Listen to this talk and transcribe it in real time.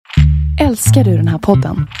Älskar du den här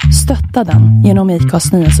podden? Stötta den genom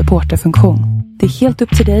IKAs nya supporterfunktion. Det är helt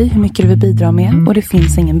upp till dig hur mycket du vill bidra med och det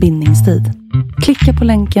finns ingen bindningstid. Klicka på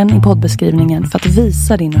länken i poddbeskrivningen för att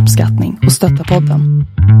visa din uppskattning och stötta podden.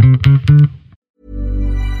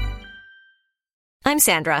 I'm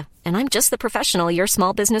Sandra, and I'm just the professional your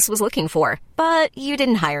small business was looking for. But you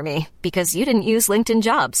didn't hire me because you didn't use LinkedIn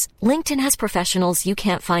Jobs. LinkedIn has professionals you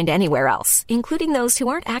can't find anywhere else, including those who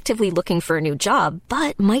aren't actively looking for a new job,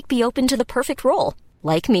 but might be open to the perfect role,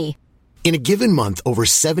 like me. In a given month, over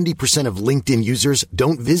 70% of LinkedIn users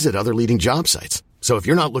don't visit other leading job sites. So if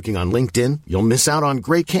you're not looking on LinkedIn, you'll miss out on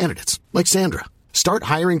great candidates like Sandra. Start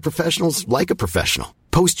hiring professionals like a professional.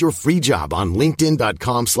 Post your free job on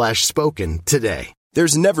linkedin.com/spoken today.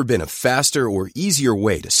 There's never been a faster or easier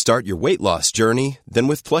way to start your weight loss journey than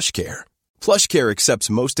with PlushCare. PlushCare accepts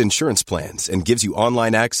most insurance plans and gives you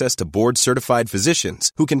online access to board-certified physicians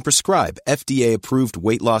who can prescribe FDA-approved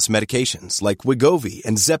weight loss medications like Wegovy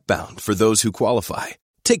and Zepbound for those who qualify.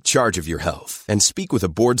 Take charge of your health and speak with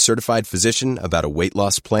a board-certified physician about a weight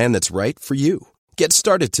loss plan that's right for you. Get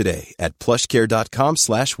started today at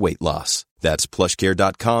plushcare.com/weightloss. That's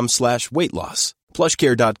plushcare.com/weightloss.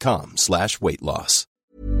 plushcare.com/weightloss.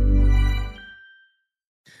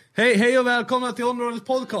 Hej och välkomna till Områdets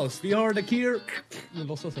podcast. Vi har The Cure. Nu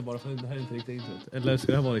låtsas jag bara för det här är inte riktigt introt. Eller ska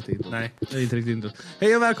det här vara riktigt introt? Nej, det är inte riktigt introt.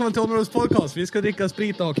 Hej och välkomna till Områdets podcast. Vi ska dricka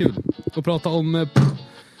sprit och ha kul. Och prata om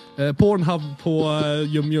Pornhub på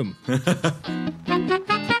Yum Yum.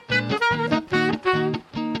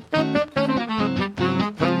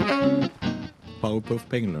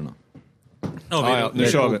 Powerpuff-pengarna. Ja, nu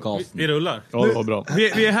kör vi. Vi rullar. Ja, bra.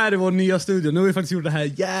 Vi är här i vår nya studio. Nu har vi faktiskt gjort det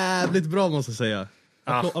här jävligt bra, måste jag säga.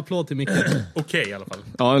 Applåd till Micke. Okej, i alla fall.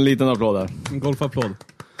 Ja, en liten applåd där. En golfapplåd.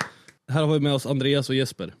 Här har vi med oss Andreas och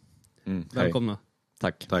Jesper. Välkomna.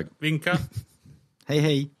 Hej. Tack. Vinka.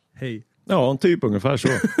 Hej. Ja, typ ungefär så.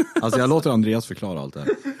 Alltså jag låter Andreas förklara allt det här.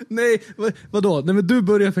 Nej, vadå? Nej, men du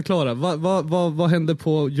börjar förklara. Vad hände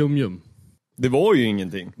på Yum Yum? Det var ju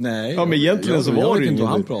ingenting. Nej. Ja, men egentligen så var det ju inte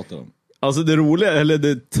vad han ingenting. pratar om. Alltså det roliga, eller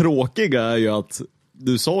det tråkiga är ju att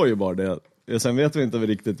du sa ju bara det. Sen vet vi inte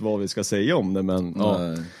riktigt vad vi ska säga om det, men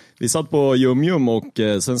ja. Vi satt på Yum Yum och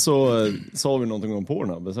sen så sa vi någonting om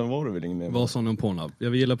Pornhub, men sen var det väl ingen mer. Vad sa ni om Pornhub? Jag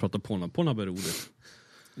vill gilla att prata Pornhub. Pornhub är roligt.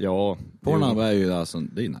 Ja. Pornhub är ju alltså,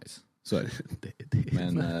 det är nice. Så är det.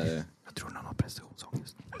 Men jag tror han har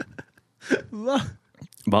prestationsångest. Va?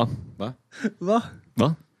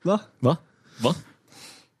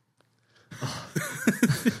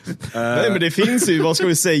 Nej, men det finns ju, vad ska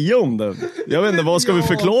vi säga om det? Jag vet inte, vad ska vi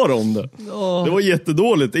förklara om det? Det var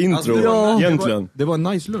jättededåligt intro, egentligen. Det var en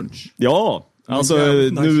nice lunch. Ja, alltså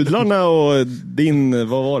nudlarna och din,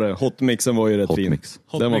 vad var det? Hotmixen var ju rätt fin.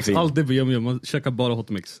 Den var fin. Alltid på Yum Yum, man käkar bara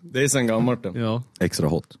hotmix. Det är sen gammalt det. Ja. Extra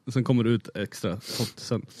hot. Sen kommer det ut extra hot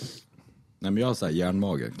sen. Nej, men jag har så här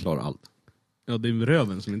järnmage, klarar allt. Ja, det är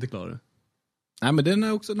röven som inte klarar det. Nej, men den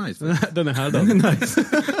är också nice. Den är här då. Den är nice.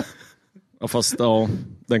 Ja, fast ja,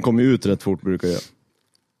 den kommer ju ut rätt fort brukar jag.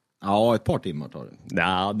 Ja, ett par timmar tar det.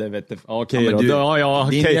 Nej, det vet jag. Okej ja, då.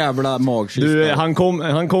 Din jävla magkista. Han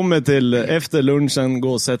kommer till efter lunchen,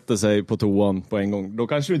 gå och sätta sig på toan på en gång. Då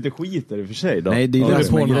kanske du inte skiter i för sig då. Nej, det är det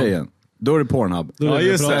som är grejen. Då är det Pornhub. Ja,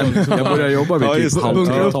 just det. Jag börjar jobba vid typ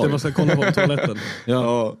bunkra upp det, man ska kolla på toaletten.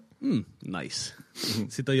 Ja. Nice.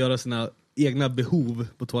 Sitta och göra sina egna behov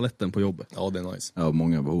på toaletten på jobbet. Ja, det är nice. Ja,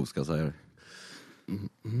 många behov ska jag säga.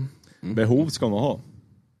 Behov ska man ha.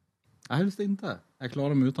 Nej, helst inte. Jag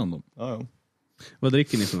klarar mig utan dem. Ja. Vad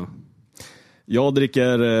dricker ni för något? Jag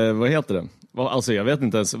dricker, vad heter det? Alltså jag vet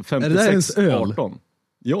inte ens, 56, är det ens öl? 18.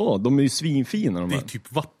 Ja, de är ju svinfina de här. Det är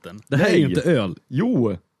typ vatten. Det här är ju inte öl.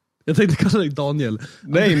 Jo. Jag tänkte kalla dig Daniel.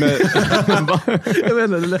 Nej, men jag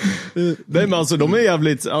vet inte. Nej, men alltså de är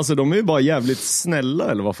jävligt, alltså de är ju bara jävligt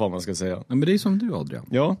snälla eller vad fan man ska säga. Nej, men det är som du, Adrian.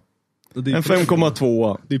 Ja. En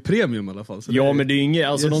 5,2. Det är premium i alla fall. Ja, men det är inget,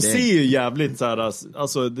 alltså de ser ju jävligt så här,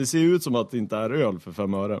 alltså det ser ut som att det inte är öl för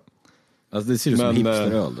 5 öre. Alltså det ser ut som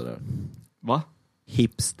hipsteröl det där. Va?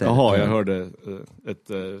 Hipster. Jaha, jag hörde ett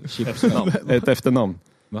efternamn. Ett efternamn.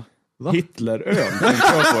 Va? Hitleröl.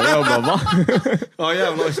 Jag bara, va? Ja,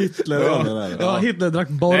 jävlar, Hitleröl det där. Ja, Hitler drack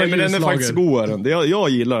bara. Nej, men den är faktiskt god. Jag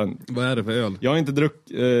gillar den. Vad är det för öl? Jag har inte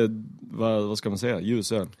druckit, vad ska man säga?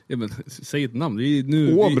 Ljusöl. Ja, men säg ett namn.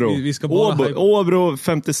 Åbro. Vi ska bara Åbro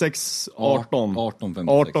 56 18.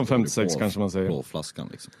 1856 kanske man säger. På flaskan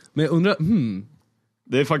liksom. Men jag undrar,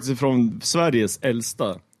 Det är faktiskt från Sveriges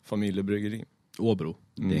äldsta familjebryggeri. Åbro.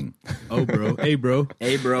 Ding. Åbro. Abro.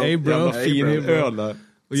 Jävla fin öl där.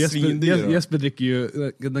 Och Jesper dricker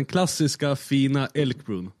ju den klassiska fina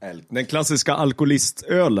Elkbrun. Den klassiska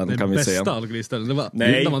alkoholistölen kan vi säga. Den bästa alkoholistölen. Det var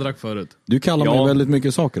det man drack förut. Du kallar mig väldigt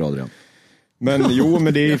mycket saker, Adrian.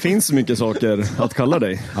 Men det finns så mycket saker att kalla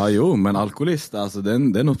dig. Ja, jo, men alkoholist, alltså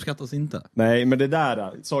den uppskattas inte. Nej, men det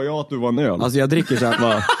där, sa jag att du var en öl? Alltså jag dricker så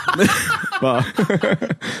här. Va?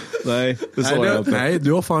 Nej, det sa jag inte. Nej,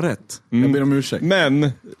 du har fan rätt. Jag ber om ursäkt.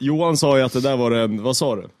 Men Johan sa ju att det där var den, vad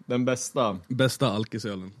sa du? Den bästa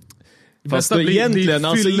alkisölen. Fast egentligen.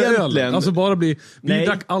 Alltså bara vi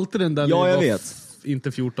drack alltid den där jag var vet.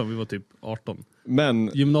 Inte 14, vi var typ 18.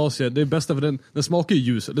 Men gymnasiet, det är bästa för den smakar ju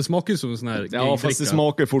ljus. Det smakar ju som en sån här fast det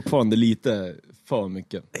smakar fortfarande lite för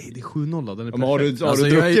mycket. Nej, det är 7-0, den är men har du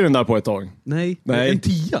druckit den där på ett tag? Nej. En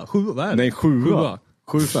 10, 7, vad är det? Nej, 7.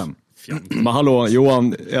 7-5. Men hallå,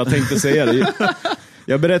 Johan, jag tänkte säga det.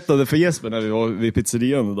 Jag berättade för Jesper när vi var vid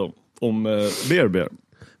pizzerian då, om Beer Bear.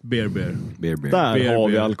 Där har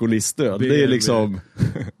vi alkoholistöl. Det är liksom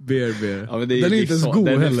Beer. Ja, men det är den är inte så god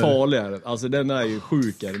den heller. Är farligare. Alltså den är ju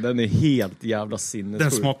sjukare. Den är helt jävla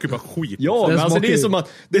sinnessjuk. Den smakar bara skit. Ja, men alltså det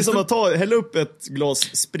är som att hälla upp ett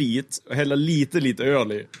glas sprit och hälla lite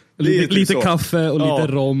öl i. Lite kaffe och lite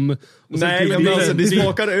rom. Och nej, men alltså det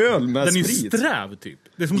smakar öl med den sprit. Den är sträv typ.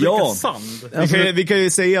 Det är som att dricka sand. Alltså, vi kan ju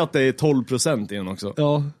säga att det är 12% i den också.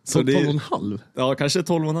 Ja, så 12,5. Ja, kanske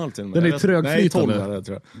 12,5 till. Den är trögflytande. Nej, 12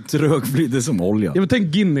 tror jag. Trögflytande som olja. Ja, men tänk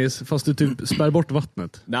Guinness fast du typ spär bort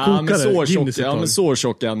vattnet. Nej, men så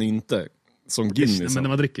tjock är han inte som Guinness. Men när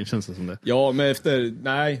man dricker känns det som det. Ja, men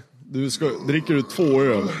dricker du 2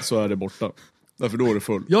 öl så är det borta. Därför då är det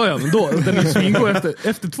full. Ja, men då den är svingå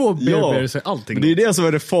efter 2 Beer så är allting. Men det är det som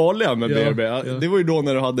är det farliga med Beer Bear. Ja. Det var ju då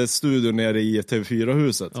när du hade studion nere i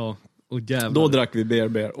TV4-huset. Ja, och jävlar. Då drack vi Beer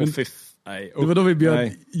Bear och det var då vi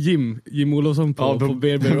bjöd Jim Olofsson på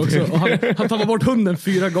Beer Bear också. Och han tappade bort hunden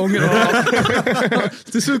 4 gånger.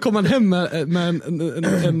 Till slut kom han hem med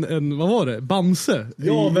en vad var det? Bamse.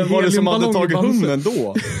 Ja, vem var det som hade tagit hunden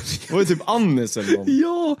då? Det var ju typ Annis eller någon.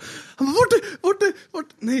 Ja, han var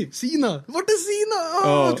nej, Sina. Vart är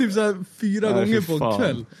Sina? Typ så här 4 gånger på en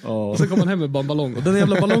kväll. Och så kom han hem med en ballong. Och den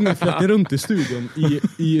jävla ballongen flöt runt i studion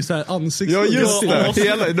i så här ansikts. Ja, just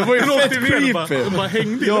det. Det var ju fett creepy. Bara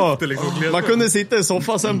hängde i luften liksom. Man kunde sitta i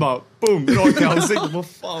soffan sen bara boom, rakt i ansiktet. Vad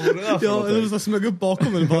fan var det där för någonting? Ja, smög upp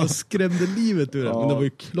bakom och bara skrämde livet ur den. Men det var ju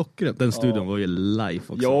klockrent. Den studion var ju live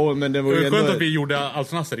också. Ja, men det var ju skönt att vi gjorde allt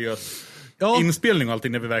sån här seriös inspelning och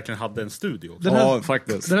allting när vi verkligen hade en studio.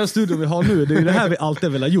 Faktiskt. Den här studion vi har nu, det är ju det här vi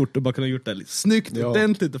alltid vill ha gjort och bara kunna gjort det lite snyggt,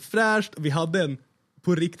 ordentligt och fräscht. Vi hade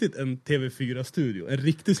på riktigt en TV4-studio. En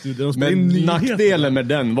riktig studio. Men nackdelen med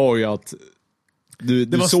den var ju att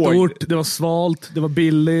det var stort, det var svalt, det var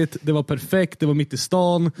billigt, det var perfekt, det var mitt i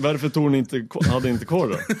stan. Varför tog ni hade inte kvar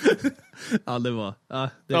då? Ja, det var...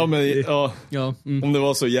 Om det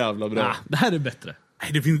var så jävla bra. Det här är bättre.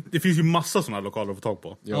 Det finns ju massa sådana lokaler att få tag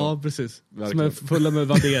på. Ja, precis. Verkligen. Som är fulla med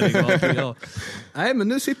värdering och allting. Ja. Nej, men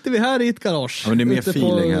nu sitter vi här i ett garage. Ja, men det är mer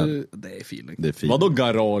feeling här. Det är feeling. Vadå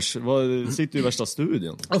garage? Sitter ju i värsta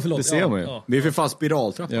studion. Förlåt. Det ser man ju. Vi är för fast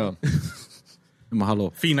spiraltrappa. Ja. Men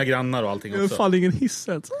hallå. Fina grannar och allting också. Jag fall ingen hiss.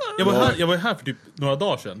 Jag var här för typ några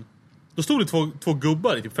dagar sedan. Då stod det två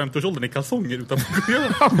gubbar i typ 50-årsåldern i kalsonger utanför.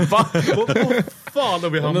 Vad fan har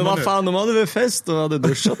vi hamnat nu? Men vad fan, de hade väl fest och hade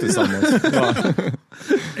duschat tillsammans.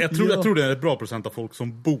 Jag tror det är ett bra procent av folk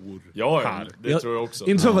som bor här. Det tror jag också.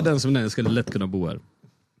 Inte så var den som skulle lätt kunna bo här.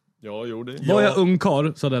 Ja, gjorde. Var jag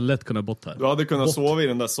ungkarl så hade jag lätt kunnat bo här. Du hade kunnat sova i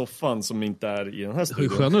den där soffan som inte är i den här studion.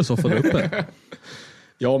 Hur skönare soffa där uppe.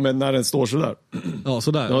 Ja, men när den står sådär. Ja,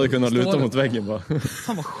 sådär. Du hade kunnat luta mot väggen bara.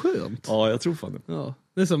 Fan vad skönt. Ja, jag tror fan det. Ja.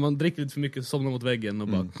 Det är som man dricker lite för mycket, somnar mot väggen och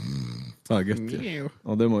bara... Fan gött.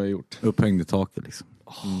 Ja, det har man ju gjort. Upphängd i taket liksom.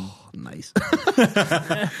 Nice.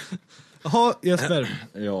 Jaha, Jesper.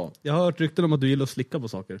 Ja. Jag har hört rykten om att du gillar att slicka på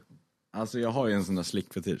saker. Alltså jag har ju en sån där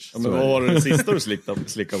slickfetisch. Ja, men vad var det sista du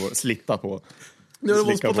slitta på? Nu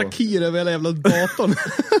har du spotta kir över hela jävla datorn.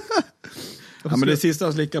 Ja, men det sista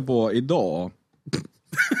jag slickar på idag...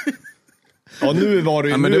 Ja, nu var det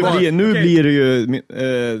ju, nu blir det ju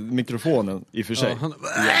mikrofonen i och för sig.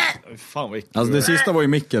 Fan vad äckligt. Alltså det sista var ju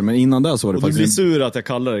micken, men innan det så var det och faktiskt... du blir sur att jag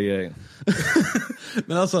kallar det grejen.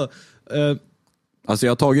 Men alltså... Alltså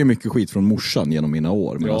jag har tagit mycket skit från morsan genom mina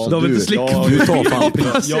år. Men alltså, du har inte slickat. Du tar fan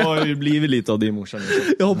piss. Jag har ju blivit lite av din morsan.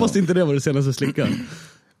 Jag hoppas inte det var det senaste slickan.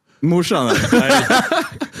 Morsan? Nej.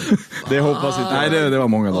 Det hoppas inte. Nej, det var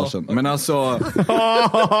många dagar sedan. Men alltså...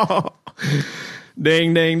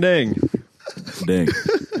 Däng.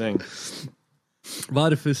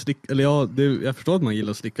 Varför slicka? Eller jag förstår att man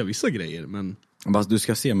gillar att slicka vissa grejer, men... Alltså, du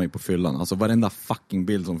ska se mig på fyllan. Alltså varenda fucking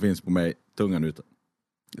bild som finns på mig, tungan ute.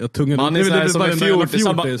 Tungan, man är såhär som en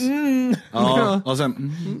fjortis. Ja, och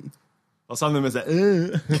sen... Och sen är man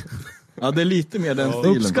såhär... Ja, det är lite mer den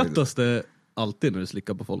stilen. Uppskattas det alltid när du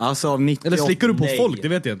slickar på folk? Alltså av 98... Eller slickar du på folk? Det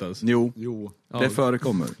vet jag inte ens. Jo. Det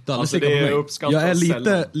förekommer. Alltså det är uppskattat. Jag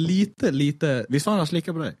är lite... Visst fan jag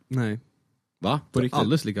slickar på dig? Nej. Va? På riktigt?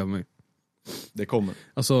 Aldrig slickar på mig. Det kommer.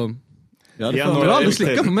 Alltså... Jag Du har aldrig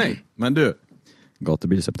slickat på mig. Men du,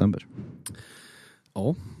 gatubil i september.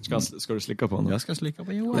 Ja. Ska du slicka på honom? Jag ska slicka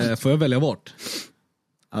på Johan. Får jag välja vart?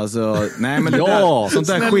 Alltså, nej men det där, sånt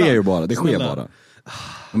där sker ju bara. Det sker bara.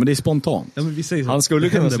 Ja, men det är spontant. Ja, men vi säger så. Han skulle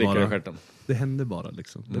kunna slicka bara. i stjärten. Det hände bara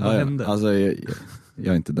liksom. Det bara hände. Alltså, jag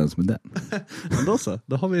är inte den som är den. Men då så.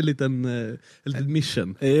 Då har vi en liten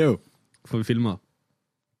mission. Jo. Får vi filma?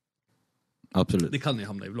 Absolut. Det kan ju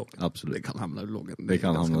hamna i vloggen. Absolut. Det kan hamna i vloggen. Det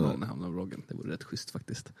kan hamna i vloggen. Det vore rätt schysst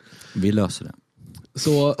faktiskt. Vi löser det.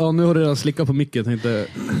 Så ja, nu har du redan slickat på micken. Tänkte,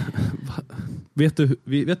 vet du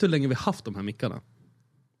hur länge vi haft de här mickarna?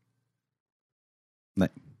 Nej.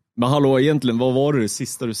 Men hallå, egentligen, vad var det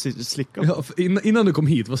sista du slickade på? Ja, innan du kom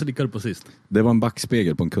hit, vad slickade du på sist? Det var en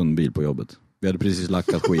backspegel på en kundbil på jobbet. Vi hade precis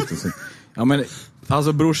lackat skiten. Ja men,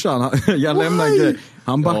 alltså brorsan, jag lämnade en grej.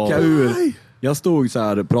 Han backade ur. Jag stod så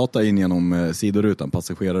här, pratade in genom sidorutan,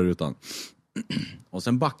 passagerarrutan. Och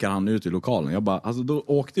sen backar han ut i lokalen. Jag bara, alltså då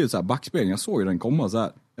åkte ju så här backspegeln. Jag såg ju den komma så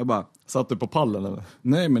här. Jag bara, satt du på pallen eller?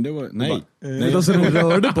 Nej, men det var, nej. Nej. Alltså, de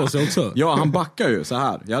rörde på sig också. Ja, han backar ju så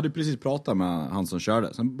här. Jag hade precis pratat med han som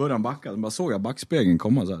körde. Sen började han backa. Sen bara såg jag backspegeln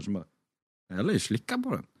komma så här. Så bara, jag lär ju slicka på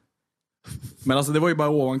den. Men alltså det var ju bara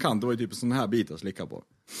ovankant. Det var ju typ en sån här bit att slicka på.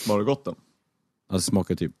 Var det gott då? Alltså det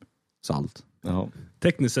smakar typ salt. Jaha.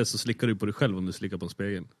 Tekniskt sett så slickar du på dig själv om du slickar på en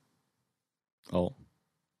spegel. Ja.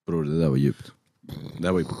 Bror, det där var djupt. Det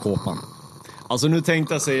där var ju på kåpan. Alltså nu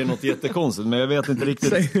tänkte jag säga något jättekonstigt, men jag vet inte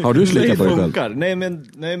riktigt. Har du slickat på dig själv? Funkar. Nej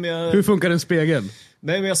men jag... Hur funkar en spegel?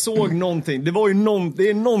 Nej men jag såg någonting. Det var ju det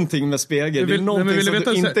är någonting med spegel. Det är någonting som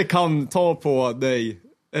du inte kan ta på dig.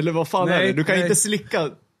 Eller vad fan är det? Du kan inte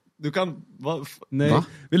slicka. Du kan... Nej. Va?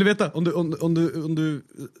 Vill du veta, om du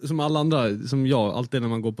som alla andra, som jag, alltid när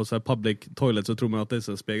man går på så här public toilet så tror man att det är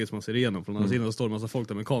en spegel som man ser igenom. Från andra sidan så står det en massa folk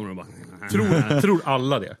där med kameror och bara... Tror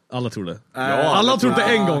alla det? Alla tror det. Ja, alla har trott det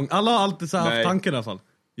en gång. Alla har alltid så haft tanken i alla fall.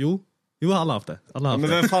 Jo, alla har haft det. Men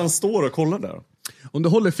vem fan står och kollar där? Om du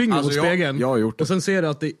håller fingret mot spegeln jag har gjort det. Och sen ser du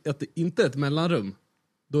att det inte är ett mellanrum,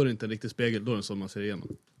 då är det inte en riktig spegel, då är det en sån man ser igenom.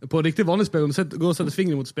 På en riktigt vanlig spegel, om du går och sätter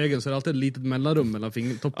fingret mot spegeln så är det alltid ett litet mellanrum mellan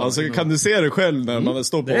fingertopparna. Alltså kan du se det själv när man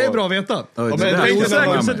står på... Det är bra att veta. Ja, men jag är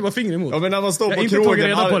osäker, sätter bara fingret emot. Ja, men när man står på jag krogen... inte tagit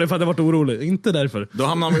reda på det för att jag varit orolig. Inte därför. Då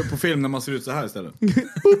hamnar man på film när man ser ut så här istället.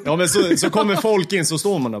 Ja, men så kommer folk in så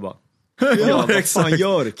står man där bara. Ja, vad fan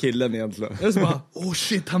gör killen egentligen? Det är så bara,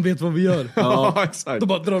 shit, han vet vad vi gör. Ja, exakt. Då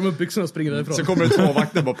bara drar de upp byxorna och springer därifrån. Så kommer det 2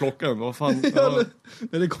 vakter på plockan. Vad fan? Ja.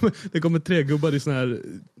 Det kommer 3 gubbar i såna här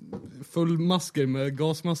fullmasker med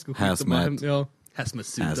gasmask och skit. Hazmat. Ja, hazmat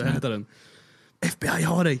suit och hämtar den. FBI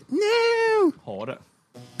har dig. No! Har det.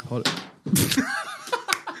 Har det.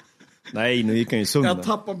 Nej, nu gick han ju sönder. Jag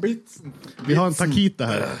tappar bitsen. Vi har en Takita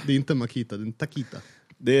här. Det är inte en Makita, det är en Takita.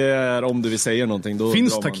 Det är om du vill säga någonting. Då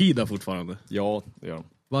finns Takida fortfarande? Ja, det gör de.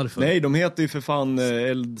 Varför? Nej, de heter ju för fan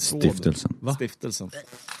Eldsvåd. Stiftelsen. Va? Stiftelsen.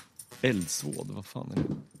 Eldsvåd, vad fan är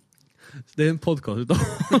det? Det är en podcast.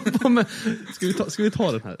 Ska vi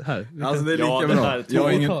ta den här? Alltså det är lika Ja, bra. här,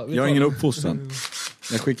 Jag har ingen uppfostran.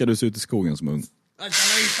 Jag skickades ut i skogen som ung.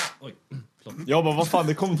 Oj. Ja, men vad fan,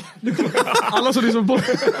 det kom... Alla som liksom på...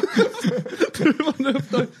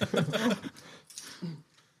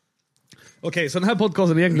 Okej, så den här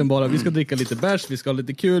podcasten är egentligen bara, vi ska dricka lite bärs, vi ska ha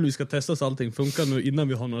lite kul, vi ska testa så allting funkar nu innan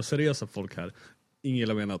vi har några seriösa folk här. Inget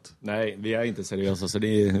illa menat. Nej, vi är inte seriösa, så det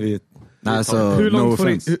är... Nej, alltså, hur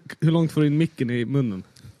långt får du in micken i munnen?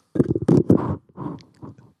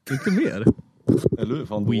 Inte mer? Eller hur?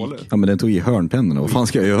 Fan dåligt. Ja, men den tog i hörntänderna. Vad fan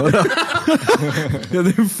ska jag göra? Ja,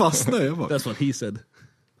 den fastnade. Jag bara... That's what he said.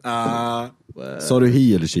 Sa du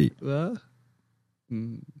he eller she? Va?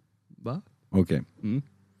 Va? Okej.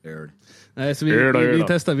 Nej, så vi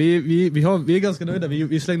testar. Vi är ganska nöjda.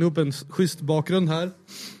 Vi slängde upp en schysst bakgrund här.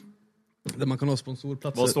 Där man kan ha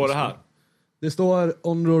sponsorplatser. Vad står det här? Det står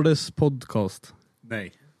Onroads podcast.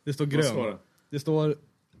 Nej. Det står grön. Står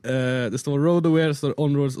det? Det står Road Aware, det står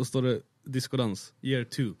Onroads och står det Discodans. Year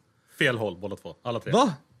 2. Fel håll, båda två. Alla 3.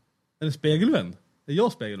 Va? Är det spegelvänd? Är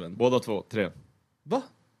jag spegelvänd? Båda 2, 3. Va?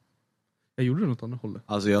 Jag gjorde det något annat hållet.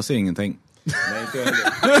 Alltså jag ser ingenting. Nej, inte jag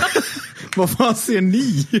heller. Vad fan ser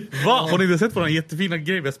ni? Va? Har ni inte sett på den jättefina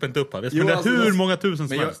grej vi har spänt upp här? Vi har spenderat hur många tusen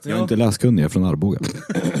som helst. Jag är inte läskunnig, jag är från Arboga.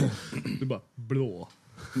 Du bara, blå.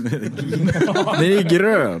 Det är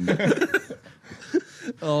grön.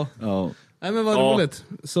 Ja. Nej men vad roligt.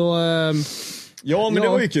 Så... Ja, men det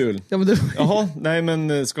var ju kul. Ja, men det... Jaha, nej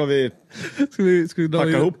men ska vi dra packa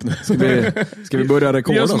ihop nu? Ska vi börja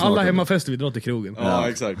rekorda vi gör som snart, alla eller? hemmafester, vi drar till krogen. Ja,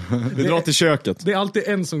 exakt. Vi drar till köket. Det är alltid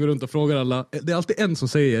en som går runt och frågar alla. Det är alltid en som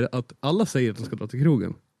säger att alla säger att de ska dra till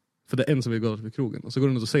krogen. För det är en som vill gå till krogen. Och så går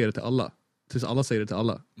den ut och säger det till alla. Tills alla säger det till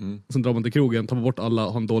alla. Och sen drar man till krogen, tar bort alla,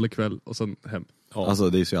 har en dålig kväll och sen hem. Ja. Alltså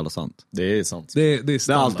det är så jävla sant. Det är sant. Det är Det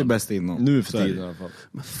är alltid bäst innan. Nu för tiden i alla fall.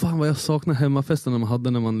 Men fan vad jag saknar hemmafesten man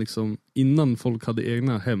hade när man liksom, innan folk hade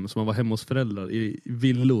egna hem, så man var hemma hos föräldrar i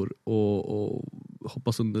villor och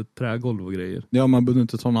hoppas under trägolv och grejer. Ja, man behöver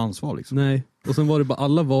inte ta något ansvar liksom. Nej, och sen var det bara,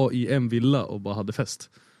 alla var i en villa och bara hade fest.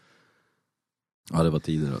 Ja, det var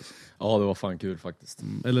tidigare alltså. Ja, det var fan kul faktiskt.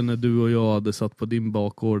 Eller när du och jag hade satt på din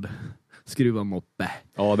bakgård, skruva moppe.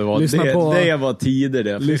 Ja, det var det var tider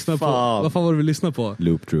det. Lyssna på, vad fan var det vi lyssnade på?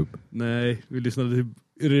 Loop Troop. Nej, vi lyssnade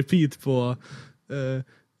till repeat på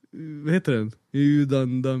vad heter den?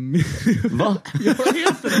 Judandami. Va? Ja, vad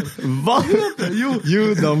heter den? Va? Jo.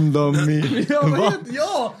 Judandami. Ja, vad Va? heter,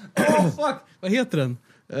 ja! Fuck! Vad heter den?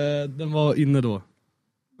 Den var inne då.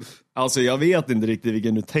 Alltså jag vet inte riktigt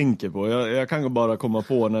vilken du tänker på. Jag kan bara komma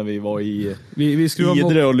på när vi var i Vi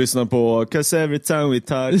Idre och lyssnade på 'Cause every time we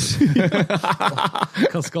touch.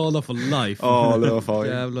 Kaskada for life. Ja, det var fan.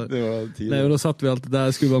 Jävlar. Det var tidigt. Nej, och då satt vi alltid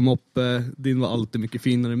där, skruva moppe. Din var alltid mycket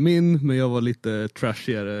finare än min, men jag var lite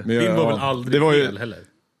trashigare. Men Din var väl aldrig det var ju fel heller?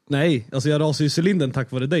 Nej, alltså jag rasade ju cylindern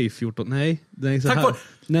tack vare dig 14. Nej, det är så Tack här. vare-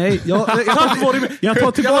 Nej, jag tar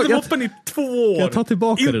Jag tillbaka. hade moppen i 2 år. Jag tar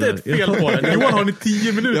tillbaka inte det där. ett fel på den. Johan har den i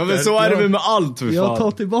 10 minuter. Ja, men så är det väl med allt för fan. Jag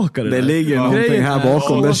tar tillbaka det Det där. ligger någonting Grejen här är-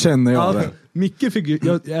 bakom, det känner jag det. Micke fick ju,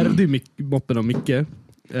 jag ärvde ju moppen av Micke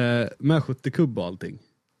med 70 kubb och allting.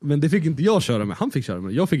 Men det fick inte jag köra med, han fick köra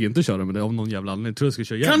med. Jag fick inte köra med det av någon jävla anledning. Jag tror jag skulle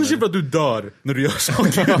köra igen. Kanske för att du dör när du gör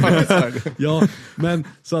saker. Ja, men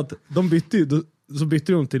så att de bytte ju, så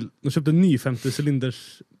bytte de till, de köpte en ny 50-cylinders.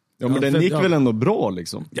 Ja, men den gick väl ändå bra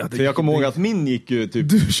liksom. Ja, det- för jag kommer ihåg att min gick ju typ...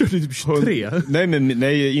 Du körde typ 23.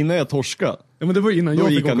 Nej, innan jag torskade. Ja, men det var innan Då jag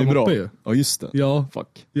fick gick han åka ju bra. moppe ju. Ja, just det. Ja,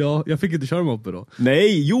 Fuck. ja, jag fick inte köra moppe då.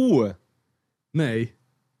 Nej, jo! Nej.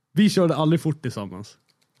 Vi körde aldrig fort tillsammans.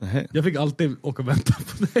 Nej. Jag fick alltid åka och vänta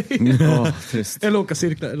på dig. Ja, trist. Eller åka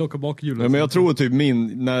cirklar, eller åka bakhjulen. Ja, men jag tror typ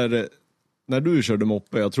när du körde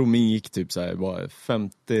moppe, jag tror min gick typ såhär bara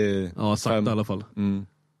 50... Ja, sakta i alla fall. Mm.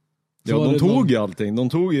 Så Ja, var de det tog någon- ju allting. De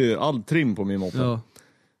tog ju all trim på min moppe. Ja. Fick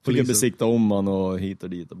jag polisen. besikta om man och hit och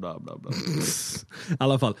dit och bla bla bla. I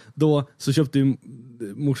alla fall. Då så köpte ju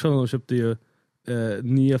morsan och köpte ju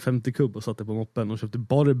nya 50 kubb och satte på moppen och köpte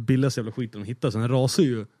bara det billigaste jävla skiten de hittade. Sen rasade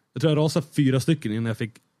ju, jag tror jag rasade 4 stycken innan jag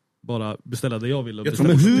fick bara beställa det jag ville. Jag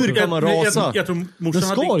Men hur kan man rasa? Jag tror morsan Den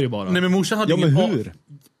ska hade... ju bara. Nej, men morsan hade Ja, men ingen... hur?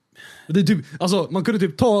 Det är typ, alltså man kunde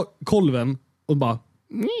typ ta kolven och bara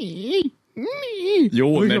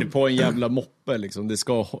Jo, Och men liksom- på en jävla moppe liksom. Det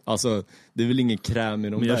ska, alltså, det är väl ingen kräm i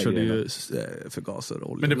de Men jag där körde grejerna. ju förgaser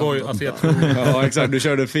och olja. Men det var ju... Alltså, jag tror... Ja, exakt. Du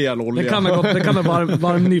körde fel olja. det kan ha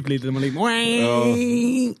varmnyp lite när man ligger.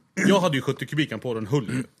 Jag hade ju 70 kubiken på den, höll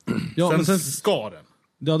ju. Ja, Sen men sen, skar den.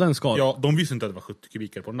 ja, den skar. Ja, de visste inte att det var 70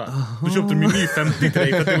 kubikar på den där. Då köpte de en ny 50 till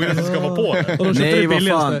dig för att det var det som ska vara på den. Och de köpte Nej, det vad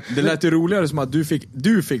billigaste. fan. Det lät ju roligare som att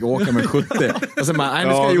du fick åka med 70. Och sen bara, nej,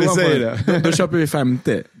 nu ska Ja, vi Johan få säger det. Då köper vi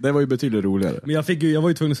 50. Det var ju betydligt roligare. Men jag var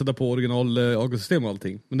ju tvungen att sätta på original AG-system och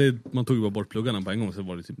allting. Men man tog ju bara bort pluggarna på en gång så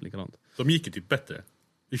var det typ likadant. De gick ju typ bättre.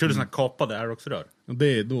 Vi körde såna här kapade Aerox-rör. Och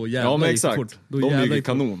det, då jävlar Ja, men gick det exakt. fort. Då De jävlar gick gick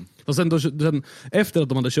det fort. kanon. Och sen efter att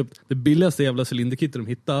de hade köpt det billigaste jävla cylinderkittet de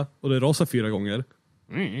hittade och det rasade 4 gånger.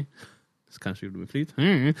 Så kanske gjorde de med flit.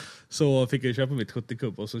 Så fick jag köpa mitt 70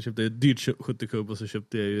 kubb och så köpte jag ett dyrt 70 kubb och så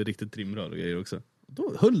köpte jag ju riktigt trimrör och grejer också.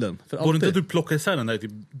 Då höll den för Var det inte alltid. att du plockade isär den där i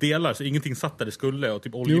typ delar så ingenting satt där det skulle och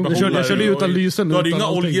typ jag oljebehållare? körde ju utan lysen, Du hade utan inga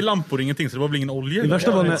allting. oljelampor, ingenting, så det var väl ingen olja? Det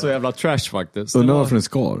värsta var Det är när... så jävla trash faktiskt. Undrar varför den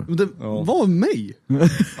skar. Men det var mig.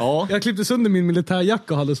 Ja. Jag klippte sönder min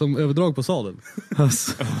militärjacka och hade som överdrag på sadeln.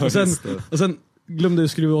 Och sen glömde jag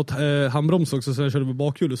skruva åt handbroms också, så jag körde på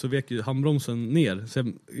bakhjulet så vek ju handbromsen ner så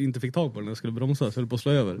jag inte fick tag på den när jag skulle bromsa, så jag höll på att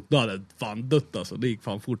slå över. Då hade jag fan dött alltså, det gick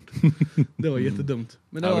fan fort. Det var jättedumt.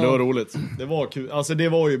 Men Ja, men det var roligt. Det var kul. Alltså det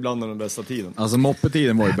var ju bland den bästa tiden. Alltså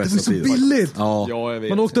moppetiden var ju det var bästa så tiden. billigt! Ja. Ja, jag vet.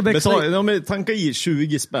 Man åkte och växlade- Ja, men tanka i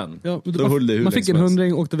 20 spänn. Ja, Då höll det hur man fick en länge som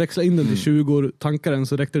 100, åkte växla in den till 20, tankade den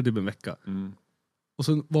så räckte det typ en vecka. Och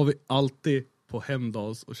sen var vi alltid på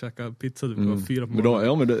Hemdals och käkade pizza typ 4 på Men då, morgonen.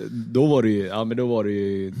 ja, men då var det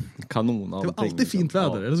ju kanon Det allting. var alltid fint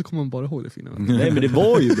väder, Ja. eller så kommer man bara ihåg det fina vädret. Nej, men det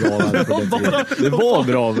var ju bra väder på den tiden. Det var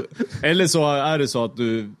bra. Eller så är det så att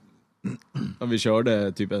vi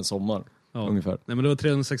körde typ en sommar Ja. ungefär. Nej, men det var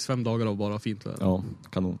 365 dagar av bara fint väder. Ja,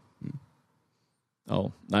 kanon.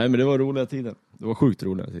 Ja, nej men det var roliga tider. Det var sjukt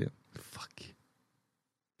roliga tider. Fuck.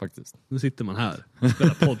 Faktiskt. Nu sitter man här och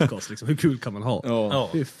spelar podcast liksom. Hur kul kan man ha? Ja.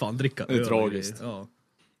 Det är fan dricka. Det är tragiskt. Ja.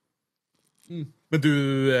 Men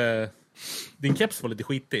du, din keps var lite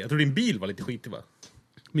skitig. Jag tror din bil var lite skitig, va?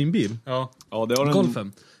 Min bil? Ja. Ja, det har en...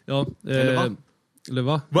 Golfen. Ja. Eller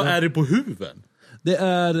va? Vad är det på huven? Det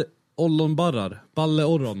är ollonbarrar.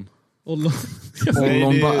 Balle-orron.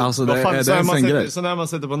 Alltså det är en grej. Så när man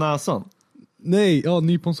sätter på näsan. Nej, ja,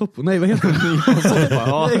 nyponsoppa. Nej, vad heter det? Nyponsoppa.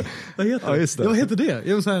 Ja. Nej, vad heter det? Just det. Ja, vad heter det?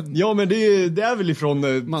 Jag så här, Ja, men det är väl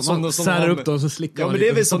ifrån... man särar upp dem och så slickar Ja, man men det är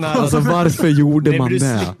lite. väl sån här... Alltså varför gjorde man det?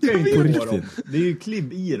 På riktigt. Det är ju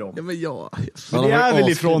klibb i dem. Ja, men ja. Men det är väl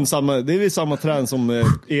ifrån samma... Det är väl samma träd som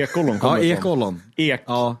ekollon kommer Ja, ifrån. ekollon. Ek.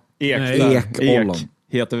 Ja. Nej. Ekollon. Ek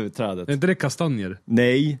heter trädet. Är inte det kastanjer?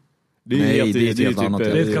 Nej. Det är Nej, helt, det är ett helt typ, annat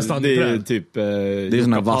träd. Det är ett kastanjeträd. Det är typ... Det är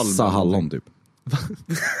såna här vassa hallon typ.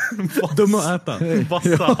 Dumma att äta.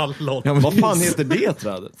 Vassa hallon. Ja, men Vad fan heter det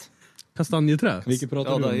trädet? Kastanjeträ. Vilket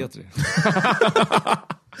pratar Ja, du det om? heter det.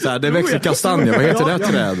 Så här, det växer kastanjer, vad heter det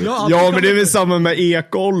trädet? Ja, men det är väl samma med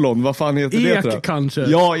ekollon. Vad fan heter det Ek trädet? kanske.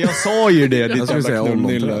 Ja, jag sa ju det. Jag skulle säga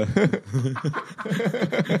knullnille.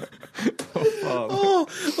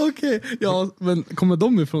 Okej. Ja, men kommer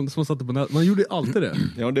de ifrån som satte på nät? Man gjorde ju alltid det.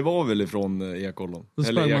 Ja, det var väl ifrån ekollon. Då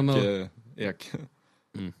Eller sprang man ek.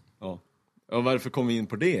 Ja. Ja, varför kom vi in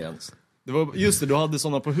på det ens? Det var, just det, du hade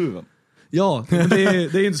såna på huven. Ja, men det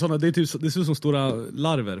är inte såna. Det är typ, det ser ut som stora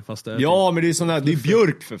larver fast det är Ja, men det är såna här, det är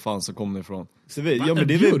björk för fan som kommer ifrån. Så vi, ja, men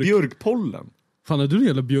det är väl björk? björkpollen. Fan, är du en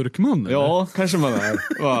jävla björkman? Eller? Ja, kanske man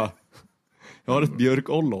är. Va? Jag har ett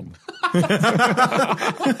björkollon.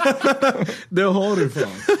 Det har du fan.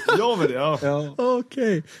 Ja, men det, ja.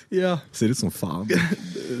 Okej, ja. Ser ut som fan.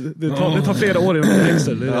 Det tar flera år innan det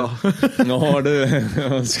växer. Det är Ja,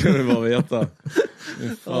 det ska du bara veta.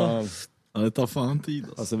 Fan. Ja, det tar fan tid.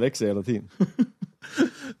 Alltså växer hela tiden.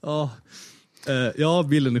 Ja. Ja,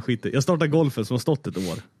 bilen är skitig. Jag startade golfen som har stått ett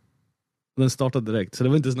år. Den startade direkt, så det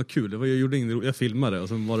var inte så något kul. Jag gjorde inget, jag filmade och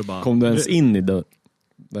sen var det bara... Kom du ens in i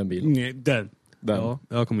den bilen? Nej, den. Ja,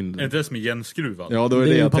 jag kom in i Är det som är igenskruvad? Ja, då är Det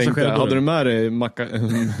det är jag tänkte. passagerardörren. Hade du med dig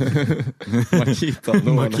Makita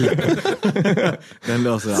då? Den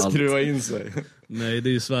löser allt. Skruva in sig. Nej, det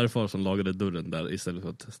är ju svärfar som lagade dörren där istället för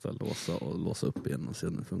att testa låsa och låsa upp igen och se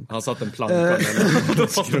om det funkar. Han satt en planka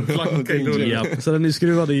En planka i dörren. Ja, så den är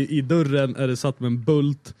skruvad i dörren, är det satt med en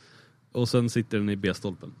bult och sen sitter den i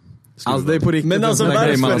B-stolpen. Alltså det är på riktigt Men alltså, en sån där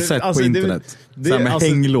grej man har varför- sett alltså, på det- internet. det- Så här med alltså-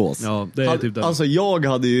 hänglås. Ja, det är typ den. Alltså jag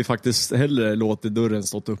hade ju faktiskt hellre låtit dörren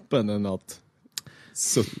stått öppen än att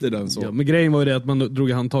sutt i den så. Ja, men grejen var ju det att man drog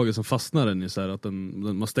i handtaget som fastnade den ju så här att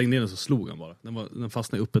man stängde ner den så slog den bara. Den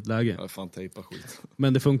fastnade i öppet läge. Jag fan tejpa skit.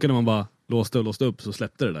 Men det funkar när man bara låste upp så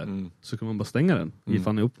släppte det där. Så kan man bara stänga den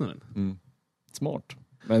ifall ni öppnar den. Smart.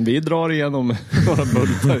 Men vi drar igenom några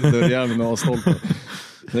bultar i dörrjärnen och avstolpen.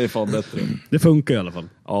 Det är fan bättre. Det funkar i alla fall.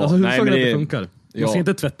 Ja, alltså nej, huvudsaken men är att det det- funkar. Man ja. ska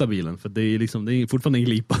inte tvätta bilen för det är, liksom, det är fortfarande en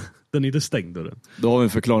glipa. Den är inte stängd dörren. Då har vi en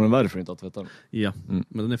förklaring varför inte att tvätta den. Ja, men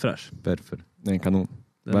den är fräsch. Varför? Det är en kanon.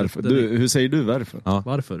 Den- Varför? den är- Hur säger du varför? Ja.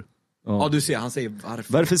 Varför? Ja, du ser, han säger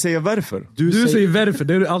varför. Varför säger jag varför? Du säger varför,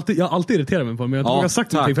 det är alltid, jag har alltid irriterat mig på men jag tror Ja, jag har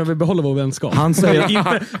sagt tack. någonting för jag vill behålla vår vänskap. Han säger-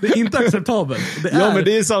 det är inte acceptabelt. Det är Ja, men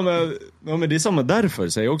det är samma, det är samma därför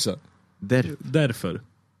säger jag också. därför.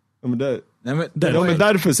 Ja, men, Nej, men, ja, men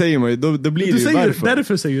därför säger man ju, då blir det Du ju säger, varför.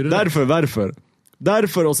 därför säger du det.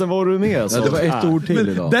 Därför, och sen var du med. ja, det var ett ord till Men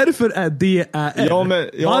idag. därför är D-A-R. Ja, men-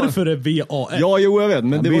 ja. Varför är V-A-R? Ja, jo jag vet,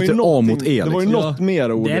 men Han det var ju byter A någonting, mot E, det var ju liksom. något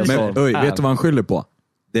mer ord jag sa. Men oj, vet du vad han skyller på?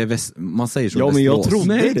 Det är man säger så. Ja, men jag Västerås.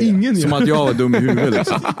 trodde Nej, det. ingen Som gör. att jag var dum i huvudet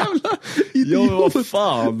liksom. Ja, men vad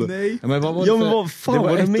fan. Nej. Ja, men vad var Ja, det men för- vad fan det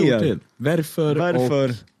var det ett mer? ord till. Varför?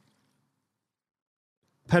 Varför?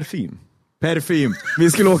 Parfym. Parfym.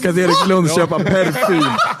 Vi skulle åka till Erikslund och köpa parfym.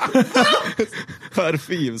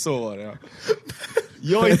 Parfym, så var det.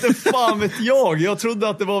 Jag inte fan vet jag trodde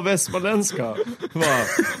att det var västmanländska. Va?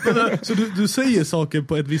 Så du säger saker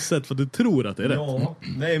på ett visst sätt för att du tror att det är rätt? Ja.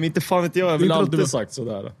 Nej, men inte fan vet jag har väl Inte att alltid du var- sagt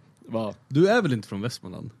sådär. Va? Du är väl inte från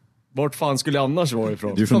Västmanland? Vart fan skulle jag annars vara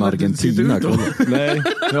ifrån? Du är från Fan, du sitter Argentina, ut då. kolla. Nej.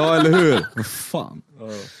 Ja, eller hur? Vad fan.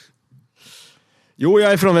 Jo,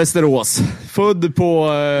 jag är från Västerås. Född på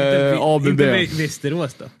ABB. Inte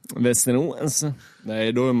Västerås då? Västerås.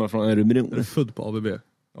 Nej, då är man från Örebro. Är du född på ABB?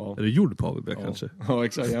 Ja. Är du gjord på ABB kanske? Ja,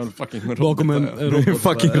 exakt. Jävla fucking robot. Bakom en robot?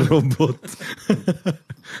 Fucking robot.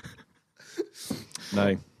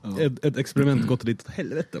 Nej. Ett experiment gått lite åt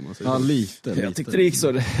helvete om man säger Ja, så. lite. Jag tyckte det gick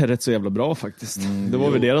så rätt så jävla bra faktiskt. Det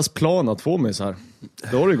var väl deras plan att få mig så här.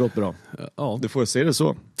 Då har det gått bra. Ja. Du får se det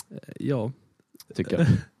så, Ja. tycker jag.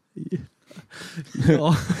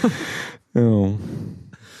 Ja. Ja.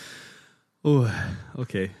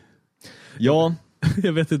 Okej. Ja.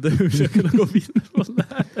 Jag vet inte hur jag kunde gå vidare från det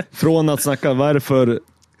här. Från att snacka varför... Nej,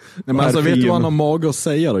 men alltså, vet du vad han har mage att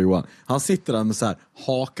säga då, Johan? Han sitter där med så här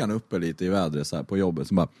hakan uppe lite i vädret så här på jobbet.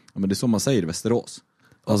 Så bara, ja, men det är som man säger i Västerås.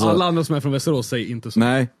 Alltså, Alla andra som är från Västerås säger inte så.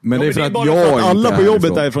 Nej, men det är för att bara jag för att alla inte på jobbet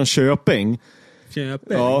härifrån. är från Köping.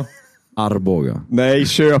 Köping. Ja. Arboga. Nej,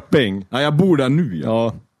 Köping. Ja, jag bor där nu. Ja.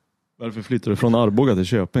 Ja. Varför flyttar du från Arboga till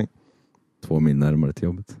Köping? 2 mil närmare till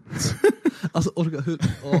jobbet. Alltså, hur...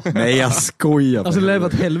 Nej, jag skojar. Alltså det lär vara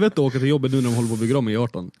ett helvete att åka till jobbet nu när de håller på att bygga om i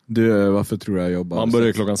 18. Du, varför tror du jag jobbar? Man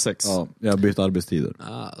börjar klockan 6. Ja, jag har bytt arbetstider.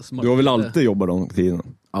 Du har väl alltid jobbat de tiden?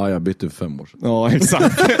 Ja, jag bytte för 5 år sedan. Ja,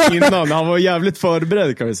 exakt. Innan. Han var jävligt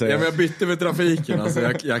förberedd kan vi säga. Ja, men jag bytte med trafiken. Alltså,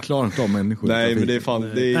 jag klarar inte av människor. Nej, men det är fan, det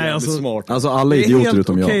är jävligt alltså, smart. Alltså alla Det är idioter helt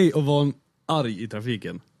utom jag. okej att vara arg i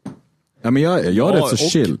trafiken. Ja, men jag är rätt så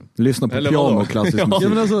och- chill. Lyssna på Eller piano vadå? och klassisk Ja, musik.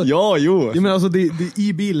 men alltså, Ja, jo. Ja, men alltså det är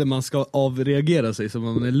i bilen man ska avreagera sig så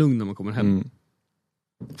man är lugn när man kommer hem.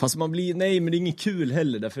 Fast man blir, nej men det är inget kul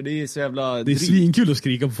heller därför det är så jävla Det är drygt. svinkul att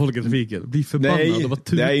skrika på folk i trafiken. Bli förbannad Nej, och bara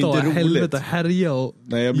det är tuta inte och roligt. helvete, härja och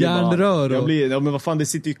Nej, jag blir järnrör. bara, jag och... blir, ja men vad fan, det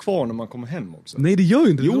sitter ju kvar när man kommer hem också. Nej, det gör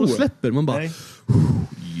ju inte det. Jo. De släpper. Man bara... Nej.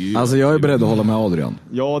 Alltså jag är beredd att hålla med Adrian.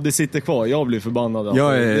 Ja, det sitter kvar. Jag blir förbannad. Alltså.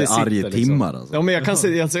 Jag är Det sitter, arg i timmar alltså. Ja, men jag kan,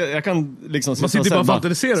 jag kan liksom Man sitter och bara och sen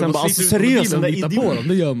fantiserar sen och bara, sliter alltså, ut på seriöst, bilen den och där hittar på idioten. dem.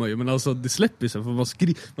 Det gör man ju. Men alltså, det släpper sig för man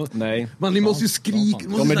skriker. Nej. Ni måste ju skrika.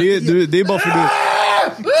 Ja, men det är bara för du...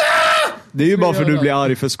 Det är ju bara för du blir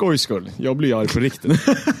arg för skojs skull. Jag blir arg på riktigt.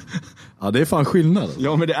 Ja, det är fan skillnad alltså.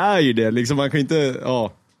 Ja, men det är ju det. Liksom, man kan inte,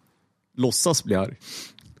 låtsas bli arg.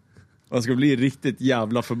 Man ska bli riktigt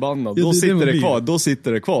jävla förbannad. Ja, Då det är det sitter man det blir. kvar. Då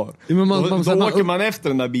sitter det kvar. Ja, men man- då man- då man- åker man efter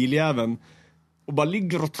den där biljäveln och bara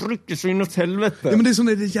ligger och trycker så inåt helvete. Ja, men det är som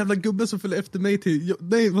den jävla gubben som följer efter mig till...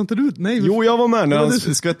 Nej, var inte du? Nej, Jo, jag var med när Ja, han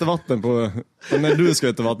det- skvätte vatten på... När du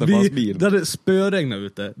skvätte vatten på hans bil. Det hade spöregn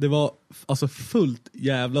ute. Det var alltså fullt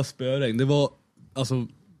jävla spöregn. Det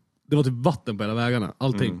var typ vatten på hela vägarna.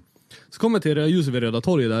 Allting. Så kommer jag till rödljuset vid Röda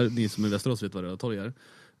torget där. Ni som är i Västerås vet vad Röda torget är.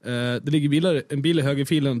 Det ligger en bil i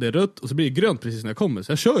högerfilen, det är rött. Och så blir det grönt precis när jag kommer.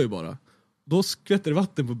 Så jag kör ju bara. Då skvätter det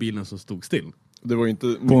vatten på bilen som stod still. Det var ju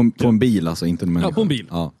inte... På en bil alltså, inte en människa. Ja, på en bil.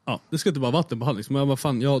 Ja. Ja, det skvätter bara vatten på han liksom. Jag bara,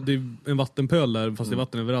 fan, ja, det är en vattenpöl där, fast det är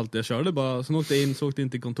vatten överallt. Jag körde bara, sen åkte jag in, så åkte in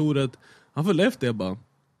till kontoret. Han följde efter, jag bara...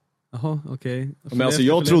 Jaha, okej. Men alltså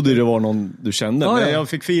jag trodde det var någon du kände. Ja, Men ja. jag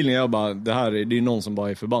fick feeling, jag bara, det är någon som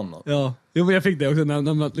bara är förbannad. Ja, jo, men jag fick det också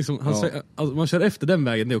när man, liksom, alltså, man kör efter den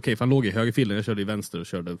vägen, det är okej, för han låg i högerfilen, jag körde i vänster och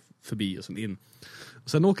körde förbi och sen in. Och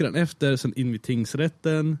sen åker han efter, sen in vid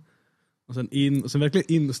tingsrätten och sen in, och sen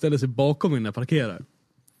verkligen in och ställer sig bakom mig när jag parkerar.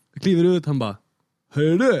 Jag kliver ut, han bara,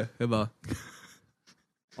 hör du? Jag bara,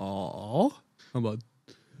 ja. Han bara,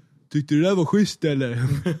 tyckte du det där var schysst eller?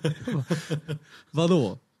 Jag bara,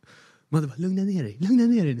 vadå? Man bara, lugna ner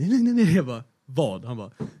dig. Jag bara, vad? Han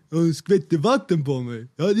bara, jag skvätte vatten på mig.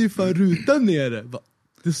 Jag hade ju fan rutan nere. Bara,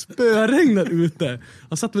 det spöregnar ute.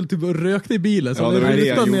 Han satt väl typ och rökte i bilen. Så Ja, han det var hade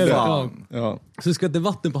det rutan jag nere. gjorde. Ja. Ja. Så jag skvätte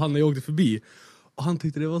vatten på han när jag åkte förbi. Och han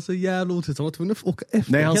tyckte det var så jävla otrevligt. Han var tvungen att åka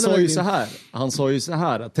efter. Nej, han hela sa ju vägen. så här. Han sa ju så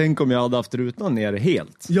här. Tänk om jag hade haft rutan nere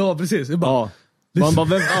helt. Ja, precis. Jag bara, Ja. Man bara,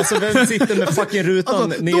 vem sitter med fucking rutan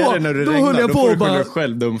Alltså, nere när det då regnar? höll jag Då på får du och bara- skylla dig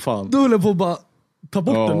själv, dum fan. då höll jag på att bara ta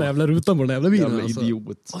bort Ja. den där jävla rutan på den jävla bilen. Jävla alltså.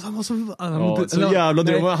 idiot. Och han var så, så jävla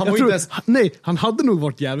dum. Han var inte ens... Nej, han hade nog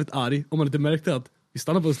varit jävligt arg om man inte märkte att vi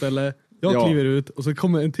stannar på ett ställe, jag Ja. kliver ut och så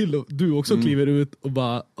kommer en till och du också kliver ut och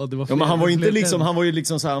bara, det var Ja, men han var ju inte fler- liksom, han var ju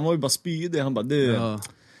liksom så här, han var ju bara spydig. Han bara, Ja.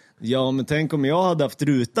 ja men tänk om jag hade haft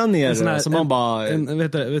rutan En sån nere. här- Så man bara,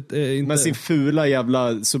 inte. med sin fula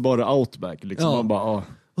jävla Subaru Outback liksom. Ja. Man bara, Och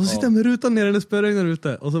så sitter han med rutan ner, det spöregnar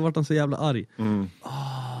ute och så vart han så jävla arg.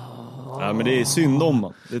 ja men det är synd om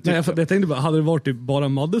man. Det Nej, tycker jag tänkte bara, hade det varit typ bara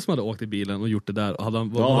Madde som hade åkt i bilen och gjort det där, och hade han,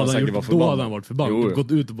 Då hade han hade han säkert gjort, varit då förbannad. hade han varit förbannad. Jo, Typ jo.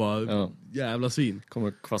 gått ut och bara, Ja. jävla svin.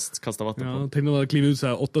 kommer kasta vatten Ja, på. tänk om han hade klivit ut så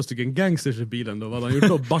här 8 stycken gangsters i bilen då, vad hade han gjort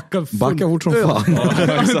då? Backa fort som fan.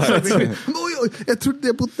 Oj, jag trodde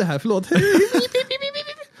jag bodde här, förlåt.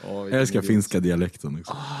 Jag älskar finska dialekten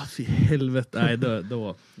också. Fy helvete, nej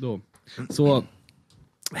då. Så,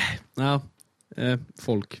 ja,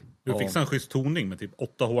 folk. Du fixar en schysst toning med typ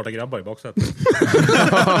 8 hårda grabbar i baksätet.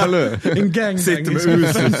 En gang Sitter med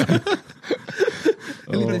usus.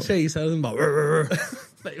 en liten tjej så här, den bara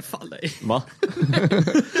nej, fan nej. Va?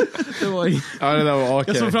 Det var Ja, det där var okej.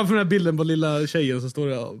 Jag såg framför den här bilden på lilla tjejen så står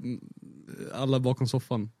det alla bakom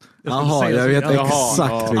soffan. Jaha, jag vet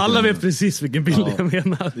exakt vilken. Alla vet precis vilken bild jag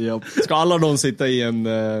menar. Japp. Ska alla de sitta i en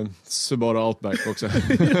Subaru Outback också?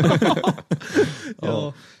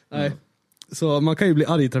 Ja, nej. Så man kan ju bli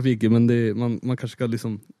arg i trafiken, men man kanske ska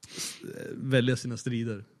liksom välja sina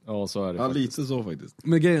strider. Ja, så är det. Ja, lite så faktiskt.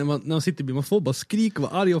 Men grejen, när man sitter i bil, man får bara skrika och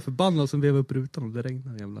vara arg och förbannad och sen veva upp rutan och det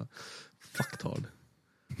regnar jävla fucktard.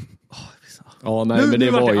 Ja, nej, men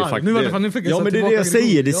det var ju faktiskt... Ja, men det är det jag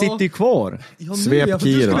säger, det sitter ju kvar. Svepkiren. Jag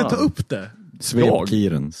skulle ta upp det.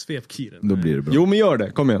 Svepkiren. Då blir det bra. Jo, men gör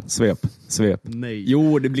det. Kom igen. Svep. Nej.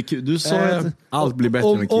 Jo, det blir kul. Du sa att allt blir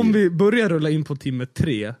bättre med om vi börjar rulla in på timme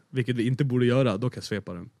 3, vilket vi inte borde göra, då kan jag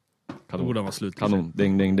svepa den. Då borde den vara slut. Kanon.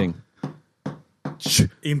 Ding.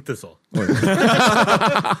 Inte så.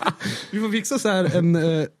 Vi får fixa så här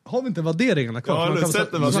har vi inte värderingarna kvar? Ja, du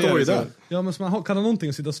sätter vad står ju där. Ja, men så man kan ha någonting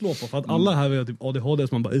att sitta och slå på, för att alla här har typ ADHD,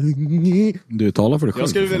 så man bara... Du talar för dig själv. Jag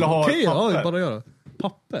skulle vilja ha Okej, papper. ja, bara göra.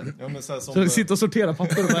 Papper? Ja, men så jag sitter och sorterar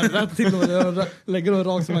papper och bara rätt till och lägger dem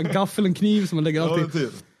rakt som en gaffel, en kniv som man lägger allting.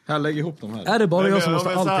 Här, lägg ihop de här. Är det bara jag som måste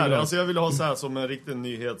men allting så här, göra? alltså jag vill ha så här som en riktig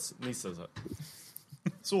nyhetsnisse så här.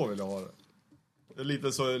 Så vill jag ha det. Det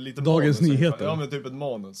är lite Dagens manus, nyheter. Ja, men typ ett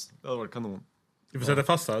manus. Det hade varit kanon. Du får sätta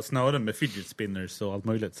fast snören med fidget spinners och allt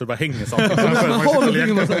möjligt. Så det bara hänger saker.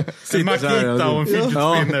 En Makita och en fidget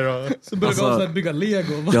spinner. Och... Så börjar vi bygga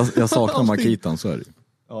Lego. Jag saknar Makitan, så är det.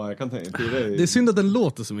 Ja, jag kan tänka. Det är synd att den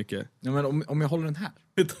låter så mycket. Ja, men om jag håller den här.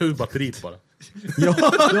 Vi tar ut batteriet bara.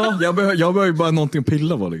 Jag behöver ju bara någonting att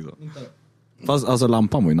pilla på liksom. Fast alltså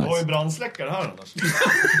lampan var ju nice. Jag har ju brandsläckare här annars.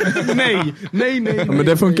 Nej. Ja, men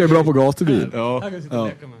det funkar ju bra på gatubil. Ja.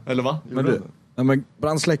 Eller va? Men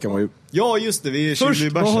brandsläckaren var ju... Ja, just det. Vi är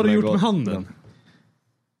Först, vad har du gjort med handen?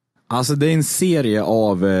 Alltså det är en serie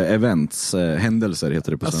av events, händelser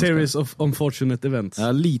heter det på svenska. A series of unfortunate events.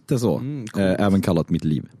 Ja, lite så. Även kallat mitt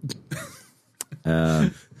liv.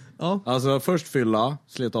 Ja. Alltså först fylla,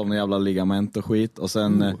 slet av någon jävla ligament och skit. Och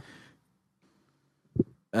sen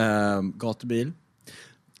gatubil.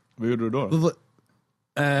 Vad gjorde du då?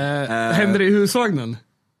 Hände det i husvagnen?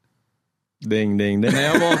 Ding.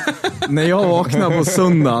 När jag vaknade på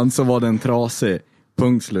söndagen så var den trasig.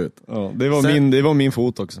 Punkt slut. Ja, det var min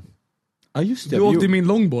fot också. Ja, just det. Du åkte i min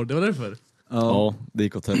longboard, det var därför. Ja, det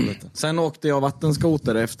gick åt helvete. Sen åkte jag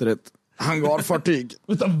vattenskoter efter ett hangarfartyg.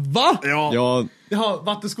 Vänta, va? Ja, Jaha,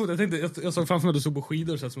 vattenskoter. Jag såg framför mig att du såg på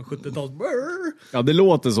skidor så här, som en 70-tals. ja, det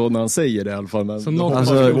låter så när han säger det i alla fall. Men Som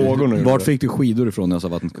någon- Vart fick du skidor ifrån när jag sa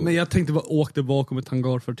vattenskoter? Men jag tänkte bara åkte bakom ett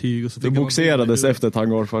hangarfartyg och så Du fick jag boxerades bara- efter ett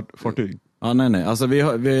hangarfartyg. Ja, nej. Alltså vi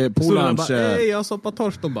Så de polarns... bara, jag sa på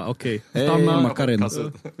torsk. De bara, okej. Hej, Stanna. Makarena.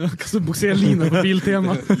 Så boxera lina på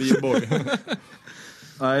Biltema. Livborg.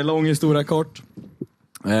 Nej, lång historia kort.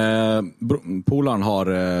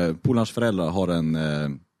 Polarns föräldrar har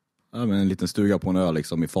en liten stuga på en ö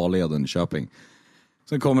liksom, i farleden i Köping.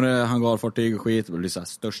 Sen kommer det hangarfartyg och skit, det blir så här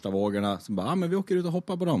största vågorna. Så bara, men vi åker ut och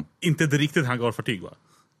hoppar på dem. Inte ett riktigt hangarfartyg, va?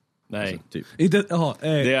 Nej. Alltså, typ.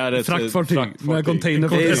 Det är ett fraktfartyg med container.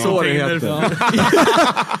 Det är så det heter.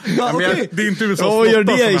 Det är inte USA. Ja, vad gör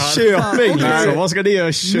det i Köping? Nej. Liksom? Vad ska det göra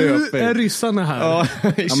i Köping? Nu är ryssarna här. Ja, i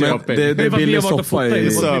Ja, men Köping. det är billig soppa i...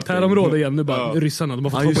 i vårt militärområde igen. Nu bara, ryssarna, de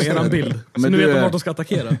har fått på eran bild. Så Men nu du vet de är- vart de ska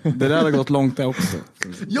attackera. Det där har gått långt där också.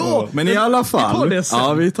 Ja, Men i alla fall... Vi tar det sen.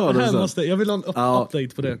 Ja, vi tar det här sen. måste, jag vill ha en update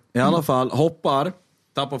på det. I alla fall, hoppar,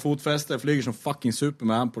 tappar fotfäste, flyger som fucking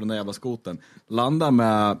Superman på den där jävla skoten. Landar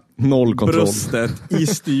med Noll kontroll. bröstet i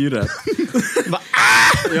styret.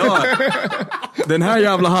 Ja. Den här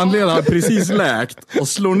jävla handleden har precis läkt och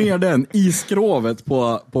slår ner den i skrovet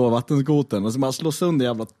på vattenskoten. Och så bara slår sönder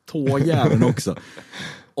jävla tåjäveln också.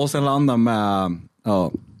 Och sen landar med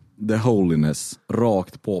the holiness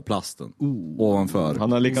rakt på plasten. Ovanför.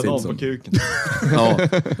 Han har likadant Simpson. på kuken. Ja.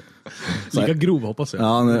 Lika grov hoppas jag.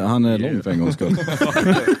 Ja, han är lång för en gångs skull.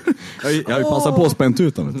 Jag har ju passat på att spänt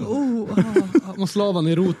ut honom. Man slavan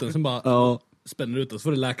i roten, sen bara Ja, spänner ut och så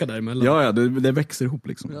får det läka däremellan. ja det växer ihop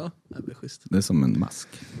liksom. Ja, det blir schysst. Det är som en mask.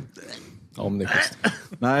 Ja, men det är schysst.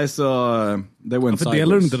 Nej, så det went För sideways.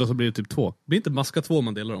 delar du inte då så blir det typ 2. Det blir inte maska 2 om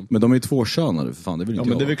man delar dem. Men de är ju tvåkönade för fan, det vill Ja, inte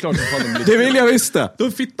men det är jag. väl klart att fan de Det vill jag visst det!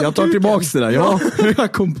 Då fittar Jag tar kuken. tillbaks det där, ja.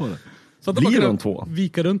 Jag kom på det. Så att Blir man kan de 2?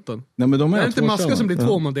 vika runt den. Nej, men de Det är är inte maska som blir 2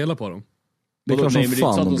 tvåkönade. om man delar på dem. Det är klart som Nej, men det är inte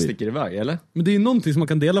så fan att de de blir. sticker iväg, eller? Men det är någonting som man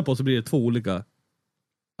kan dela på så blir det 2 olika.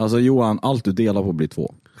 Alltså Johan, allt du delar på blir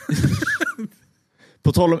 2.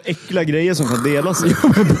 På tal om äckliga grejer som kan dela sig.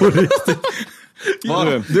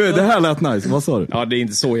 Du, det här lät nice, vad sa du? Ja, det är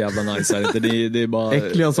inte så jävla nice här. Det är bara...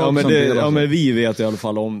 Äckliga saker ja, men som delar sig. ja, men vi vet i alla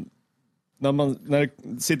fall om... När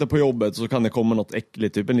det sitter på jobbet så kan det komma något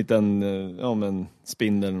äckligt. Typ en liten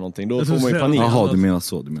spindel eller någonting. Då Jag får man ju tror- panik. Jaha, du menar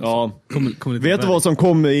så. Ja. Kommer lite Vet du vad som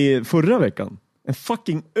kom i förra veckan? En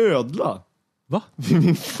fucking ödla. Va? Vid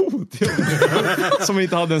min fot. Som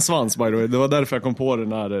inte hade en svans, by the way. Det var därför jag kom på det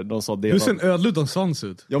när de sa det. Hur ser en ödla utan svans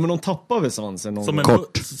ut? Ja, men de tappar väl svansen någon gång.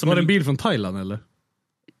 Kort. Var det en bil från Thailand eller?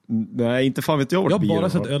 Nej, inte fan vet jag vart Jag har bilen bara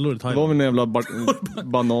sett var. ödlor i Det var Thailand. väl en jävla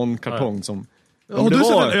banankartong som... Har du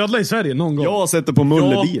sett en ödla i Sverige någon gång? Jag har sett det på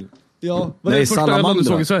Mullebil. Ja, var det den första ödlan du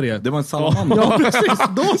såg i Sverige? Det var en salamander. Ja, precis.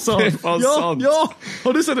 Då så. Det är fan sant. Ja.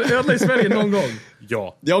 Har du sett en ödla i Sverige någon gång?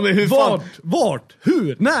 Ja. Ja, men hur fan... Vart?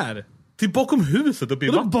 Hur? När? Till bakom huset uppe i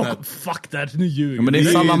vattnet. Fuck that, nu ljuger Ja, men det är Det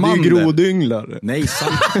är salamander. grodynglar. Nej,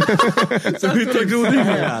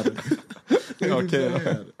 salamander. Okej.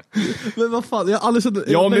 Men vad fan, jag har aldrig sett en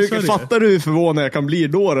Ja, ödla i men Sverige. fattar du hur förvånad jag kan bli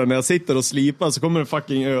då när jag sitter och slipar så kommer en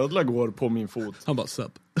fucking ödla går på min fot. Han bara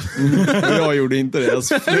söp. Men jag gjorde inte det, jag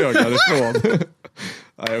flög härifrån.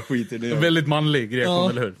 Nej, jag skiter i det. Väldigt manlig reaktion,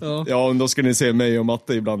 eller hur? Ja. Ja, men då ska ni se mig och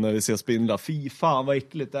Matte ibland när vi ser spindlar. Fy fan vad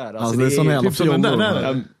äckligt det är. Alltså, det är såna jävla typ som den där, fjollor.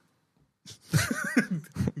 där.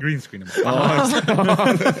 Green screen.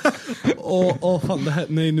 Åh fan, det här,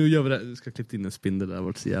 nej nu gör vi det. Jag ska klippa in en spindel där, det har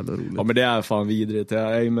varit så jävla roligt. Ja, men det är fan vidrigt.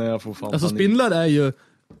 Jag får fan Alltså panik. spindlar är ju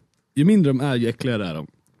mindre de är, ju äckligare är de.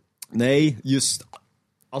 Nej, just...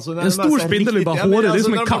 Alltså, när En stor spindel är bara hårig, det är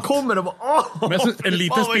som en när katt. de kommer och bara, Men alltså, en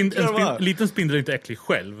vad liten spindel är inte äcklig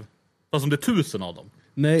själv. Fast om det är 1000 av dem.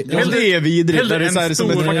 Nej, Men det är vidrigt. hellre Där det är så här en som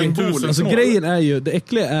stor ett fucking fucking bol. tusen. alltså små. grejen är ju, det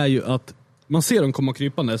äckliga är ju att man ser dem komma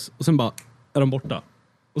krypandes och sen bara är de borta.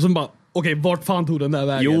 Och sen bara, okej, vart fan tog den där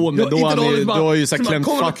vägen? Jo, men Jag- då inte har någon ni, bara- då har ju så här bara klämt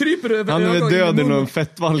kommer och fatt. kryper över Han är väl ögonen död i munnen. någon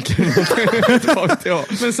fettvalk eller något. Ja.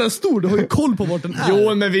 Men så här stor, du har ju koll på vart den är.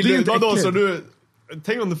 Jo, men vill Det är du, inte vadå, äckligt. så du...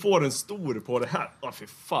 Tänk om du får en stor på det här. Fy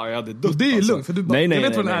fan, jag hade dött. Det är ju alltså. lugnt, för du bara, Nej, nej, jag vet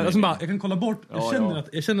nej, vad den är, nej, och så nej. bara, jag kan kolla bort, Ja,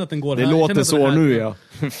 jag känner att den går Det här. jag låter känner att så den är nu, här. ja.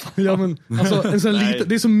 Ja men, alltså en sån Nej. liten,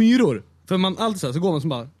 det är som myror. För man alltid så här, så går man så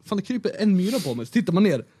bara, fan det kryper en myra på mig. Så tittar man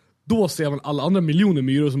ner, då ser man alla andra miljoner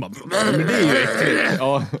myror som bara... Men det är ju äckligt.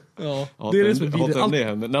 Ja. Ja, det är det som är vidrigt. det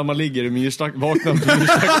händer. När man ligger i myrstacken, vaknar med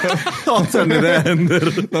myrstacken. Hatar när det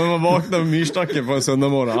händer. När man vaknar med myrstacken på en söndag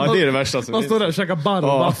morgon. Ja, det är det värsta som Man står där och käkar barr och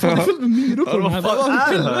bara, fan det är fullt med myror på den här. Vad fan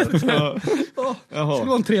är det här? Ja. Det Jaha, skulle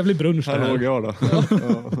vara en trevlig brunch det här låg här. jag då.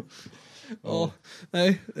 Ja,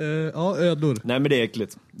 nej, ja ödlor. Nej, men det är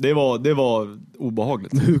äckligt. Det var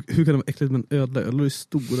obehagligt. Hur kan det vara äckligt med en ödla? Ödlor är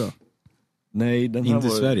stora. Nej, den här Inte i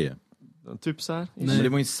var Sverige. typ så här. Men det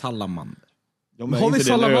var ju en salamander. Ja, men Har är vi inte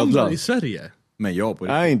det en salamandrar ödla? i Sverige? Men jag på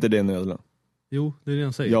det. Är inte det en ödla? Jo, det är det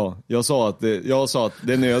jag säger. Ja, jag sa att det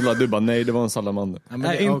är en ödla. Du bara, nej, det var en salamander. Ja, men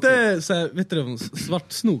Nej, det- inte okej. så här, vet du det,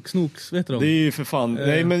 svart snok, vet du Det är ju för fan,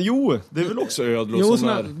 nej men jo, det är väl också ödlor Jo, som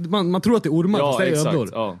såna, är... man tror att det är ormar, fast Ja, det är exakt. ödlor.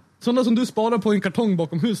 Ja. Sådana som du sparar på en kartong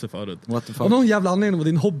bakom huset förut. What the fuck? Av någon jävla anledning var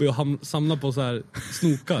din hobby att samla på så här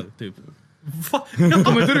snokar, typ. Va?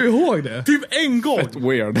 Kommer inte du ihåg det? Typ en gång!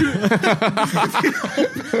 Weird.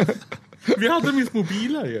 Vi hade min små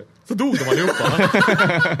bilar ju. Så dog de allihopa.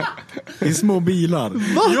 I små bilar.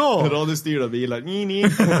 Ja! Radiostyrda bilar. Ni.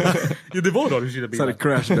 Ja, det var radiostyrda Så här bilar.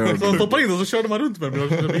 crash Så derby. de stoppade in och så körde man runt med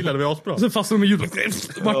radiostyrda bilar, det var asbra. Och sen fastnade de med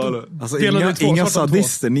hjulet. Alltså Delade två, inga svarta två.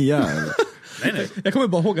 sadister ni är. eller? Nej, nej. Jag kommer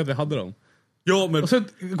bara ihåg att vi hade dem. Ja, men Och sen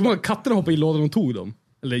kommer jag ihåg, katterna hoppade i lådan och tog dem.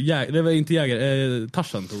 Eller det var inte jägare,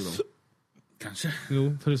 Tarzan tog dem. kanske.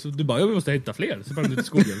 Jo, för så, du bara, jag måste hitta fler. Så bara ut i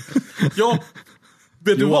skogen. Ja,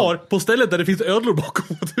 vet du var? På stället där det finns ödlor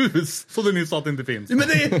bakom ett hus. Så det ni sa att det inte finns. men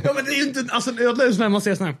det är ju inte, alltså en ödla är sån här, man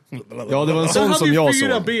ser sån här. Ja, det var en Den sån hade som ju jag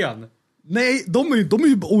 4 såg. ben. Nej, de är ju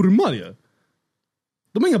ormar ju.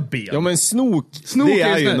 De har inga ben. Ja, men snok, Snok det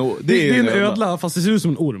är ju sån här- no, det är en ödla. ödla fast det ser ut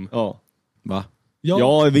som en orm. Ja. Va?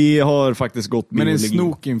 Ja, vi har faktiskt gått Men en biologi.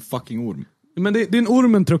 snok är en fucking orm. Men det är en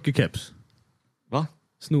orm med en truckig keps. Va?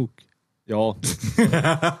 Snok. Ja.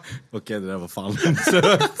 Okej, det där var fall.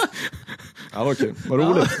 Ja, okej. Vad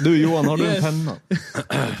roligt. Du Johan, har du Yes. en penna?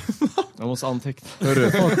 Jag måste anteckna. Torr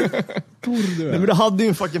du Nej, men du hade ju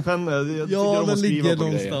en fucking penna. Jag tycker om Ja, att den skriva ligger på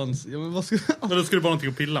grejer. någonstans. Ja, men vad ska... Men då skulle det vara någonting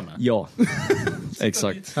att pilla med. Ja.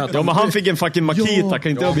 Exakt. Ja, men han fick en fucking Makita.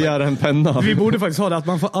 Kan inte jag begära en penna? Vi borde faktiskt ha det att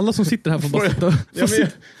man får, alla som sitter här får bara sitta, Ja, får men, sitta.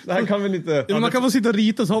 det här kan väl inte... Ja, men man kan få sitta och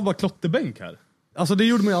rita så har man bara klotterbänk här. Alltså det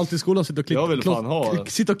gjorde man ju alltid i skolan, sitta och klitta. Jag vill fan ha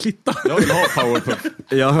det. Sitta och klitta. Jag vill ha powerpuff.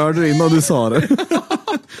 Jag hörde det innan du sa det.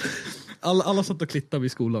 Alla satt och klittade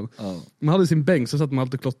vid skolan. Man hade sin bänk, så satt man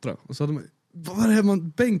alltid och klottrade. Och så hade man, vad var det här man,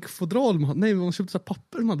 bänkfodral man hade? Nej, man köpte så här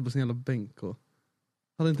papper man hade på sin jävla bänk. Och...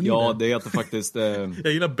 Hade inte ni Ja, det? det heter faktiskt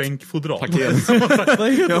Jag gillar bänkfodral. paket.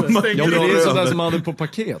 Vad heter det? Ja, men det är sådär som man hade på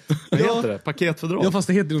paket. Vad heter det? Paketfodral. Ja, fast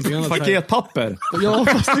det heter någonting annat. Paketpapper. Ja,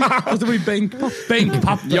 fast det var ju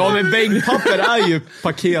bänkpapper. Ja, men bänkpapper är ju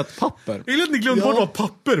paketpapper. Jag gillar att ni glömde bort vad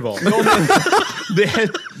papper var. Ja, men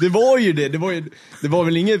det var ju det. Det var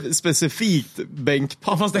väl inget specifikt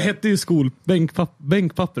bänkpapper. Ja, fast det hette ju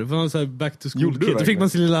bänkpapper. För man så här back to Gjorde du school. Då fick man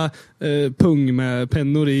sin lilla pung med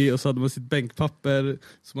pennor i och så hade man sitt bänkpapper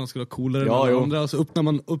så man skulle ha coolare än alla andra. Och så öppnade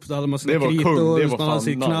man upp, så hade man sina Det var kritor, kung, det var man hade fan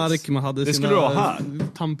sitt nice. knark, man hade Det sina skulle du ha här.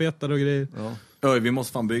 tandpetare och grejer. Oj, vi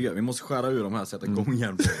måste fan bygga. Vi måste skära ur de här och sätta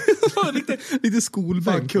gångjärn på. lite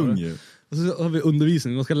skolbänk. Fan kung ju. Och så har vi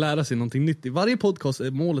undervisning, man ska lära sig någonting nytt. I varje podcast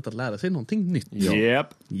är målet att lära sig någonting nytt. Japp.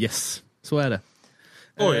 Yes, så är det.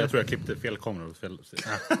 Oj, jag tror jag klippte fel kamera.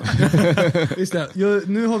 Just det.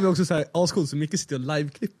 Nu har vi också så här ascoolt så mycket sitter och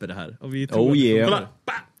live-klipper det här. Och vi tror Oh att det yeah. funkar.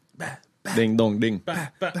 Ding dong ding.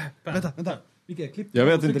 Vänta. Vilka klipp? Jag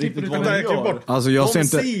vet inte riktigt vad det det är. Klipp gör. bort. Alltså jag ser De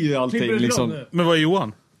inte... ser ju allting liksom. Men vad är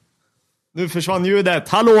Johan? Nu försvann ljudet.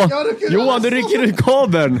 Hallå! Johan, du rycker ut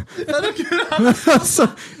kabeln. alltså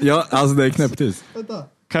det är knäpptyst.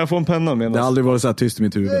 Kan jag få en penna med? Det har aldrig varit så här tyst i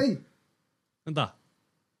mitt huvud. Vänta.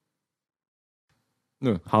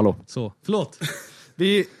 Nu, hallå. Så, förlåt.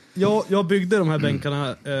 Jag byggde de här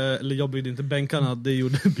bänkarna, eller jag byggde inte bänkarna, det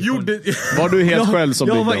gjorde Var du helt själv som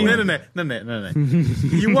jag var byggde? Nej.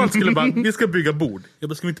 Johan skulle bara, vi ska bygga bord. Jag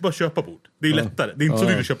bara, ska vi inte bara köpa bord? Det är lättare. Det är inte så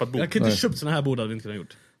dyrt att köpa ett bord. Jag kan inte köpt såna här bord, hade vi inte kunnat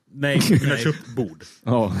gjort. Nej, vi kunde ha köpt bord.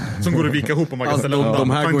 Ja. Som går att vika ihop och man kan ställa undan. De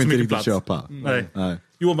här Fan, går så inte mycket riktigt att plats. köpa. Nej.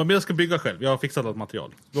 Johan bara, men jag ska bygga själv. Jag har fixat allt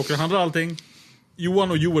material. Vi åker och handlar allting.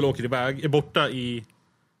 Johan och Joel åker iväg. Är borta i...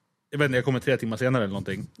 Jag vet inte, jag kommer 3 timmar senare eller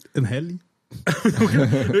någonting. En helg.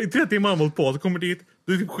 I 3 timmar har man hållit på. Så kommer dit.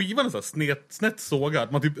 Då är typ skivan är så här snett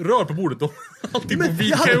sågad. Man typ rör på bordet och allting på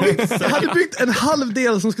vika upp sig. Jag hade byggt en halv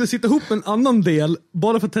del som skulle sitta ihop med en annan del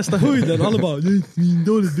bara för att testa höjden. Alla bara, det är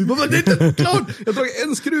svindåligt. Du bara, det är inte klart! Jag tog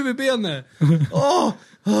en skruv i benet. Nej,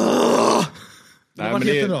 var men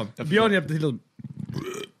det- jättebra. Björn hjälpte till.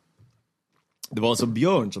 Det var alltså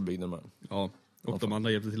Björn som byggde den här. Ja, och de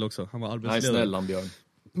andra hjälpte till också. Han var Nej, arbetsledare. snälla Björn.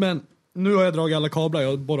 Men nu har jag dragit alla kablar, jag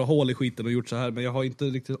har bara hål i skiten och gjort så här, men jag har inte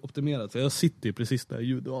riktigt optimerat, för jag sitter ju precis där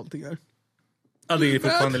ljud och allting här. Ja, det är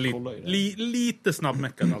fortfarande lite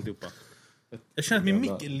snabbmäckat alltihopa. Jag känner att min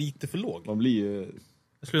mick är lite för låg. Man blir ju...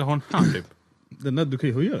 Jag skulle ha en här typ. Den där, du kan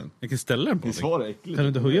ju höja den. Jag kan ställa den på Visst någonting. var det äckligt? Kan du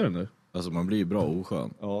inte höja den där? Alltså man blir ju bra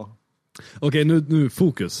oskön. Ja. Okej, nu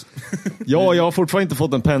fokus. Ja, jag har fortfarande inte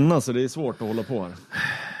fått en penna så det är svårt att hålla på här.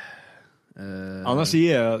 Annars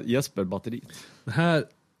ger jag Jesper batteriet. Det här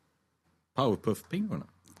Powerpuff-pingorna.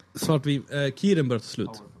 svartvin, Kiren börjar ta slut.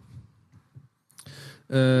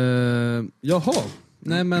 Jaha,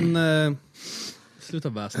 nej men sluta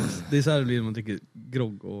väsnas. Det är så här det blir när man dricker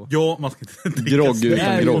grogg och... Ja, man ska inte dricka Grogg Det utan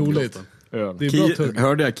är ju grogg. roligt. Öl. Det är bra tugg.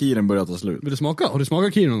 Hörde jag Kiren börja ta slut? Vill du smaka? Har du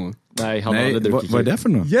smakat Kiren någon gång? Nej, han Nej, hade druckit vad är det för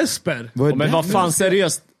något? Jesper! Vad är Men det? vad fan,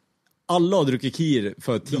 seriöst? Alla har druckit Kir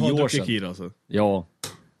för 10 Du har år druckit sedan. Kir alltså? Ja.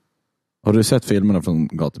 Har du sett filmerna från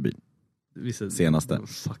Gatubil? Vissa... Senaste.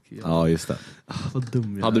 Fuck, ja. Ja, just det. Vad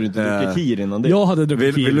dum jag Hade du är. inte druckit Kir innan det? Jag hade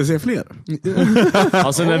druckit Kir. Vill du se fler?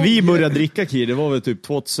 Alltså när vi började dricka Kir, det var väl typ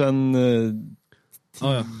 2010?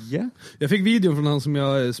 Ja, ja. Jag fick videon från han som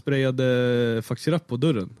jag sprayade faxirapp på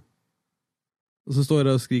dörren. Och så står jag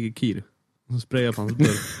där och skriker Kir. Och så sprayar jag på hans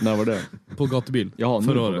dörr. När var det? På gatubil. Jaha, nu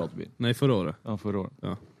förra på året. gatubil. Nej, förra året. Ja, förra året.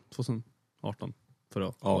 Ja, 2018. Förra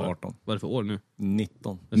året. Ja, 18. Vad är det för år nu?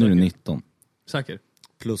 19. Nu är det 19. Säker?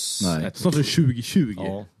 Plus Nej. ett. Snart är det 2020.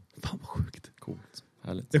 Ja, Fan vad sjukt. coolt.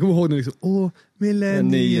 Härligt. Jag kommer ihåg när liksom,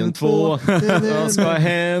 Millennium 2. Vad ska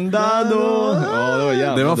hända då? Ja, det var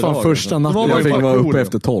jävligt. Det var fan första natten var jag ju fick fan vara cool. uppe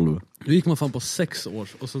efter 12. Då gick man fan på 6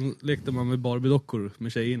 års. Och så lekte man med Barbie-dockor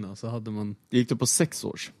med tjejerna. Så hade man Gick du på 6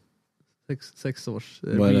 års? 6 års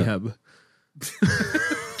Vad är det? rehab.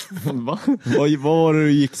 Va? Vad var det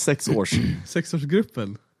du gick 6 års?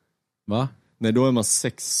 6-årsgruppen. Va? Nej, då är man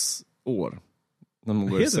 6 år. När man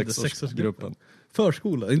går i Heter det 6-årsgruppen.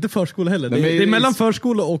 Förskola, inte förskola heller. Nej, det, men- det är mellan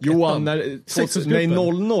förskola och Johan, ettan. när, Sexårsgruppen.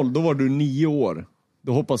 nej, 00, då var du 9 år.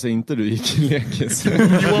 Då hoppas jag inte du gick i lekis.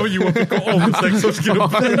 Johan fick gå om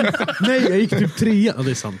 6-årsgruppen. Nej, jag gick typ 3. Ja,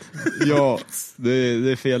 det är sant. Ja, det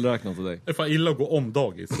är felräknat av dig. Det är fan illa att gå om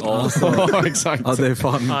dagis. Ja, exakt. Ja, det är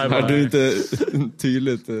fan... Nej, Är du inte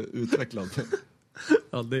tydligt utvecklad?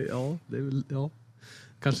 Ja, det är väl, ja.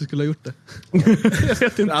 Kanske skulle ha gjort det. Jag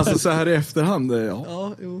vet inte. Alltså så här i efterhand, ja.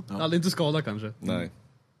 Ja, jo. Ja. Aldrig inte skada kanske. Nej.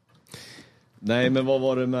 Nej, men vad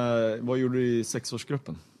var det med, vad gjorde du i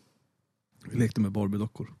 6-årsgruppen? Vi lekte med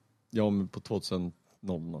Barbie-dockor. Ja, men på 2000.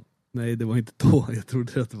 Nej, det var inte då. Jag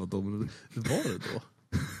trodde att det var då. Men det var det då.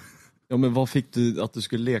 Ja, men vad fick du att du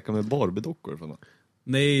skulle leka med Barbie-dockor för något?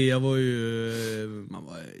 Nej, jag var ju... Man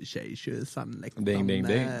var tjejtjusan. Ding, ding,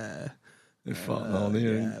 ding. Fan, ja, det är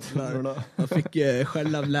ju inte. Jag fick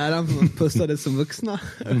skäll av läraren för man pussade som vuxna.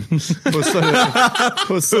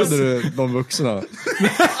 Pussade du de vuxna?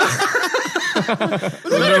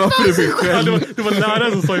 Det var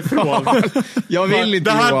läraren som sa ifrån. Jag vill inte.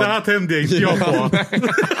 Det här tände inte jag på.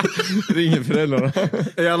 Ringer föräldrarna.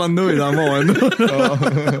 Är alla nöjd han var ändå?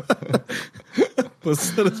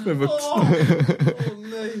 Pussades med vuxna.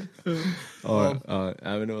 Nej. Ja,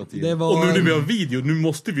 men det var tid. Det var... Och nu när vi har video, nu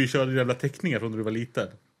måste vi köra jävla teckningar från när du var liten.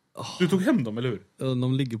 Du tog hem dem, eller hur?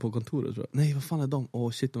 De ligger på kontoret, tror jag. Nej, vad fan är de?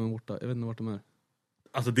 Shit, de är borta. Jag vet inte vart de är.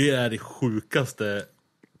 Alltså det är det sjukaste.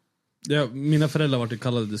 Mina föräldrar var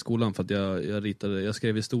kallade till skolan för att jag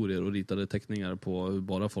skrev historier och ritade teckningar på hur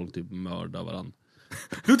bara folk typ mördar varandra.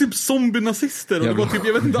 Det var typ zombie-nazister och det var typ,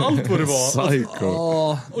 jag vet inte allt vad det var. Psycho.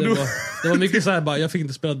 Det var mycket så här bara, jag fick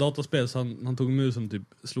inte spela dataspel så han tog musen typ,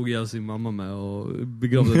 slog ihjäl sin mamma med och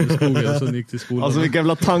begravde den i skogen och sen gick till skolan. Alltså vilka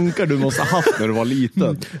jävla tankar du måste ha haft när du var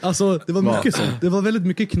liten. Alltså det var mycket sånt. Det var väldigt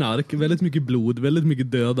mycket knark, väldigt mycket blod, väldigt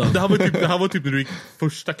mycket döda. Det här var typ när du gick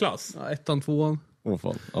första klass. Ja, 1:an, 2:an.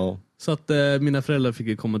 Fan. Ja. Så att mina föräldrar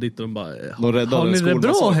fick komma dit och de bara, har ni det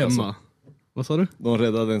bra hemma? Alltså. Vad sa du? De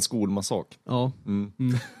räddade en skolmassak. Ja.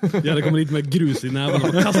 Jag hade kommit dit med grus i näven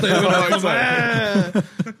och kastat över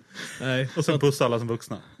Nej. Och sen pussa alla som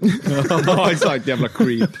vuxna. Ja, exakt. Jävla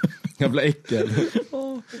creep. Jävla äckel.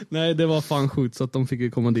 Nej, det var fan sjukt så att de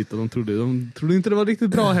fick komma dit och de trodde inte det var riktigt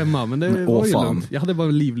bra hemma. Men det var ju lugnt. Jag hade bara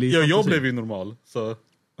en livlig Ja, jag blev ju normal. Så.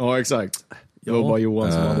 Ja, exakt. Det var bara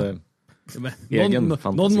Johan som hade egen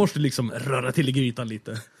fantasi. Någon måste liksom röra till i grytan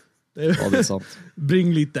lite. Ja, det är sant.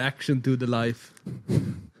 Bring lite action to the life.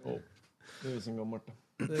 Det är som gammalt.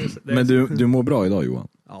 Men du mår bra idag, Johan?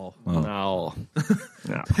 Ja.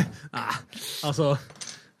 Alltså,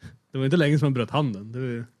 det var inte länge som man bröt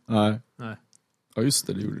handen. Nej. Ja, just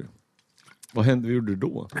det gjorde du. Vad hände? Vad gjorde du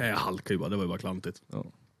då? Jag halkade ju bara, det var ju bara klantigt. Ja.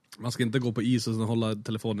 Man ska inte gå på is och sen hålla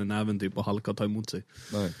telefonen i näven typ och halka och ta emot sig.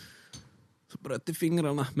 Nej. Så bröt i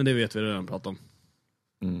fingrarna, men det vet vi redan pratat om.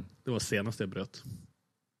 Mm. Det var senast jag bröt.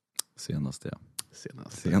 Senast.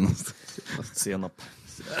 Senap.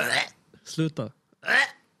 Sluta.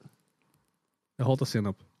 Jag hatar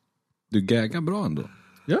senap. Du gaggar bra ändå.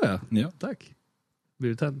 Ja. Tack. Blir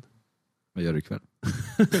du tänd? Vad gör du ikväll?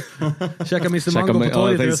 Käka Mr. Mango på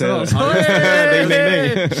torget i Västerås.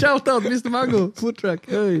 Shout out Mr. Mango. Food truck.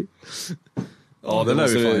 Hey. Ja, det lär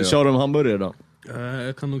vi fan. Kör de hamburgare då?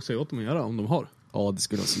 Jag kan nog säga åt dem att göra om de har. Ja, det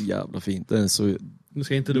skulle vara så jävla fint. Det är så... Nu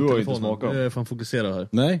ska jag inte du upp har inte telefonen. smakat. Jag är fan fokusera här.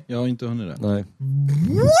 Nej, jag har inte hunnit det. Nej.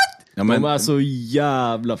 Ja, men de är så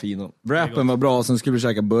jävla fina. Wrappen var bra, sen skulle vi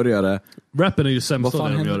käka burgare. Wrappen är ju sämst av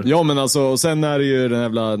det de gör. Ja, men alltså, sen är det ju den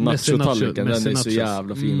jävla nacho-tallriken. Den är så nachos.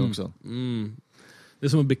 jävla fin också. Det är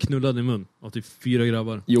som att bli knullad i mun av typ 4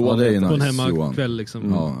 grabbar. Jo, det är på nice, en hemmakväll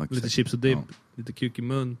liksom. Ja, lite chips och dipp, lite kuk i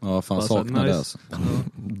mun. Ja, fan saknar det alltså.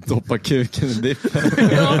 Doppa kuken i dippen.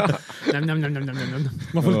 Nam.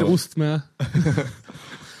 Man får lite ost med.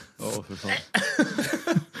 Ja, för fan.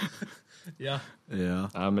 Ja.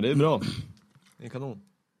 Ja, men det är bra. Det är kanon.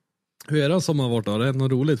 Hur är det som har varit då? Det är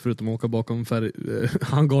något roligt förutom att åka bakom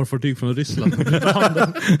hangarfartyg från Ryssland.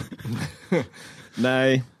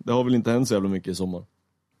 Nej, det har väl inte hänt så jävla mycket i sommar.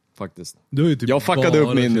 Faktiskt. Du har ju typ jag fuckade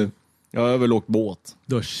upp min... Jag har väl åkt båt.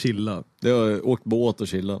 Du har chillat. Jag har åkt båt och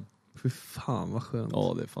chillat. Fy fan vad skönt.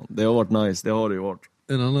 Ja, det är fan. Det har varit nice, det har det ju varit.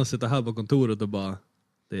 En annan sitter här på kontoret och bara...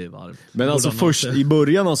 Det är varmt. Men alltså först i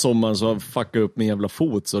början av sommaren så fuckade jag upp min jävla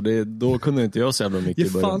fot. Så då kunde jag inte göra så jävla mycket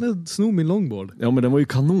i början. Fan, jag snor min longboard. Ja, men den var ju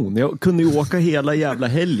kanon. Jag kunde ju åka hela jävla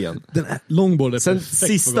helgen. Den här longboard är sen perfekt.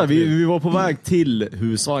 Sista, vi var på väg till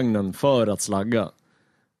husvagnen för att slagga.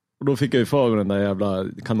 Och då fick jag ju för mig den där jävla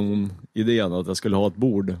kanonidén att jag skulle ha ett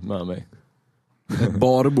bord med mig. Ett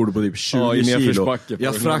barbord på typ 20 kilo.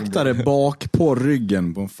 Jag fraktade bak på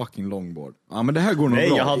ryggen på en fucking longboard. Ja, men det här går nog bra.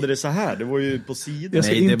 Nej, jag hade det så här. Det var ju på sidan. Jag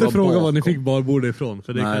ska Nej, inte fråga bakom. var ni fick barbord ifrån.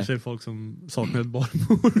 För det Nej. kanske är folk som saknar ett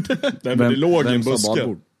barbord. Nej, men det låg i en sa buske.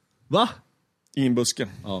 barbord? Va? I en buske.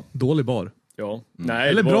 Ja. Dålig bar. Ja. Nej,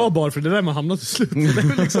 Eller det var bra bar, för det där man hamnar till slut. Det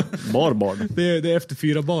är, liksom, barbard. det är efter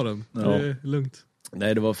 4 baren. Ja. Det är lugnt.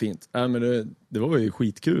 Nej, det var fint. Nej, men det var ju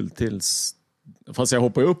skitkul tills... Fast jag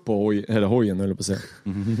hoppade upp på hojen, eller på att säga.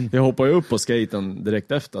 Jag hoppade upp på skaten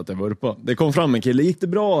direkt efter att jag vurpade. Det kom fram en kille, gick det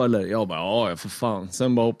bra eller? Jag bara, ja för fan.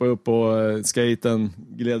 Sen bara hoppade jag upp på skaten,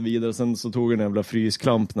 gled vidare. Sen så tog jag en jävla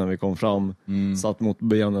frysklamp när vi kom fram. Satt mot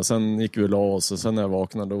benen, sen gick vi och la oss. Och sen när jag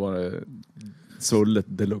vaknade, då var det svullet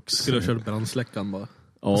deluxe. Skulle ha kört brandsläckaren bara.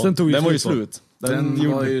 Ja, sen tog den var ju slut. slut.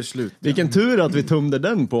 Den var ju slut. Vilken tur att vi tömde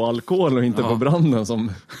den på alkohol och inte på branden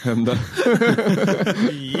som hände.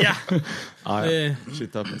 Ja!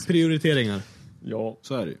 Shit happens. Prioriteringar. Ja,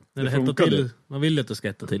 Så är det ju. När det hettar till. Man vill ju att det ska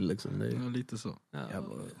hetta till liksom. Det är... Ja, lite så.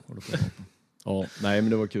 Ja, nej men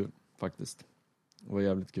det var kul faktiskt. Det var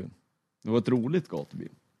jävligt kul. Det var ett roligt gatubil.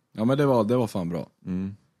 Ja, men det var fan bra.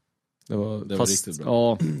 Det var riktigt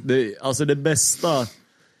bra. Ja, alltså det bästa.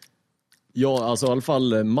 Ja, alltså i alla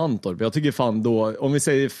fall Mantorp. Jag tycker fan då, om vi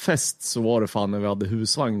säger fest så var det fan när vi hade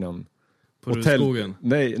husvagnen. På Rudskogen?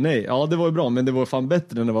 Nej, ja det var ju bra, men det var fan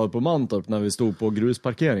bättre än det var på Mantorp när vi stod på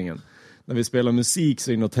grusparkeringen. När vi spelade musik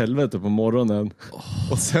så inåt helvete på morgonen.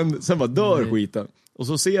 Och sen bara dör skiten. Och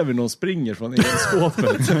så ser vi någon springer från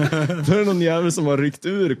elskåpet. Då är det någon jävel som har ryckt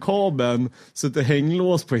ur kabeln, suttit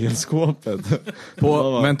hänglås på elskåpet.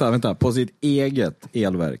 Vänta, på sitt eget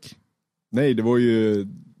elverk. Nej, det var ju...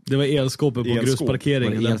 Det var elskåpet på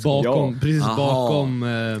grusparkeringen där bakom, precis bakom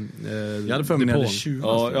jag hade för mig det 20.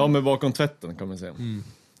 Ja, men bakom tvätten kan man säga.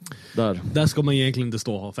 Där ska man egentligen inte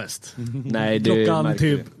stå och ha fest. Nej, det klockan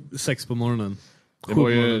märker typ 6 på morgonen. Det var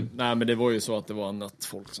ju, nej men det var ju så att det var annat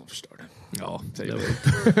folk som förstörde. Ja,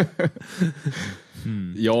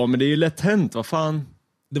 ja, men det är ju lätt hänt, vad fan.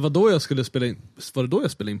 Det var då jag skulle spela in. Var det då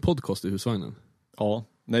jag spelade in podcast i husvagnen? Ja,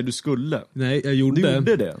 nej du skulle. Nej, jag gjorde. Du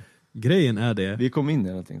gjorde det. Grejen är det. Vi kom in i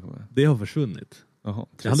någonting. Det har försvunnit. Jaha,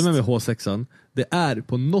 jag hade med mig H6an. Det är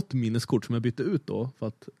på något minneskort som jag bytte ut då för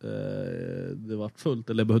att det var fullt,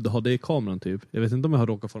 eller jag behövde ha det i kameran typ. Jag vet inte om jag har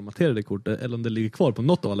råkat formatera det kortet eller om det ligger kvar på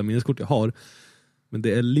något av alla minneskort jag har. Men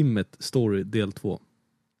det är Limit Story del 2.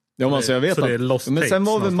 Ja, men alltså jag vet så det är Lost men sen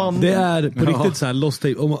var väl man... Det är på riktigt så här Lost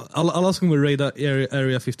Tape. Om alla som kommer raida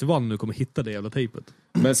Area 51 nu kommer hitta det jävla tejpet.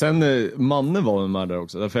 Men sen Manne var med där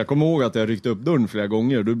också. Därför jag kommer ihåg att jag ryckte upp dörren flera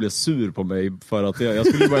gånger och du blev sur på mig för att jag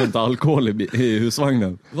skulle bara hämta alkohol i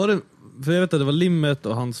husvagnen. Var det, för jag vet att det var Limmet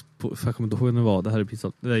och hans, för jag kommer inte ihåg hur det var. Det här är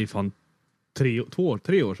pizzat. Det är ju fan 3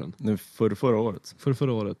 år sedan. Nu förra året.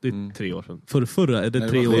 Förra året. Det är 3 år sedan. Förra är det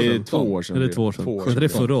 3 år sedan. Det är 2 år sedan. Är det 2 år sedan? Är det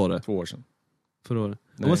förra året? 2 år sedan. Förra året.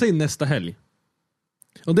 Om man säger nästa helg.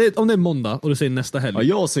 Om det är måndag och du säger nästa helg. Ja,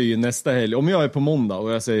 jag säger ju nästa helg. Om jag är på måndag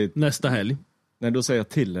och jag säger... Nästa helg. Nej, då säger jag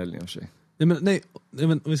till helgen för sig. Nej,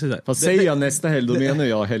 men om vi säger så här. Fast säger jag nästa helg, då menar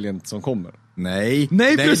jag helgen som kommer. Nej,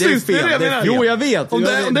 precis. Det är fel. Det är Jo, jag vet. Om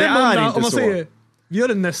det är måndag, inte om man så. säger vi gör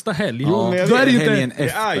det nästa helg. Jo, men då är det ju helgen inte...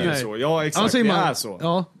 efter. Det är ju så. Ja, exakt. Säger man, det är så.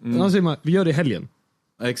 Ja, annars säger man vi gör det i helgen.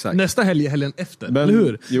 Exakt. Nästa helg är helgen efter, Men, eller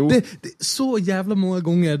hur? jo. Det är så jävla många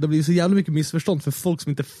gånger det blir så jävla mycket missförstånd för folk som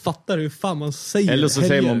inte fattar hur fan man säger. Eller så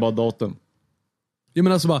helger. säger man bara datum. Jag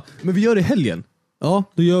menar alltså bara, men vi gör det i helgen. Ja,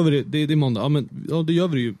 då gör vi det är måndag. Ja, men då gör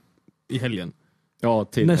vi det ju i helgen. Ja,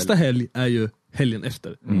 till Nästa helgen. helg är ju helgen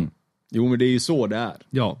efter. Jo, men det är ju så det är.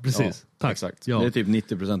 Ja, precis. Tack. Exakt. Ja. Det är typ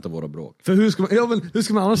 90% av våra bråk. För hur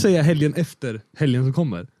ska man annars säga helgen efter helgen som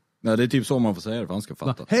kommer? Nej, det är typ så man får säga det för han ska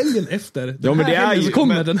fatta. Helgen efter, Ja, men det är ju... så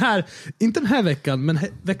kommer den här, inte den här veckan, men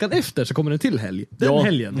veckan efter så kommer den till helg. Den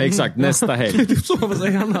helgen. Exakt, nästa helg. Det är typ så man får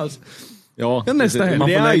säga annars. Ja, nästa helg. Man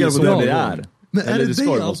får lägga det på det det är. Men är Eller det ska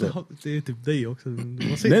dig vara alltid? så. Det är typ dig också.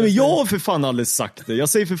 Nej, men jag har för fan aldrig sagt det. Jag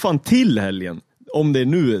säger för fan till helgen. Om det är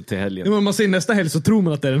nu till helgen. Ja, men man säger nästa helg så tror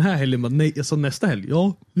man att det är den här helgen. Men nej, jag sa nästa helg.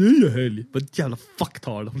 Ja, det är ju helg. Vad jävla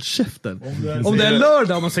fucktard, håll käften. Om det är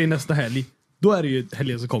lördag och man säger nästa helg, då är det ju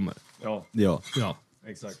helgen som kommer. Ja, Ja. Ja.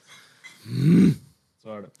 exakt.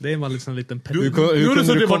 Så är det. Det är man liksom en liten pet. Du gjorde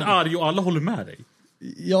så att du var arg och alla håller med dig.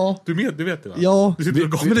 Ja. Du vet det va? Ja, Du sitter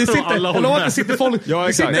och men det gottar och alla håller med. sitter folk, Ja, det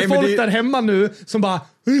exakt. sitter Nej, men folk det- där hemma nu som bara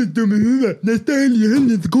dum i huvudet, nästa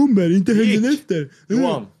helgen kommer, inte helgen efter.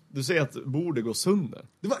 Johan, du säger att bordet går sönder.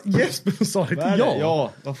 Det var Jesper som sa det Vad är till det? jag.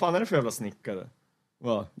 Ja, vad fan är det för jävla snickare?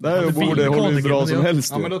 Va? Där är det bordet fin- håller hur bra men som jag-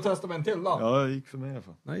 helst. Ja, men Ja, då testar vi en till då. ja, jag gick för mig i alla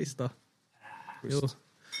fall. Nice då. Jo.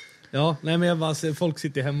 Ja, nej men jag bara ser, folk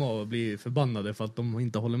sitter hemma och blir förbannade för att de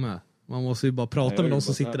inte håller med. Man måste ju bara prata jag med gör de som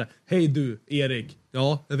bara så sitter här. där. Hej du, Erik.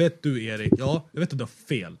 Ja, jag vet du, Erik. Ja, jag vet att du har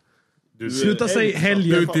fel. Sluta säga Du är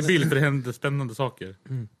helgen. ute i bild för det händer spännande saker.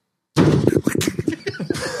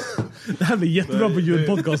 Det här blir jättebra på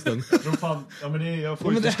ljudpodcasten. Fan, ja, men det, jag får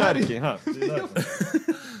Ja, ju men det här är- förstärkning här. Det är därför.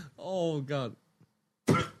 Oh god.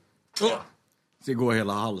 Det går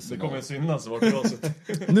hela halsen. Det kommer synas vart jag sitter.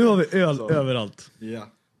 Nu har vi öl överallt. Ja. Ja,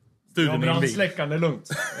 Studion är invigd. brandsläckaren är lugnt.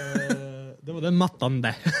 Det var den mattan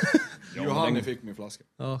där. Johan fick min flaska.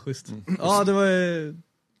 Ja, schysst. Ja, det var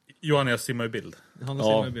Johan och jag simmar i bild. han Ja.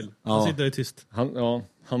 ser mig i bild. Han Ja. sitter där tyst.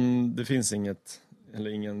 Det finns inget, eller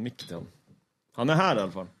ingen mick till honom. Han är här i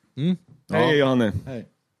alla fall. Mm. Hej Johanne. Hej.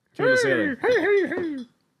 Kul att se dig.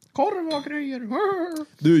 Korv och grejer.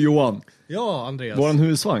 Du Johan, Ja, Andreas. våran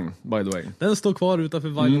husvagn, by the way. Den står kvar utanför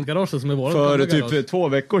Violent-garaget som är våran För gamla typ garage. 2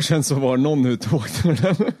 veckor sedan så var någon ute och åkte med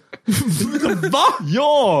den. Va?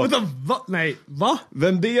 Ja! Vänta, va? Nej, va?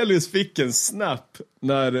 Vendelius fick en snap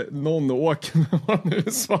när någon åker med våran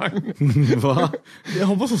husvagn. Va? Jag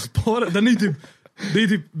hoppas att spara. Den är ju typ... Det är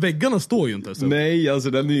typ... Väggarna står ju inte ens upp. Nej, alltså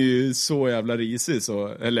den är ju så jävla risig så...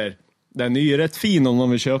 Eller, den är ju rätt fin om någon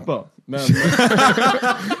vill köpa. Men...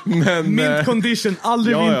 Mint condition,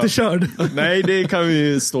 aldrig vinterkörd. Nej, det kan vi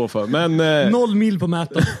ju stå för. Men... 0 mil på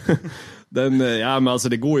mätaren. Ja men alltså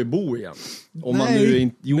det går ju bo igen. Om man Nej. nu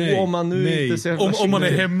inte... Jo, Nej. om man nu Nej. inte... Så Om man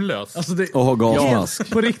är hemlös. Alltså det... Och ha gasmask.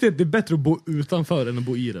 På riktigt, det är bättre att bo utanför än att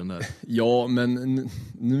bo i den där. Ja, men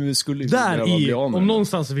nu skulle vi Där behöva bli i, av med om den.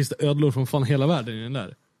 någonstans så finns det ödlor från fan hela världen i den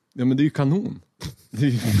där. Ja, men det är ju kanon. Det är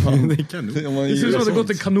ju fan... Det kan du. Om man Det ser ut gillar som att det sånt. gått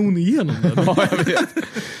en kanon igenom den. Ja, jag vet.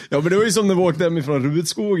 Ja, men det var ju som när vi åkte hemifrån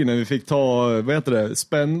Rudskogen när vi fick ta, vad heter det,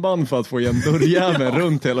 spännband för att få igen dörrjäveln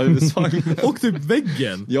runt hela husvagnen. Och typ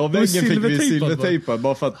väggen. Ja, De är väggen fick vi silvertejpad, silvertejpad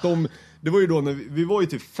bara för att det var ju då när vi var ju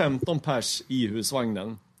typ 15 pers i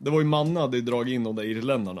husvagnen. Det var ju Manna hade ju dragit in de där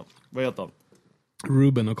irländarna. Vad heter han?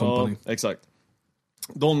 Ruben och company. Ja, exakt.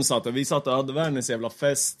 De satt och vi satt och hade världens jävla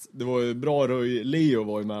fest. Det var ju bra röj. Leo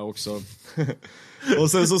var ju med också.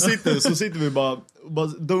 Och sen så sitter vi bara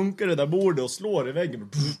dunkar det där bordet och slår i väggen.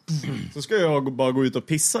 Så ska jag bara gå ut och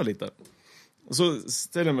pissa lite. Och så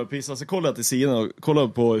ställer jag mig och pissar. Så kollar jag till sidan och kollar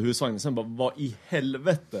på husvagnen. Sen bara, vad i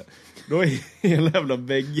helvete? Då är hela jävla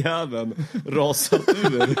väggjäveln rasat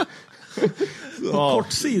ur. På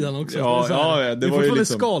kortsidan också. Ja, det är så här. ja, det Det är var ju fortfarande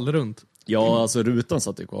liksom... skal runt. Ja, alltså rutan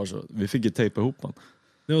satt ju kvar så vi fick ju tejpa ihop den.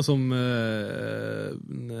 Det var som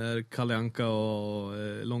när Kalle Anka och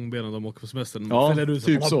Långbenen de åker på semestern. Ja, Fäller ut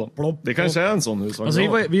typ plopp, så. plopp, Det kanske är en sån husvagn.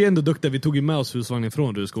 Alltså vi är ändå duktiga, vi tog ju med oss husvagnen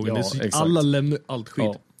från Rudskogen. Ja, Det är exakt. alla lämnade allt skit.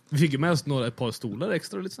 Ja. Vi fick ju med oss ett par stolar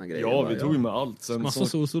extra och lite såna grejer. Ja, vi tog ju med allt. Sen Massa så,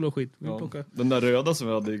 solstolar och skit. Vi ja, plockade. den där röda som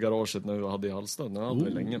vi hade i garaget när vi hade i Hallsta, den hade vi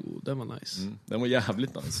länge. Den var nice. Den var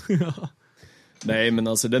jävligt nice. Nej, men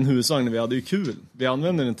alltså den husvagnen, vi hade ju kul. Vi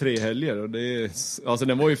använde den 3 helger och alltså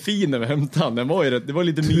den var ju fin när vi hämtade den. Det var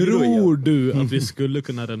lite myror i. Tror du att vi skulle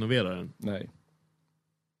kunna renovera den? Nej.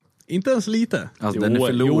 Inte ens lite. Alltså Jo, den är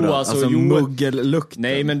förlorad. jo, alltså jo. muggellukt.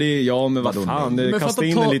 Nej, men det är, ja men vad Vadå, fan, Men kasta fatta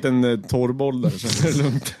in ta- en liten torrboll där så är det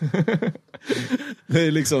lugnt. Det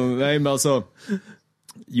är liksom, nej men alltså,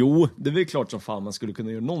 jo, det är väl klart som fan man skulle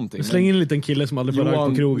kunna göra någonting. Släng in en liten kille som aldrig får röka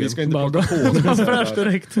på krogen. vi ska inte Bara, plocka på oss. Han fräsch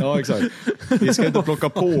direkt. Ja, exakt. Vi ska inte plocka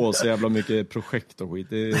på oss så jävla mycket projekt och skit.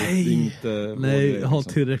 Det är inte... Nej, det, jag har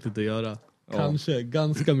liksom. tillräckligt att göra. Ja. Kanske,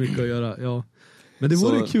 ganska mycket att göra, ja. Men det Så-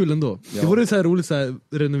 vore kul ändå. Ja. Det vore så här roligt så här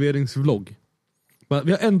renoveringsvlogg.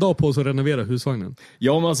 Vi har en dag på oss att renovera husvagnen.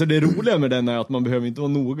 Ja, men alltså det roliga med den är att man behöver inte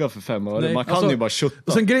vara noga för 5 öre. Nej, Man kan alltså- ju bara kötta.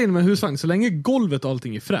 Och sen grejen med husvagn, så länge golvet och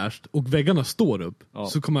allting är fräscht och väggarna står upp, Ja.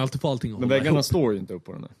 så kommer jag alltid få allting att Men hålla väggarna ihop. står ju inte upp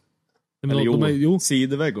på den här. Nej, men Eller de är, jo.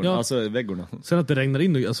 sidoväggorna. Ja. Alltså väggorna. Sen att det regnar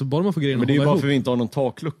in, och, alltså bara man får grejerna Men det är ju hålla bara ihop. för vi inte har någon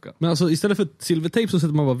taklucka. Men alltså istället för silvertejp så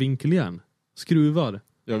sätter man bara vinkeljärn. Skruvar.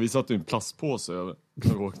 Ja, vi satte ju en plastpåse över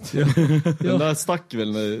när vi åkte. Den där stack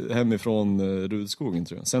väl hemifrån Rudskogen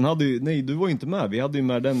tror jag. Sen hade ju, nej du var ju inte med. Vi hade ju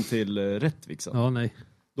med den till Rättvik sen. Ja, nej.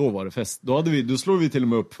 Då var det fest. Då slog vi till och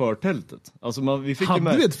med upp förtältet. Alltså vi fick Hade ju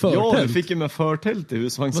med, vi ett förtält? Ja, vi fick ju med förtält i Var det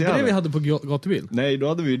husvagnsjäveln. vi hade på gatubil? Nej, då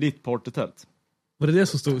hade vi ju ditt partytält. Var det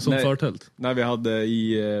som stod som Nej. förtält? När vi hade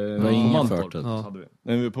i var på ingen Mantorp. förtält. Ja. Hade vi.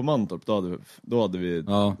 När vi var på Mantorp, då hade vi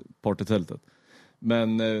Ja. partytältet.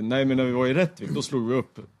 Men nej, men när vi var i Rättvik, då slog vi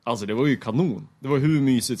upp. Alltså det var ju kanon. Det var hur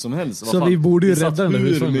mysigt som helst. Så vi borde ju satt rädda den där hur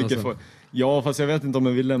husvagnen, mycket alltså. Ja, fast jag vet inte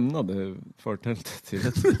om vi lämnade förtältet till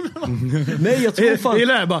Rättvik. Nej, jag tror fan... Jag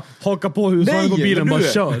gillar det, bara haka på husvagnen på bilen, men bara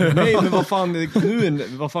du- kör. Nej, men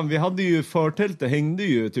vad fan, vi hade ju förtältet hängde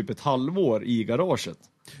ju typ ett halvår i garaget.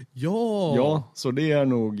 Ja, Ja, så det är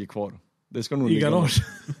nog kvar. Det ska nog i ligga- garage.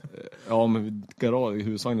 Ja, men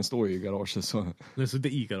husvagnen står ju i garaget så... Nej, så det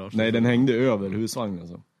är i garage. Nej, den hängde över husvagnen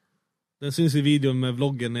så. Den syns i videon med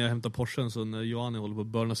vloggen när jag hämtar Porschen, så när Johan håller på att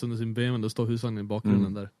börna sönder sin BMW, då står husvagnen i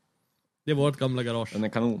bakgrunden där. Det var ett gamla garage. Den är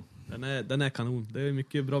kanon. Den är kanon. Det är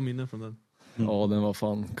mycket bra minnen från den. Ja, den var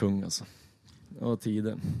fan kung alltså. Det var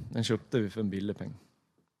tiden. Den köpte vi för en billig peng.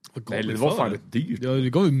 Vad gav Nej, vi det var för fan det? rätt dyrt. Ja, det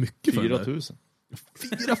gav ju mycket för 4 det 000.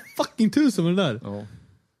 där. 4 fucking tusen med det där. Ja.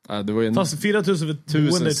 Nej, det var ju en... Fast 4 000 för ett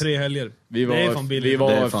boende i 3 helger. vi det är var, fan billigt. vi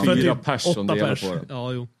Det är var fan 4 billigt. pers som 8 delade pers. på den.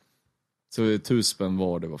 Ja, jo. Så 1000 spänn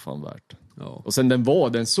var det var fan värt. Ja. Och sen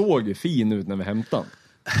den såg ju fin ut när vi hämtade den.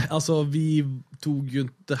 Alltså, vi tog ju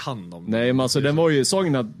inte hand om den. Nej, men alltså den var ju,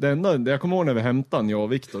 såg att jag kommer ihåg när vi hämtade den, jag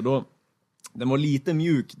och Viktor, då den var lite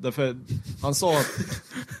mjuk, därför han sa att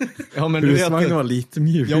Ja, men du vet, husvagnen var lite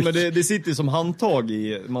mjuk. ja, men det sitter ju som handtag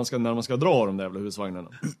i när man ska dra de där jävla husvagnarna.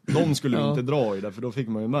 De skulle ju inte dra i det, för då fick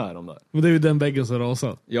man ju med dem där. Men det är ju den väggen som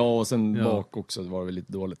rasar. Ja, och sen bak också var det väl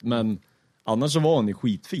lite dåligt. Men annars så var han ju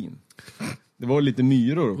skitfin. Det var lite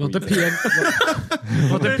myror och skit.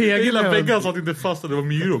 Var det pegel? Hela väggen satt inte fast att det var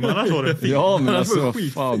myror, men annars var det fint. Ja, men alltså,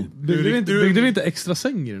 fan. Byggde vi inte extra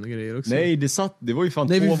sänger och grejer också? Nej, det var ju fan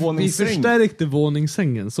tvåvåningssäng. Vi förstärkte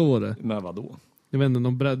våningssängen, så var det. Men vadå? Jag vet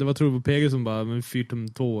inte, det var tror jag på pegel som bara, men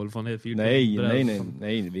 4/2 eller fan är 4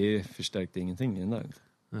 Nej, vi förstärkte ingenting i den där.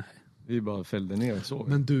 Nej. Vi bara fällde ner och så.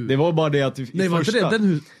 Men du... Det var bara det att Nej, var inte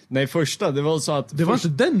det den första, det var så att... Det var inte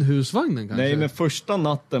den husvagnen kanske? Nej, men första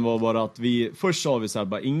natten var bara att först sa vi så här,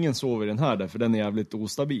 bara ingen sover i den här där, för den är jävligt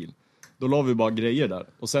ostabil. Då la vi bara grejer där.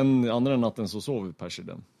 Och sen andra natten så sov vi pers i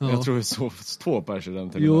den. Ja. Jag tror vi sov 2 pers i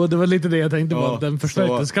den. Jo, det var lite det jag tänkte på, att den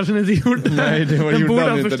förstärktes. Kanske den inte gjorde. Nej, det var gjorde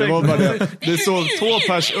den inte. Det var bara det. Det sov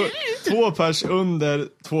 2 pers under,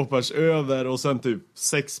 2 pers över och sen typ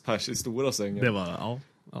 6 pers i stora sängen. Det var, ja.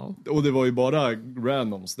 Och det var ju bara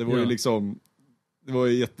randoms. Det var ju liksom... Det var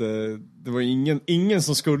ju det var ingen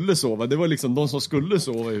som skulle sova. Det var liksom de som skulle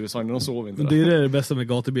sova i husvagnen, de sov inte. Det är det bästa med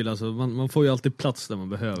gatubil, alltså. Man får ju alltid plats där man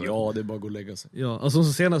behöver. Ja, det är bara att gå och lägga sig. Ja, alltså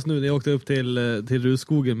så senast nu när jag åkte upp till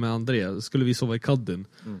Rudskogen med André, skulle vi sova i Kadden.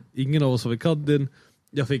 Ingen av oss sov i Kadden.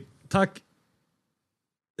 Jag fick tack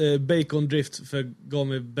Bacon Drift för gav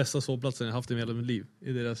mig bästa sovplatsen jag haft i hela mitt liv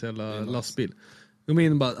i deras jävla lastbil. De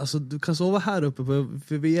in bara, alltså du kan sova här uppe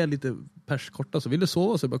för vi är lite perskorta, så vill du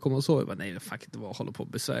sova så bara komma och sova. Jag bara, nej fuck, det var hålla på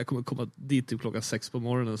besvär. Jag kommer komma dit typ 6 på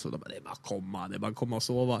morgonen, så bara, det är bara komma och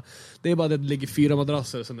sova. Det är bara det ligger 4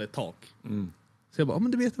 madrasser och sen det är tak. Så jag bara,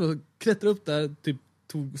 men du vet vad, klättra upp där, typ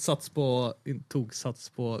tog sats på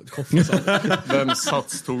Koffes. Vem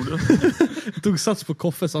sats tog du? Tog sats på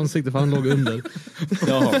Koffes ansikte för han låg under.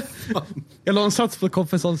 Jaha. Jag la en sats på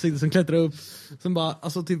Koffes ansikte, sen klättrade upp. Sen bara,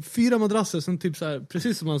 alltså typ 4 madrasser, sen typ så här,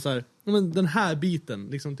 precis som man så här, men den här biten,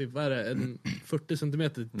 liksom typ, vad är det, en 40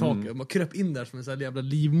 centimeter i taket. Jag bara kröp in där som en så här jävla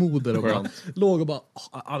livmoder och bara låg och bara,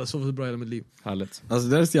 alla sov så bra hela mitt liv. Härligt. Alltså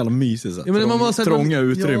det är så jävla mysigt så. Ja, men man var så här, trånga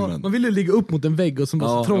utrymmen. Ja, man ville ligga upp mot en vägg och så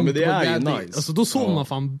bara så trångt. Men det är ju nice. Alltså då sov man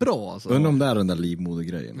fan bra alltså. Undrar om det är den där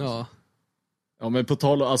livmodergrejen. Ja. Ja, men på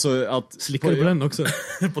tal om, alltså att... Slickar på den också.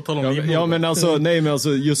 På tal om ja, men alltså, nej men alltså,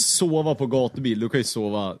 just sova på gatubil, du kan ju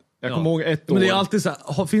sova... Jag kommer ihåg 1 år... Men det är alltid så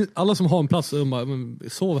här, alla som har en plats, de bara, men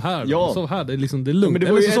sov här då. Ja. Sov här, det är liksom, det är lugnt. Ja,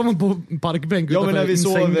 eller så sov man på en parkbänk men när vi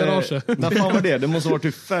sov... sänggarage. När fan var det? Det måste ha varit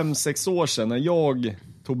typ 5-6 år sedan när jag,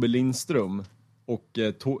 Tobbe Lindström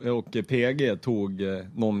och PG tog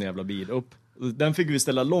någon jävla bil upp. Den fick vi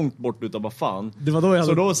ställa långt bort utav vad fan. Det var då jag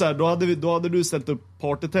hade... Så då hade du ställt upp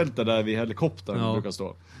partytältet där vid helikoptern brukar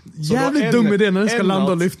stå. Så jävligt dum idé när den ska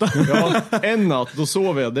landa och lyfta. Ja, en natt då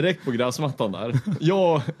sov jag direkt på gräsmattan där.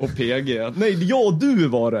 Jag och PG. Nej, du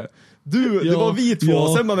var det. Det var vi två.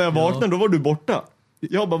 Och sen när jag vaknade då var du borta.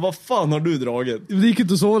 Jag bara, vad fan har du dragit? Det gick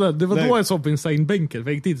inte att sova. Det var då jag sov på en sängbänken. För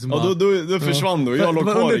jag gick dit som bara... Då försvann du. Jag låg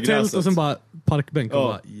kvar i gräset. Och sen bara parkbänk och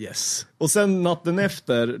bara, yes. Och sen natten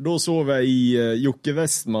efter, då sov jag i Jocke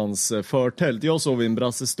Westmans förtält. Jag sov i en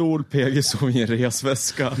brassestol, PG sov i en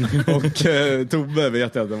resväska. Och Tobbe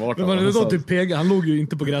vet jag inte vart han var. Men då typ PG, han låg ju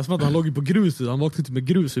inte på gräsmattan, han låg ju på gruset. Han vaknade typ med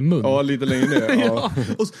grus i mun. Ja, lite längre ner. Ja.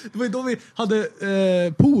 Och det var ju då vi hade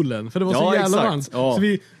poolen, för det var så jävla varmt. Ja.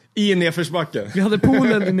 Så i nedförsbacke. Vi hade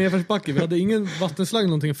poolen i nedförsbacke. Vi hade ingen vattenslang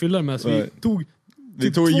någonting att fylla det med. Så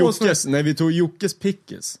vi tog Jockes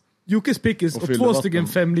pickes. Jockes pickes och 2 stycken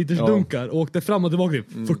 5 liters dunkar och åkte fram och tillbaka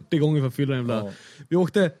 40 gånger för att fylla den där. Vi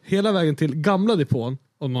åkte hela vägen till gamla depån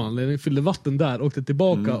av någon anledning, fyllde vatten där, åkte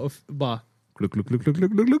tillbaka och bara kluck.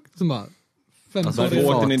 Så bara 5 Varför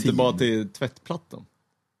åkte ni inte bara till tvättplattan?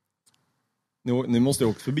 Ni måste ju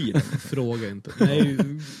åkt förbi den. Fråga inte. Nej,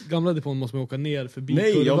 gamla depån måste man åka ner förbi.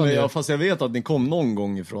 Nej, fast jag vet att ni kom någon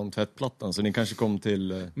gång ifrån tvättplattan, så ni kanske kom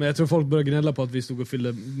till... Men jag tror folk började gnälla på att vi stod och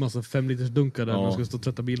fyllde massa 5 liters dunkar där man ska stå och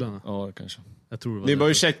tvätta bilarna. Ja, kanske. Jag tror det var det är bara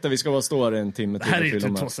ursäkta, vi ska bara stå här en timme till. Det här är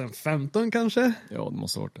typ 2015 kanske? Ja, det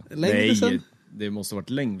måste ha varit det. Längre sen? Det måste ha varit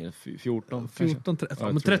längre. 14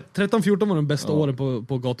 13-14 var de bästa åren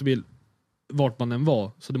på gatubil. Vart man än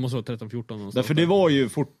var. Så det måste vara 13-14. Därför det var ju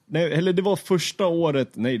det var första året.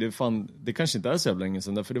 Nej, det kanske inte är så jävla länge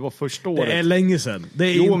sedan. Därför det var första året. Det är länge sedan.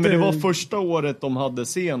 Men det var första året de hade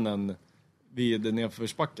scenen vid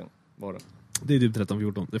nedförsbacken. Var det. Det är typ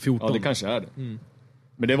 13-14. Det är 14. Ja, det kanske är det.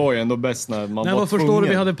 Men det var ju ändå bäst när man var första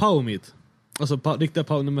året vi hade Power Meet. Alltså riktiga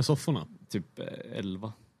Power med sofforna. Typ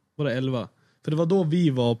 11. Var det 11? För det var då vi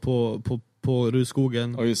var på på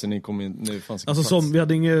Rudskogen. Ja just det, ni kom in, nu fanns Alltså som, vi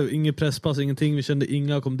hade inget presspass, ingenting. Vi kände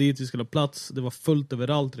inga, kom dit, vi skulle ha plats. Det var fullt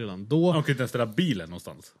överallt redan då. Man kunde inte ens ställa bilen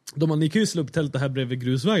någonstans. Ni kan ju slå upp tältet här bredvid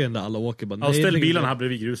grusvägen där alla åker. Bara, Ja, ställ bilarna här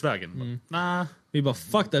bredvid grusvägen. Nah. Vi bara,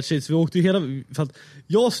 fuck that shit. Så vi åkte ju hela... För att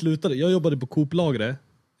jag jobbade på Coop-lagret.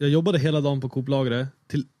 Jag jobbade hela dagen på Coop-lagret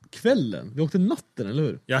till kvällen. Vi åkte natten, eller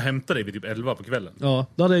hur? Jag hämtade dig vid typ 11 på kvällen. Ja,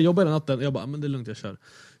 då hade jag jobbat hela natten. Jag bara, men det är lugnt, jag kör.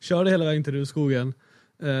 Körde hela vägen till Rudskogen.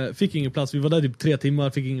 Fick ingen plats. Vi var där typ 3 timmar,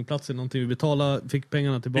 fick ingen plats i någonting. Vi betalade, fick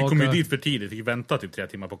pengarna tillbaka. Vi kom ju dit för tidigt, fick vänta typ 3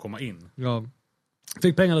 timmar på att komma in. Ja.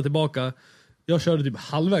 Fick pengarna tillbaka. Jag körde typ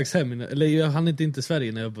halvvägs hem. Eller jag hann inte in till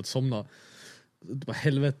Sverige när jag började somna. Det var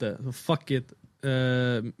helvete. Så fuck it.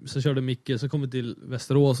 Så körde Micke, så kom vi till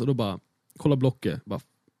Västerås och då bara, kolla Blocket. Bara,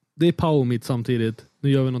 det är Power Meet samtidigt. Nu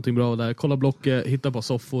gör vi någonting bra där. Kolla Blocket, hitta på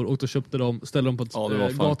soffor, åkte och köpte dem, ställde dem på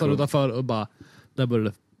gatan utanför och bara, där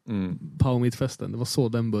började Power Meet-festen. Det var så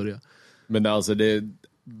den började. Men alltså det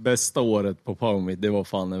bästa året på Power Meet, det var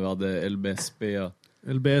fan när vi hade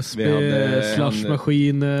LBSB,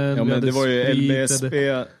 Slushmaskinen. Ja men det var ju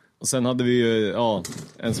LBSB och sen hade vi ju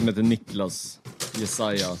en som heter Niklas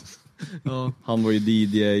Jesaja. Ja. Han var ju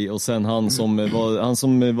DJ och sen han som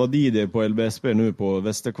var DJ på LBSB nu på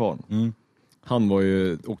Västerkvarn. Han var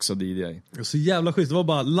ju också DJ. Så jävla schysst. Det var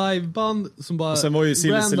bara liveband som bara... Och sen var ju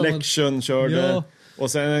Silly Selection körde. Ja.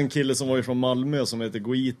 Och sen en kille som var ju från Malmö som heter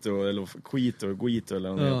Guito eller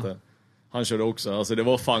vad han heter. Han körde också. Alltså det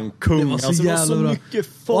var fan kung. Det var så alltså, jävla det var så bra. mycket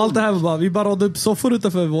folk. Och allt det här var bara, vi bara radade upp soffor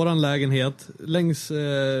utanför våran lägenhet längs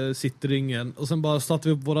sittringen och sen bara satte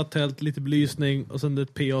vi upp våra tält, lite belysning och sen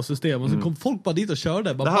ett PA-system och sen kom folk bara dit och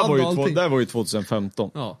körde. Bara det här var ju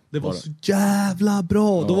 2015. Ja, det var så jävla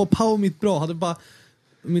bra. Då var Power Meet bra. Hade bara,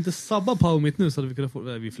 om inte sabbat Power Meet nu så hade vi kunnat få...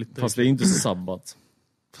 Vi flyttade. Fast det är inte sabbat.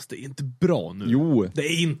 Fast det är inte bra nu. Jo. Det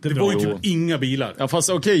är inte det bra. var ju typ inga bilar. Ja fast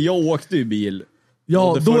okej, jag åkte ju bil.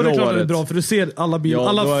 Ja, då är det klart att det är bra för du ser alla bilar,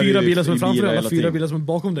 alla 4 bilar som är framför dig, alla 4 bilar som är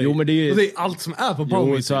bakom dig. Jo, men det är... Och det är allt som är på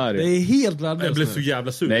Power Meet. Så är det. Det är helt värdelöst. Jag blev så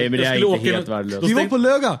jävla sur. Nej, men det är inte helt värdelöst. Vi var på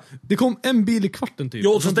Löga. Det kom en bil i kvarten typ. Ja,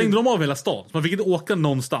 och så stängde de av hela stan. Så man fick inte åka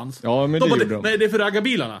någonstans. Ja, men de det bara, gjorde de. Nej, det är för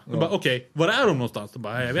raggarbilarna. De bara, okej, var är de någonstans? De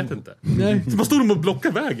bara, jag vet inte. Nej. Så bara stod de och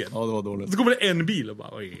blockade vägen. Ja, det var dåligt. Så kommer det en bil och bara,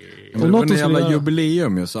 oj. Men det var en jävla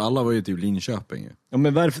jubileum ju, så alla var ju typ Linköping. Ja,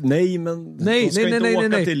 men varför? Nej, de ska inte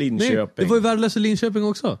åka till Linköping. Nej, det var ju värdelöst i Linköping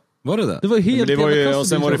också. Var det? Det var helt men det var ju, och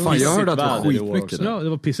sen var det fan, jag hörde att det var väder skitmycket där. Ja, det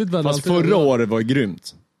var pissigt väder. Fast förra året var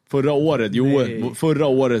grymt. Förra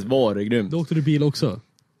året var det grymt. Då åkte du bil också.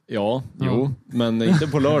 Ja, jo. Men inte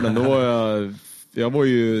på lördagen. Då var jag var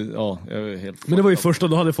ju, jag var helt... Men det var ju första,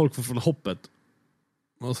 då hade folk fått hoppet.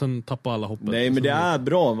 Och sen tappade alla hoppet. Nej, men det är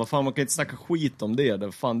bra. Vad fan, man kan inte snacka skit om det. Det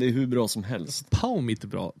är hur bra som helst. Power Meet är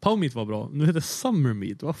bra. Power Meet var bra. Nu heter det Summer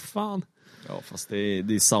Meet. Vad fan? Ja, fast det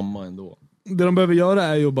är samma ändå. Det de behöver göra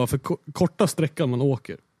är ju bara för korta sträckan man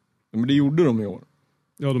åker. Men det gjorde de i år.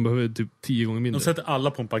 Ja, de behöver typ 10 gånger mindre. De sätter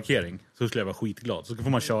alla på en parkering, så skulle jag vara skitglad. Så får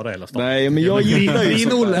man köra hela stan. Nej, men jag gillar ju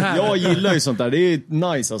sånt där. Jag gillar ju sånt där. Det är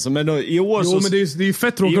nice alltså. Men i år så... Jo, men det är ju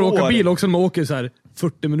fett tråkigt att åka bil också när man åker så här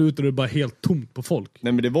 40 minuter och det är bara helt tomt på folk.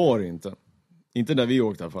 Nej, men det var det inte. Inte där vi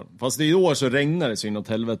åkte i alla fall. Fast i år så regnade det så inåt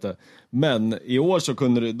helvete. Men i år så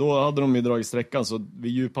då hade de ju dragit sträckan, så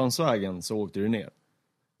vid Djuphamnsvägen så åkte det ner.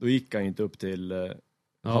 Då gick han inte upp till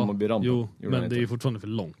Hammarbyrampen. Jo, men det är ju fortfarande för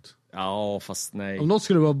långt. Ja, fast nej. Om något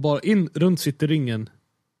skulle vara bara in runt cityringen.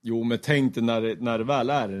 Jo, men tänk dig när det väl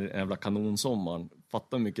är en jävla kanonsommaren.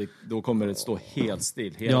 Fatta mycket, då kommer det stå helt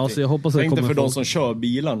still. Så jag hoppas att tänk dig för folk... de som kör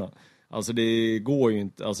bilarna. Alltså det går ju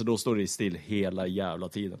inte, alltså då står det still hela jävla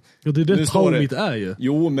tiden. Ja, det är det Power Meet är ju.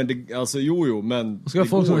 Jo, men det, alltså men... Ska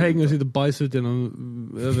folk som hänger och sitter och bajsar ut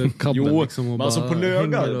genom över kabeln. Jo, liksom, och men alltså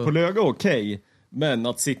bara på Löga okej. Men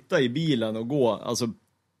att sitta i bilen och gå,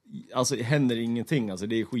 alltså händer ingenting, alltså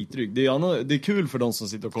det är skitryck. Det är kul för de som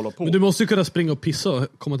sitter och kollar på. Men du måste ju kunna springa och pissa och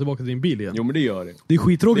komma tillbaka till din bil igen. Jo, men det gör det. Det är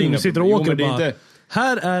skittråkigt när du sitter och åker och bara... inte...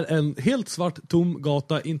 Här är en helt svart, tom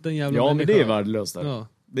gata, inte en jävla människa. Men det är värdelöst där. Ja.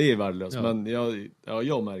 Det är värdelöst, men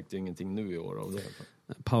jag märkte ingenting nu i år av det.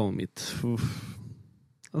 Power Meet.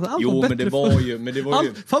 Alltså, men det var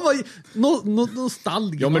ju... Fan vad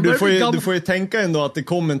nostalgiskt. Ja, men du får ju tänka ändå att det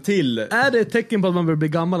kom en till. Är det ett tecken på att man börjar bli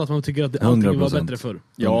gammal, att man tycker att allting var bättre förr?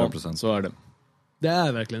 Ja, 100%. Så är det. Det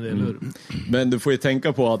är verkligen det, eller hur? Men du får ju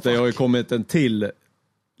tänka på att det har ju kommit en till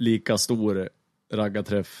lika stor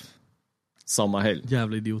raggarträff samma helg.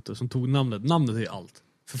 Jävla idioter som tog namnet. Namnet är allt.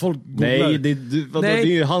 För folk googlar. Nej, det är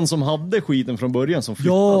ju han som hade skiten från början som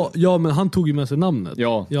flyttade. Ja, men han tog ju med sig namnet.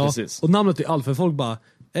 Ja, precis. Och namnet är allt, för folk bara,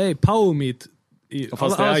 Power Meet,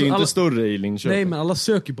 Fast det är ju inte större i Linköping. Nej, men alla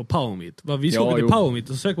söker på Power Meet. Vi ska åka till Power Meet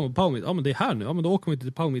och så söker man på Power Meet. Ja, men det är här nu. Ja, men då åker man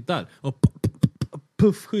till Power Meet där. Och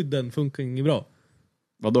puffskydden funkar inte bra.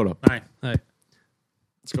 Vadå då? Nej.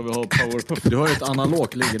 Ska vi ha powerpuff? Du har ju ett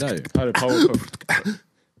analogt ligger där ju. Här är powerpuff.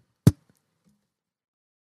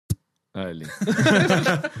 Nej,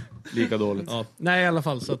 lika dåligt. Ja. Nej, i alla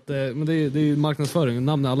fall. Så att, men det är ju marknadsföring.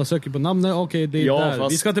 Namnet. Alla söker på namnet. Okej, det är där.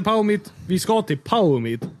 Fast... Vi ska till Power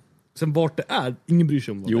Meet. Sen vart det är, ingen bryr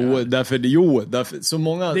sig om vad det är. Därför så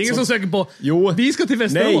många... Det är ingen som söker på, vi ska till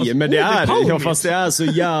Västerås. Nej, men det är, fast det är så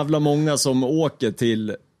jävla många som åker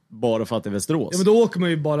till bara för att det är Västerås. Ja, men då åker man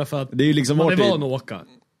ju bara för att det är ju liksom man är van att åka.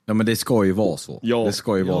 Ja, men det ska ju vara så. Ja. Det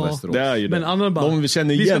ska ju vara Västerås. Det är ju det. Men andra bara, de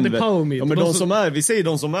känner igen vi ska till Power Meet. Ja, men de som är, vi säger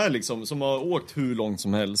de som är liksom, som har åkt hur långt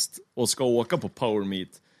som helst och ska åka på Power Meet.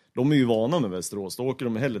 De är ju vana med Västerås. Då åker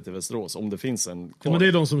de hellre till Västerås om det finns en kvar. Ja, men det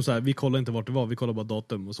är de som säger, vi kollar inte vart det var, vi kollar bara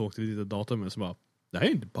datum. Och så åkte vi dit ett datum och så bara, det här är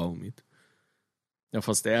inte Power Meet. Ja,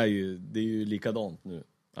 fast det är ju likadant nu.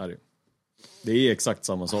 Det är exakt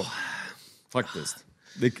samma sak. Faktiskt.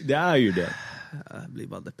 Det är ju det. Jag blir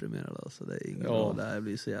bara deprimerad alltså. Det är inget bra. Det här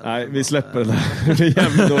blir så jävla... Nej, vi släpper det där. Det är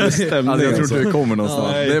jävligt dålig stämning. Alltså, jag tror inte vi kommer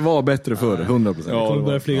någonstans. Nej. Det var bättre förr, 100%. Jag kommer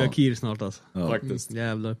börja flyga Kir snart alltså. Faktiskt.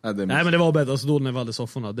 Jävlar. Nej, Nej, men det var bättre. Alltså då när vi hade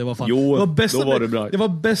sofforna. Det var fan... Jo, det var bästa, då var det bra. Det var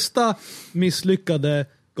bästa misslyckade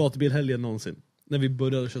gatubilhelgen någonsin. När vi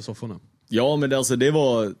började köra sofforna. Ja, men alltså det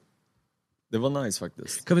var nice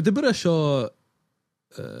faktiskt. Kan vi inte börja köra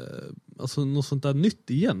alltså något sånt där nytt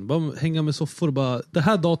igen? Bara hänga med soffor och bara, det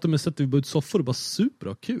här datumet sätter vi bara ut soffor och bara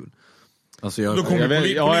super kul. Alltså jag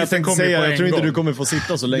tänkte säga, jag tror inte du kommer få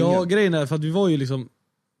sitta så länge. Ja, grejen är för att vi var ju liksom,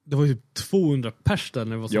 det var ju typ 200 pers där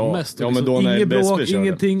när det var som mest. Ja, liksom, men då när inget bråk, BSB körde.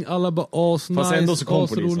 ingenting, alla bara asnice, fast ändå så kom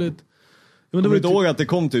polisen. Ja, men det var typ, att det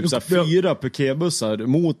kom typ så här 4 piketbussar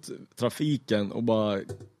mot trafiken och bara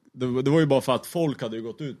det var ju bara för att folk hade ju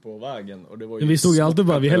gått ut på vägen och det var ju vi stod ju alltid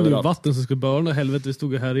bara, vi hällde överallt. vatten som skulle börna, helvete vi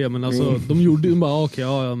stod ju här igen, men alltså de gjorde ju bara okej,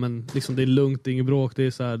 ja men liksom det är lugnt, det är inget bråk, det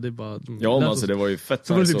är så här, det är bara ja, men alltså det var ju fett.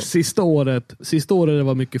 Så var det typ sista året det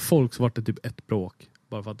var mycket folk, så var det typ ett bråk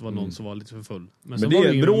bara för att det var någon som var lite för full. Men det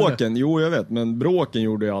är bråken, jo jag vet, men bråken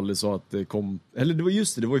gjorde ju aldrig så att det kom, eller det var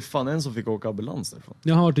just det var ju fan en som fick åka ambulans därifrån.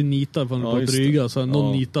 Jag har varit i nitad för han var på dryga, så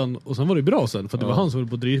någon nitad och sen var det bra sen, för det var han som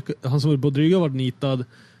var på dryga, var nitad.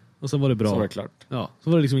 Och sen var det bra. Så var det klart. Ja, så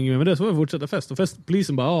var det liksom inget med det. Så var det fortsätta fest. Och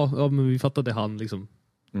polisen bara, ja men vi fattade han liksom.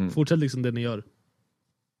 Fortsätt liksom det ni gör.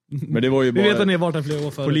 Men det var ju bara... Vi vet att ni har varit här flera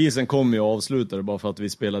år förut. Polisen kom ju och avslutade bara för att vi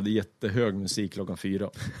spelade jättehög musik 4:00.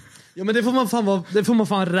 Ja, men det får man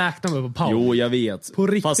fan räkna med på Power. Jo, jag vet. På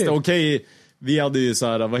riktigt. Fast okej, vi hade ju så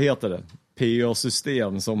här, vad heter det?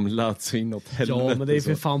 PA-system som lät så inåt helvete. Ja, men det är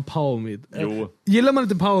för fan Power Meet. Jo. Gillar man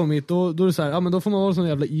inte Power Meet, då är det så här, ja men då får man vara sån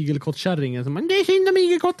jävla igelkottkärringen som, men det är synd om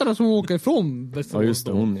igelkottarna som åker ifrån Västerås. Ja, just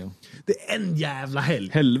det, hon ja. Det är en jävla helg.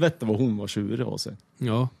 Helvete vad hon var tjurig av sig.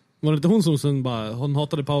 Ja. Var det inte hon som sen bara, hon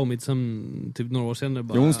hatade Power Meet sen typ några år senare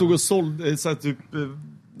bara... Ja, hon stod och sålde, såhär typ...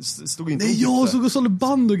 Stod inte nej, jag stod och sålde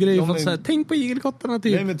band och grejer, ja, för att såhär, tänk på igelkottarna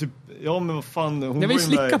typ. Nej men typ, ja men vad fan, hon jag vill var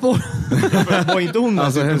slicka på. Var inte hon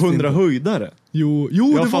alltså, typ 100 höjdare? Jo,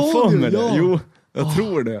 jag det var det. Ja. Jo, jag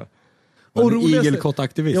tror det. Och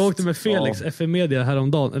igelkottaktivist. Jag åkte med Felix, FM Media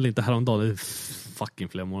häromdagen, eller inte häromdagen, det är fucking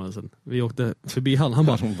flera månader sedan. Vi åkte förbi han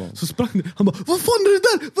bara, så sprang han bara, vad fan är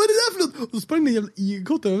det där? Vad är det där för något? Och så sprang det en jävla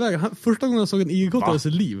igelkott över vägen. Första gången jag såg en igelkott i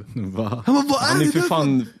sitt liv. Va? Han bara, vad är det för där?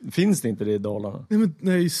 fan, finns det inte det i Dalarna?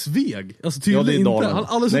 Nej, Sveg. Alltså tydligen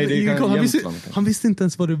ja, inte. Han visste inte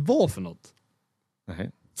ens vad det var för något.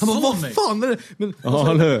 Nej. Han bara, vad fan är det? Men, ja,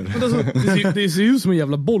 alltså, det ser ut som en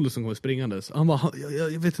jävla boll som kommer springandes. Han bara,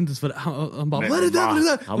 jag vet inte ens vad det är. Han bara, vad är det där? Vad är det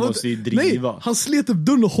där? Han måste ju driva. Nej, han slet upp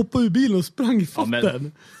dörren och hoppade ur bilen och sprang i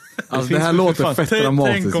fatten. Alltså det här låter fett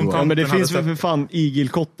dramatiskt. Ja, men det finns väl för fan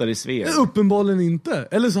igelkottar i Sveg? Uppenbarligen inte.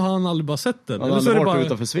 Eller så har han aldrig bara sett den. Han eller har så är det aldrig varit bara...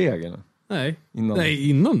 utanför Sveg eller? Nej.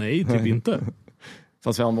 Innan? Nej, typ inte.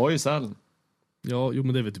 Fast han var ju i Sälen. Ja, jo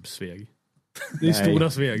men det är väl typ Sveg. Det är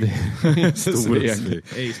stora Sveg. Sveg.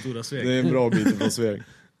 Nej, stora Sveg. Det är en bra bit från Sveg.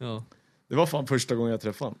 Ja. Det var fan första gången jag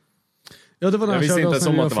träffade honom. Ja, det var när han körde oss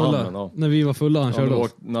när vi var fulla. Ja. När vi var fulla han körde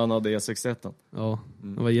oss. När han hade E61. Ja,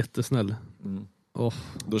 han var jättesnäll. Oh.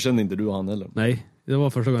 Då kände inte du han heller? Nej, det var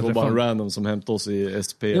första gången jag träffade honom. Det var bara en random som hämtade oss i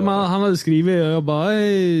SP. Ja, men han hade skrivit och jag bara,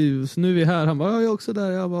 hej, så nu är vi här. Han bara, jag är också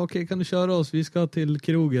där. Jag bara, okej, kan du köra oss? Vi ska till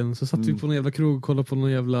krogen. Så satt vi på någon jävla krog och kollade på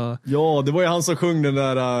någon jävla... Ja, det var ju han som sjöng den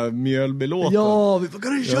där Mjölby-låten. Ja, vi bara,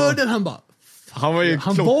 kan du köra den? Han bara, Han var ju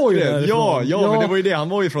Han var ju därifrån. Ja, men det var ju det. Han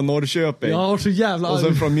var ju från Norrköping. Jag var så jävla Och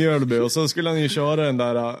sen från Mjölby. Och så skulle han ju köra den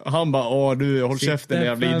där. Han bara, du håll käften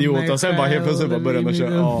jävla idiot. Och sen bara helt plötsligt bara började han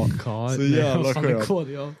köra. Ja, så jävla skönt.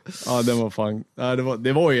 Ja, den var fan.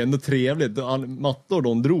 Det var ju ändå trevligt. Mattor,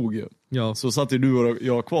 de drog ju. Ja. Så satt ju du och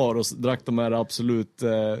jag kvar och drack de här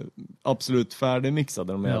absolut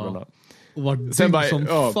färdigmixade de jävlarna. Och var Sen bara, som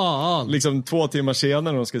fan. Liksom 2 timmar senare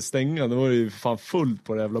när de ska stänga, då var det ju fan fullt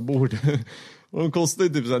på det jävla bordet. Och de kostade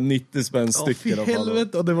ju typ så här 90 spänn stycken. Ja,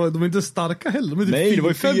 helvete. Och de är inte starka heller. De är typ nej, det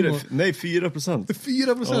var 4%.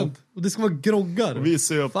 4%. Ja. Och det ska vara groggar. Och vi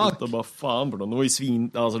söp och bara fan på dem. De var ju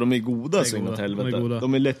alltså de är goda så inåt helvete.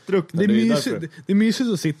 De är lättdruckna. Det är mysigt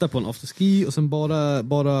att sitta på en afterski och sen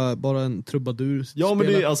bara en trubadur. Ja, men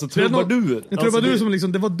det är alltså trubadur. En trubadur som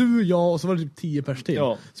liksom, det var du, jag och så var det typ 10 pers till.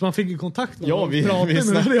 Ja. Så man fick ju kontakt med ja, vi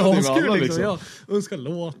snackade med alla liksom. Ja, önskar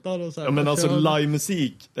låtar och så här. Ja, men alltså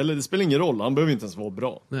livemusik, eller det spelar ingen roll. Han behöver inte ens vara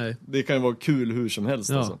bra. Nej. Det kan ju vara kul hur som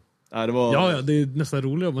helst alltså. Ja, det är nästan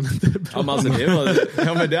roligare om man inte är bra. Ja, men, alltså,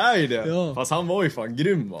 men det är ju det. Ja. Fast han var ju fan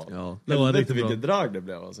grym, va? Ja, det var riktigt bra. Vilket drag det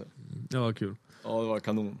blev alltså. Det var kul. Ja, det var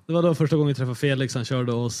kanon. Det var då första gången vi träffade Felix, han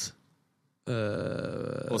körde oss.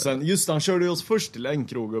 Och sen, han körde oss först till en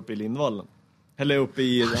krog uppe i Lindvallen. Eller uppe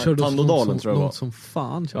i Tandådalen tror jag var. Som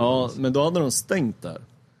fan körde oss. Men då hade de stängt där.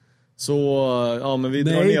 Så, ja men vi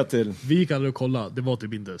drar ner till... vi gick aldrig och kolla, det var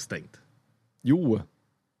typ inte stängt. Jo.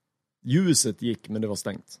 Ljuset gick, men det var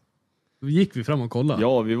stängt. Gick vi fram och kollade?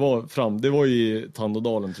 Ja, vi var fram. Det var i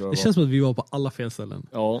Tandådalen tror jag. Det känns som att vi var på alla fel ställen.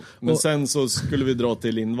 Ja, men sen så skulle vi dra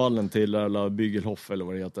till Lindvallen till eller Bygelhoff eller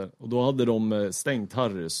vad det heter. Och då hade de stängt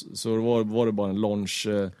Harrys. Så var det bara en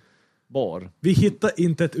lunchbar. Vi hittade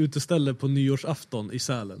inte ett uteställe på nyårsafton i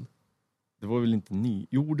Sälen. Det var väl inte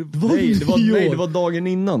det var dagen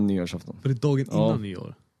innan nyårsafton. Var det dagen innan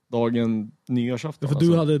nyår? Dagen nyårsafton. För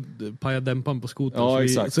du hade pajat dämpan på skoten. Ja,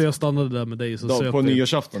 exakt. Så jag stannade där med dig. Så på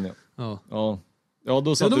nyårsafton, ja,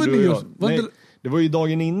 då satt du och jag. Nej, det var ju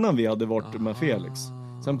dagen innan vi hade varit med Felix.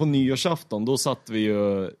 Sen på nyårsafton, då satt vi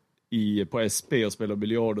ju på SP och spelade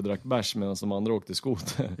biljard och drack bärs medan som andra åkte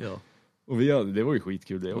skoter. Ja. Och det var ju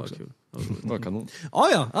skitkul det också. Det var kanon. Ja,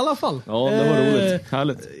 i alla fall. Ja, det var roligt.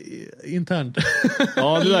 Härligt. Internt.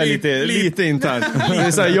 Ja, det där är lite internt. Det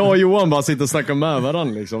är så här, jag och Johan bara sitter och snackar med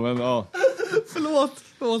varandra liksom. Men, ja. Förlåt.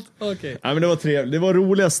 Okej. Nej, men det var trevligt. Det var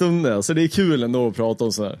roliga stunder. Så det är kul ändå att prata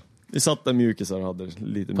om så här. Vi satt där mjukisar och hade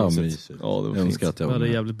lite mysigt. Ja, det var fint. Att jag var det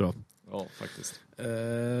är jävligt bra. Ja, faktiskt.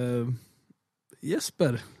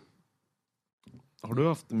 Jesper. Har du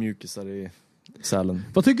haft mjukisar i Sälen?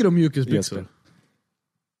 Vad tycker du om mjukisbyxor?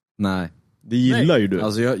 Nej. Det gillar ju du.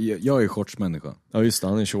 Alltså jag är shortsmänniska. Ja just det,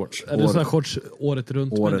 han är shorts. Är det så här shorts året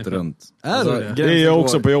runt? Året runt. Alltså, det är jag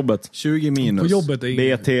också på jobbet. 20 minus. På jobbet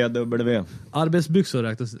är BTW. Arbetsbyxor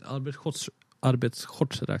räknas.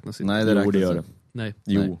 Arbetsshorts räknas inte. Nej, det räknas. Det gör det. Nej.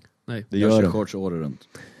 Jo. Nej. Det gör det. Shorts året runt.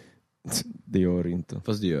 Det gör det inte.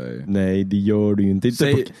 Fast det gör jag ju. Nej, det gör du ju inte.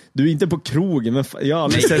 Du är inte på krogen, men jag har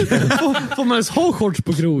aldrig sett det. Får man ens ha shorts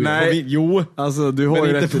på krogen? Nej, jo. Alltså, du har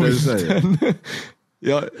ju rätt i det du säger.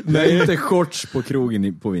 Ja, nej, inte shorts på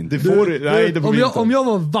krogen på vintern. Det får nej, det på om jag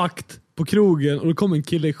var vakt på krogen och det kom en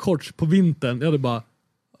kille i shorts på vintern, jag hade bara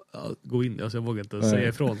gå in, alltså jag vågar inte säga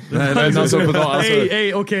ifrån.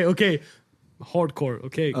 Okej. Hardcore,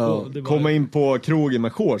 okej. Komma in på krogen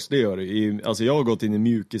med shorts, det gör det. Alltså jag har gått in i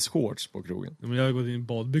mjukis-shorts på krogen. Ja, men jag har gått in i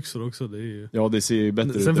badbyxor också. Det är ju... Ja, det ser ju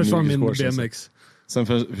bättre ut. Sen försvann min BMX. Alltså. Sen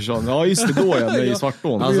försvann, ja just det då med i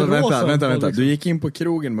Svartån. Alltså vänta. Du gick in på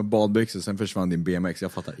krogen med badbyxor, sen försvann din BMX.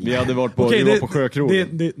 Jag fattar inte. Vi hade varit på, på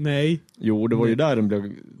sjökrogen. Nej. Jo, det var ju där den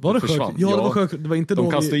blev försvann. Ja, det var sjökrogen. Det var inte då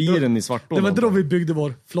de kastade i den i Svartån. Det var inte då vi byggde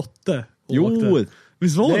vår flotte. Jo.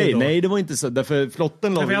 Visst var det då? Nej, det var inte så. Därför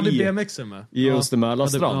flotten låg i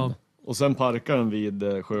Östermälarstrand. Och sen parkade den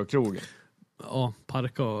vid sjökrogen. Ja,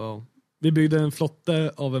 parka ja. Vi byggde en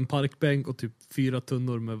flotte av en parkbänk och typ 4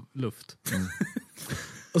 tunnor med luft.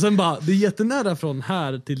 Och sen bara, det är jättenära från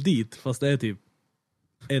här till dit, fast det är typ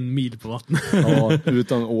 1 mil på vattnet. Ja,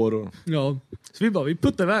 utan åror. Ja, så vi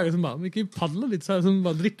puttar iväg och sen bara, vi kan ju paddla lite så här, så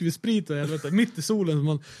bara dricker vi sprit och helvete, mitt i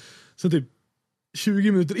solen. Så typ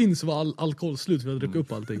 20 minuter in så var alkohol slut, för vi hade druckit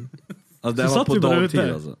upp allting. Alltså det var på dagtid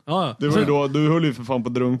alltså. Ja. Det var ju då, du höll ju för fan på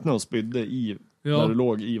att drunkna och spydde i, när du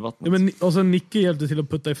låg i vattnet. Ja, men, och sen Nicke hjälpte till att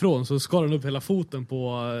putta ifrån, så skar han upp hela foten på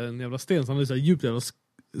en jävla sten, så han hade så här djupt jävla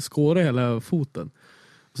skåra hela foten.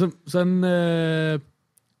 Sen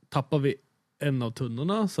tappade vi en av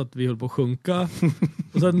tunnorna så att vi höll på att sjunka.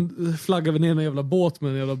 Och sen flaggade vi ner en jävla båt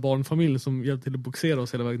med en jävla barnfamilj som hjälpte till att boxera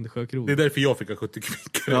oss hela vägen till Sjökrog. Det är därför jag fick ha 70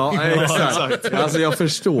 kubik. Ja, exakt. Alltså jag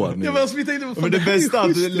förstår. Men det bästa är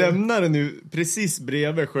att du lämnar den nu precis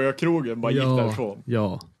bredvid Sjökrogen. Bara gick därifrån.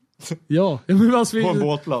 Ja, men alltså på en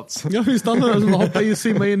båtplats. Ja, vi stannade där och hoppade in och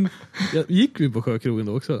simmade in. Gick vi på Sjökrogen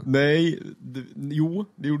då också? Nej, jo,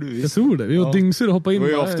 det gjorde vi. Jag tror det, vi var dyngsur och hoppade in.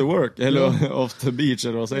 Det var ju after work, eller after beach,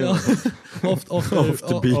 eller vad säger man?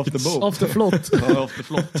 After flott. Ja, after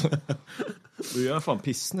flott. Du gör fan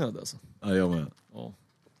pissnöd alltså. Ja, jag med. Ja.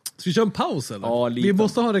 Ska vi köra en paus eller? Ja, lite. Vi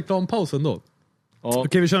måste ha en reklampaus ändå. Ja.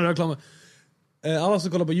 Okej, vi kör en reklam. Alla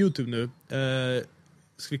som kollar på YouTube nu,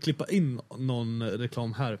 ska vi klippa in någon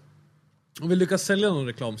reklam här? Om vi lyckas sälja någon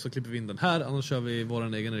reklam så klipper vi in den här. Annars kör vi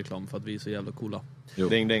vår egen reklam för att vi är så jävla coola.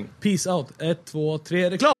 Ding, ding. Peace out. 1, 2, 3,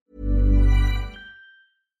 reklam!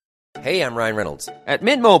 Hey, I'm Ryan Reynolds. At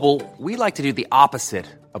Mint Mobile, we like to do the opposite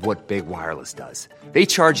of what Big Wireless does. They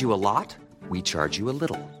charge you a lot, we charge you a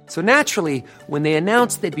little. So naturally, when they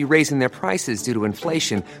announced they'd be raising their prices due to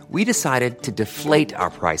inflation, we decided to deflate our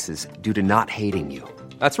prices due to not hating you.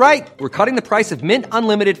 That's right. We're cutting the price of Mint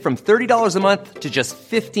Unlimited from $30 a month to just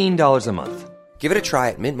 $15 a month. Give it a try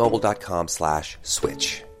at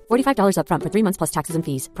mintmobile.com/switch. $45 up front for 3 months plus taxes and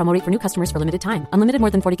fees. Promo rate for new customers for limited time. Unlimited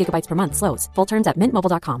more than 40 gigabytes per month slows. Full terms at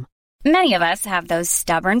mintmobile.com. Many of us have those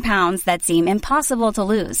stubborn pounds that seem impossible to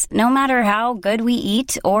lose, no matter how good we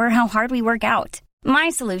eat or how hard we work out.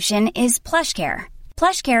 My solution is PlushCare.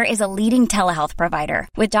 PlushCare is a leading telehealth provider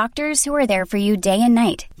with doctors who are there for you day and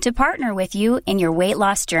night to partner with you in your weight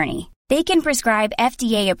loss journey. They can prescribe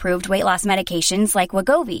FDA-approved weight loss medications like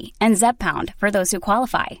Wegovy and Zepbound for those who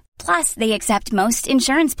qualify. Plus, they accept most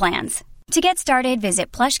insurance plans. To get started,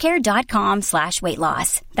 visit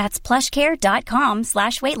plushcare.com/weightloss. That's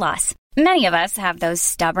plushcare.com/weightloss. Many of us have those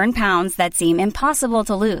stubborn pounds that seem impossible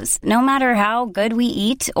to lose, no matter how good we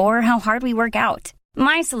eat or how hard we work out.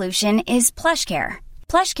 My solution is PlushCare.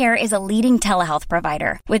 PlushCare is a leading telehealth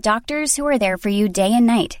provider with doctors who are there for you day and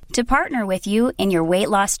night to partner with you in your weight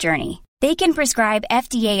loss journey. They can prescribe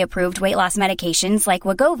FDA-approved weight loss medications like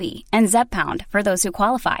Wegovy and Zepbound for those who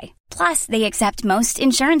qualify. Plus, they accept most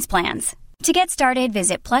insurance plans. To get started,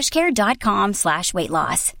 visit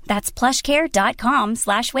plushcare.com/weightloss. That's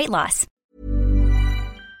plushcare.com/weightloss.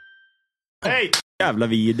 Hej! Jävla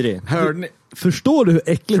vidrig. Förstår du hur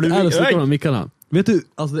äckligt det är att slicka de mickarna? Vet du,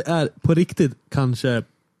 alltså det är på riktigt kanske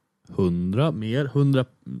 100.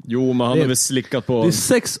 Jo, men han har väl slickat på... Det är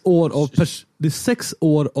 6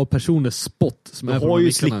 år av personers spott som är på har ju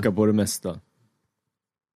mickarna. slickat på det mesta.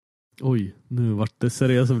 Oj, nu vart det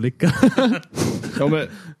seriösa blickar. Ja, men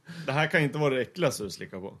det här kan inte vara det äckligaste att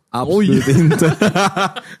slicka på. Absolut inte.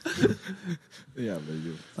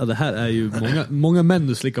 Ja, det här är ju många män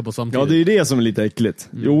du slickar på samtidigt. Ja, det är ju det som är lite äckligt.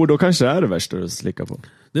 Jo, då kanske det är det värsta att slicka på.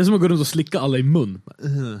 Det är som att gå runt och slicka alla i mun.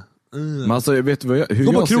 Men alltså, vet du vad hur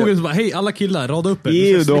gå på jag krogen ser... så bara, hej alla killar, rada upp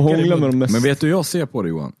er. Du hånglar med de mest. Men vet du hur jag ser på det,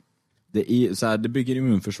 Johan? Det är så här, det bygger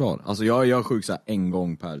immunförsvar. Alltså jag är sjuk så här 1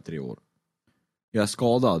 gång per 3 år. Jag är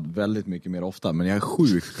skadad väldigt mycket mer ofta, men jag är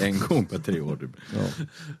sjuk 1 gång per 3 år typ. Ja.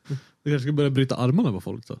 Du kanske ska börja bryta armarna på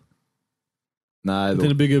folk då? Nej då.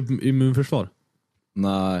 Det bygger immunförsvar?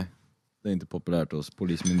 Nej, det är inte populärt hos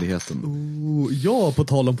polismyndigheten. Ja, på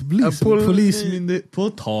tal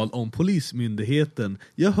om polismyndigheten.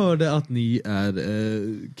 Jag hörde att ni är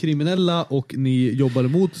kriminella och ni jobbar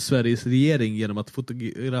emot Sveriges regering genom att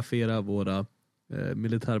fotografera våra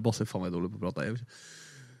militärbaser. Fan vad jag är dålig på att prata.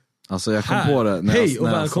 Alltså jag kom på det. Hej och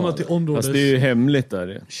välkomna till Områdes... Fast det är ju hemligt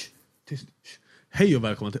där. Hej och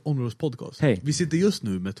välkomna till Områdes podcast. Hej. Vi sitter just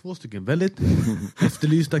nu med 2 stycken väldigt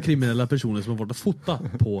efterlysta kriminella personer som har varit att fota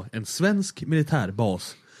på en svensk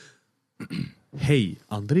militärbas. Hej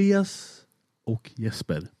Andreas och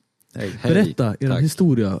Jesper. Hej. Berätta er Tack.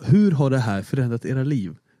 historia. Hur har det här förändrat era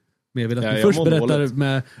liv? Men jag vill att ni först berättar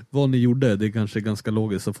med vad ni gjorde. Det är kanske ganska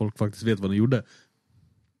logiskt så folk faktiskt vet vad ni gjorde.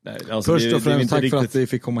 Nej, alltså först och främst tack riktigt... för att vi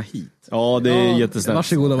fick komma hit. Ja, det är jättesnällt.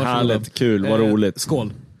 Varsågoda. Härligt, kul, vad roligt.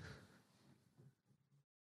 Skål.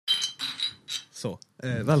 Så,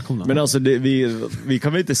 välkomna. Men alltså, vi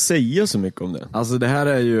kan väl inte säga så mycket om det? Alltså det här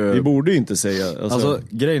är ju... Vi borde ju inte säga... Alltså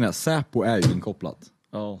grejen är, Säpo är ju inkopplat.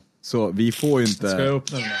 Ja. Så vi får ju inte... Ska jag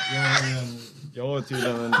öppna den? Jag har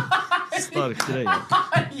tydligen en stark grej.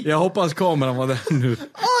 Jag hoppas kameran var där nu.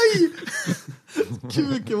 Aj! Gud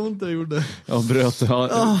vilken ont jag gjorde. Jag bröt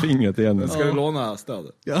fingret igen. Ska du låna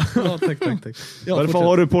stödet? Ja, tack. Ja, varför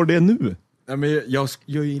har du på det nu? Nej, men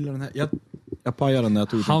jag gillar den här. Jag pajar den när jag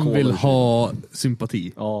tog Han vill ha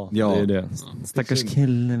sympati. Ja, det är det. Stackars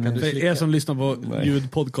killen. För er som lyssnar på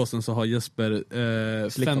ljudpodcasten så har Jesper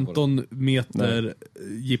 15 meter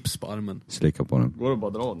gips på armen. Slicka på den. Går det bara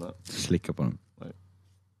att dra den här? Slicka på den.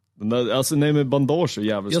 Den där, alltså nej, med bandage är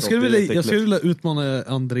jävligt jag skulle vilja utmana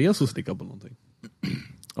Andreas att slicka på någonting.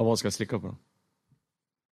 Ja, vad ska jag slicka på då?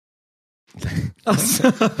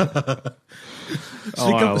 Alltså.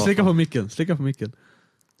 Slicka på micken.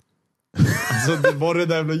 Alltså det var det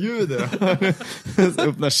där jävla ljudet.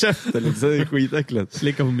 Öppna käften liksom, det är skitäckligt.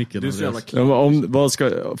 Slicka på micken. Du är så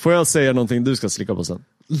jävla får jag säga någonting du ska slicka på sen?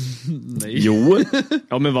 Nej. Jo.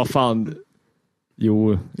 Ja men vad fan.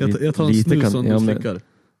 Jo. Jag tar en snus som du slickar.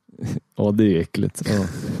 Ja, det är äckligt. Ja.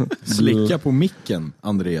 Slicka på micken,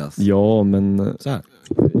 Andreas. Ja, men så här.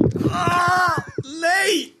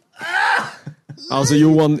 Nej! Alltså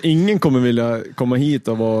Johan, ingen kommer vilja komma hit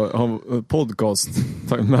och ha podcast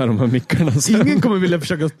med de här mickarna sen. Ingen kommer vilja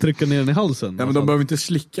försöka trycka ner den i halsen. Ja, men de behöver inte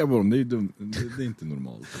slicka på dem, det är ju dumt. Det är inte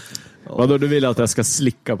normalt. Ja. Vadå, du vill att jag ska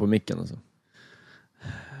slicka på micken alltså?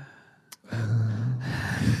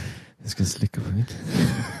 Jag ska slicka på micken.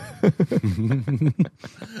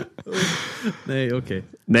 Nej, okej.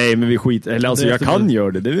 Nej, men vi skit. Eller alltså jag kan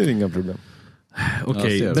göra det är väl inga problem.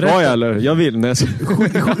 Okej, ska jag eller? Jag vill. Nej,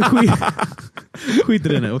 skit i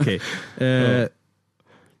det nu, okej.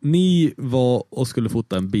 Ni var och skulle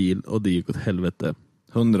fota en bil och det gick åt helvete.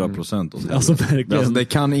 100%. Alltså verkligen. Alltså, det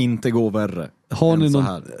kan inte gå värre. Har ni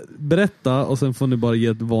någon... Berätta och sen får ni bara ge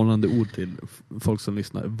ett varnande ord till folk som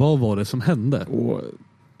lyssnar. Vad var det som hände?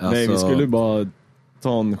 Nej, vi skulle bara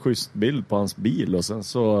ta en schysst bild på hans bil och sen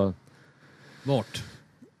så... Vart?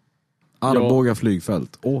 Arboga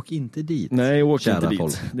flygfält. Åk inte dit. Nej, åk inte dit.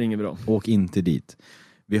 Folk. Det är inget bra. Åk inte dit.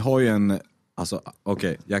 Vi har ju en... Alltså,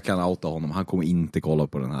 okej, jag kan outa honom. Han kommer inte kolla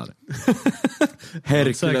på den här.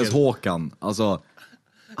 Herkules Håkan. Alltså,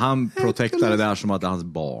 han protektar det där som att det är hans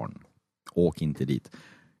barn. Åk inte dit.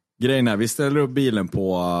 Grejen är, vi ställer upp bilen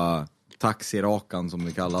på taxirakan som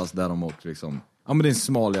det kallas. Där de åker liksom... Ja, men det är en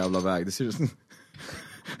smal jävla väg. Det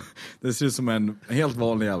ser ut som en helt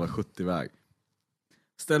vanlig jävla 70-väg.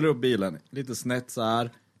 Ställer upp bilen, lite snett så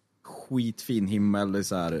här. Skitfin himmel, det är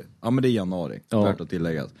så här. Ja, men det är januari, värt att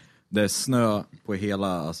tilläggas. Det är snö på hela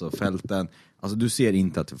alltså, fälten. Alltså du ser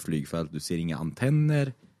inte att det är flygfält, du ser inga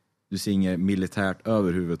antenner. Du ser inget militärt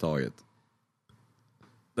överhuvudtaget.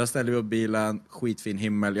 Där ställer vi upp bilen, skitfin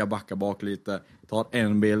himmel. Jag backar bak lite, tar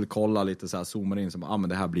en bild, kollar lite så här, zoomar in. Så men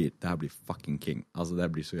det här blir fucking king. Alltså det här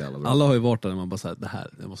blir så jävla bra. Alla har ju varit där när man bara säger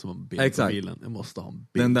det måste vara en bild på bilen. Jag måste ha en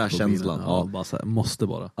bild. Den där på känslan. Bilen. Ja, bara så här, måste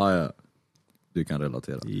bara. Ja. Du kan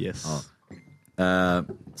relatera. Yes. Ja.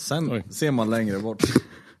 Sen ser man längre bort.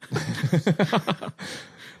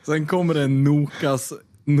 Sen kommer det en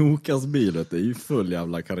Nokas bil. Det är ju full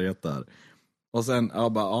jävla karet där. Och sen,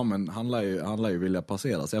 jag bara, men han lär ju vilja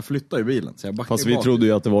passera. Så jag flyttar ju bilen. Så jag fast vi trodde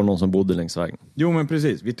ju att det var någon som bodde längs vägen. Jo, men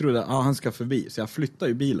precis. Vi trodde att han ska förbi. Så jag flyttar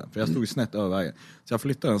ju bilen. För jag stod ju snett över vägen. Så jag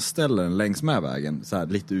flyttar den, ställer den längs med vägen. Så här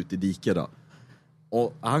lite ut i diket då.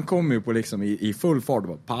 Och han kommer ju på liksom i full fart.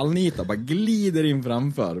 Bara, pallnita, bara glider in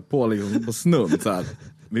framför. På liksom på snudd så här.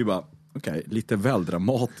 Vi bara, okej, lite väl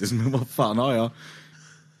dramatiskt. Men vad fan, ja.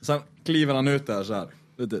 Sen kliver han ut där så här.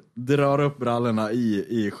 Drar upp brallorna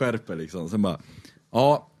i skärper liksom. Sen bara,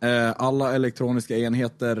 alla elektroniska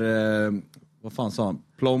enheter, vad fan sa han?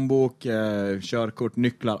 Plånbok, körkort,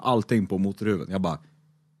 nycklar, allting på motorhuven. Jag bara,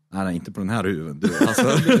 nej, inte på den här huven.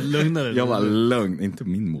 Alltså, lugnare. Jag var lugn, inte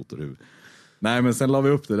min motorhuv. Nej, men sen la vi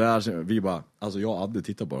upp det där. Vi bara, alltså jag hade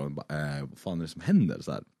tittat på den. Bara, vad fan är det som händer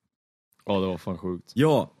så här? Ja, det var fan sjukt.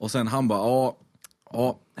 Ja, och sen han bara,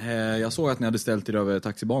 jag såg att ni hade ställt er över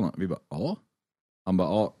taxibanan. Vi bara, ja. Han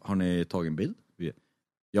bara, har ni tagit en bild?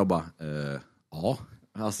 Jag bara, ja.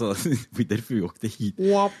 Alltså, det är därför vi åkte hit.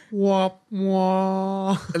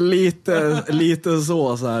 Lite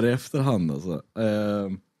så här i efterhand. Alltså.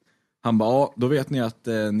 Han bara, då vet ni att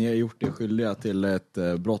ni har gjort er skyldiga till ett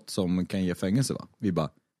brott som kan ge fängelse, va? Vi bara,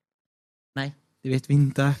 nej, det vet vi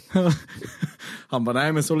inte. Han bara,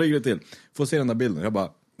 nej, men så ligger det till. Får se den där bilden. Jag bara,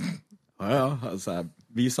 ja, så här,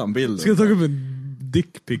 visa en bild. Ska jag ta upp en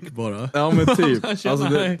dickpic bara? Ja, men typ.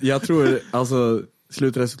 Alltså, jag tror, alltså,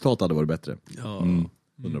 slutresultatet hade varit bättre. Ja.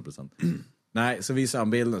 100%. Nej, så visar han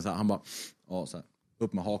bilden så här, han bara, så här,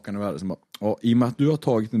 upp med hakan över. Så bara, i och med att du har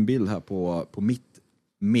tagit en bild här på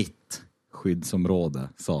mitt skyddsområde,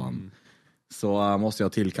 sa han. Så måste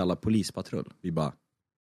jag tillkalla polispatrull. Vi bara,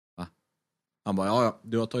 va? Han bara, ja,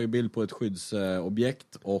 du har tagit bild på ett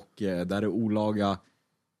skyddsobjekt och där är olaga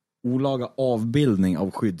avbildning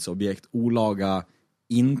av skyddsobjekt, olaga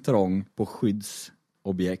intrång på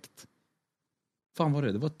skyddsobjekt Fan var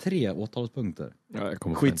det? Det var 3 åtalspunkter. Ja, jag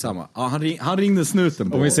kommer skitsamma. Ja, han ringde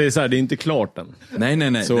snuten på. Om vi säger så här, det är inte klart än.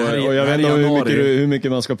 Nej. Så, och jag vet inte hur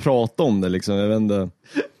mycket man ska prata om det liksom. Jag vet inte.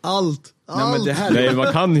 Allt. Nej, men det här Nej,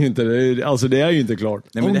 man kan ju inte. Det är ju inte klart.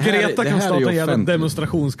 Nej, men om Greta kan starta en jävla offentligt.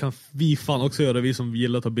 demonstration så kan vi fan också göra, vi som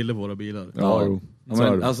gillar att ta bilder på våra bilar. Ja,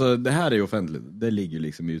 men, alltså det här är ju offentligt. Det ligger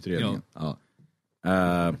liksom i utredningen.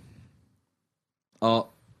 Ja.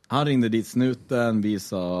 Han ringde dit snuten, vi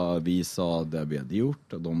sa det vi hade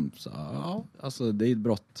gjort och de sa, ja, alltså det är ett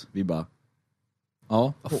brott. Vi bara,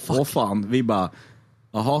 ja, åh fan. Vi bara,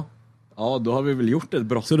 jaha, ja då har vi väl gjort ett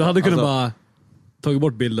brott. Så du hade kunnat bara tagit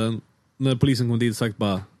bort bilden när polisen kom dit och sagt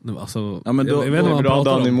bara, alltså, ja, men då, jag vet inte vad han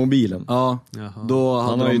pratar om. i mobilen. Ja, då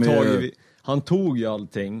hade han tog ju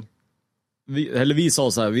allting. Vi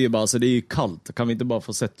sa så här, vi bara, alltså det är ju kallt, kan vi inte bara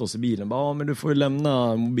få sätta oss i bilen? Ja, men du får ju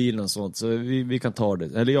lämna mobilen sånt, så vi kan ta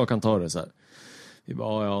det, eller jag kan ta det så här. Vi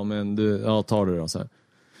bara, ja men du, tar det då så här.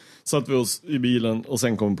 Satt vi oss i bilen och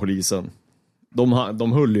sen kom polisen.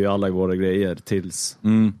 De höll ju alla våra grejer tills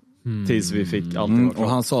vi fick allting. Och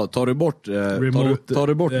han sa, tar du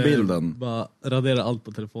bort bilden? Bara radera allt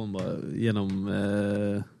på telefon bara genom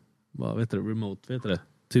vad vet du, remote, vet du det?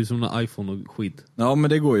 Typ som en iPhone och skit. Ja, men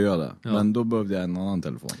det går ju att göra. Ja. Men då behövde jag en annan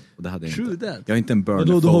telefon. Och det hade jag inte. That. Jag har inte en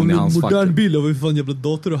burner-phone i hans fack. Då har vi en modern bil av hur fan jävla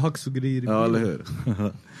dator och hacks och grejer. Ja, eller hur?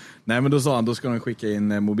 Nej, men då sa han, då ska de skicka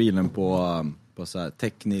in mobilen på så här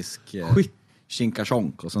teknisk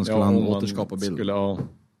kinkashonk. Och sen skulle han återskapa bilden.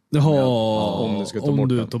 Jaha, om du ska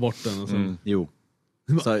ta bort den. Och sen. Jo.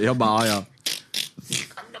 Så jag bara, ja.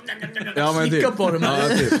 Ja, men typ. På dem. Ja,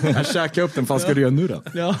 typ. Jag käkar upp den, fan ska du göra nu då?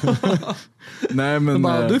 Ja. Nej, men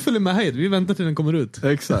bara, du följer med hit, vi väntar till den kommer ut.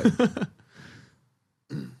 Exakt.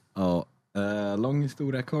 Ja, lång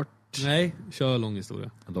historia kort. Nej, kör lång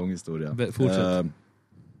historia. Lång historia. Fortsätt.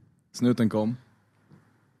 Snuten kom.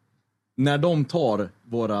 När de tar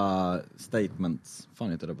våra statements,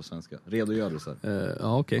 fan heter det på svenska, redogörelser.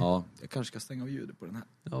 Ja, okej. Ja, jag kanske ska stänga av ljudet på den här.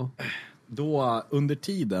 Ja. Då under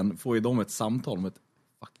tiden får ju de ett samtal om ett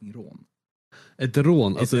fucking rån. Ett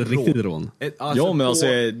rån, alltså ett riktigt rån. Ja, men alltså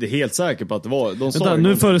jag är helt säker på att det var... De sa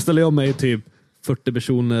nu föreställer jag mig typ 40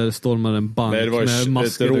 personer stormar en bank. Nej, det var med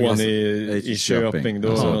masker ett rån i Köping. Då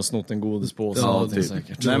har de snott en godispåse. Ja, typ.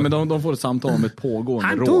 Säkert. Nej, men de får ett samtal om ett pågående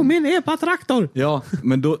rån. Han tog min epa-traktor! Ja,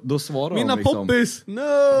 men då svarar mina de liksom... poppis!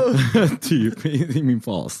 No! typ, i min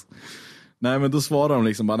fas. Nej, men då svarar de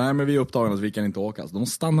liksom bara, nej men vi är upptagna så vi kan inte åka. Så de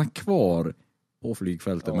stannar kvar på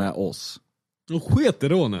flygfältet med oss. De sket i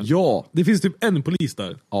rånen? Ja. Det finns typ en polis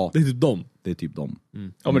där. Ja. Det är typ dem. Det är typ dem.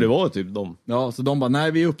 Ja, men det var typ dem. Ja, så de bara,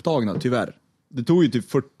 nej vi är upptagna, tyvär. Det tog ju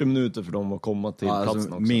typ 40 minuter för dem att komma till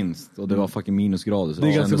platsen också. Minst, och det var fucking minusgrader. Så det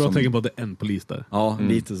är ganska bra att tänka på att det är en polis där. Ja,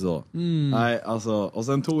 lite så. Nej, alltså, och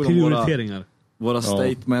sen tog de prioriteringar. Våra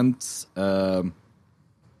statements.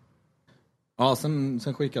 Ja, sen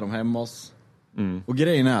skickade de hem oss. Och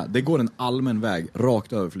grejen är, det går en allmän väg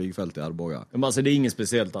rakt över flygfältet i Arboga. Men alltså det är inget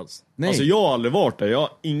speciellt alls. Nej. Alltså jag har aldrig varit där, jag har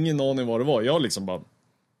ingen aning vad det var. Jag liksom bara,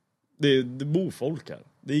 det bor folk här.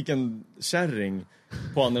 Det gick en kärring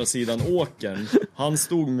på andra sidan åkern. Han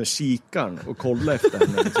stod med kikaren och kollade efter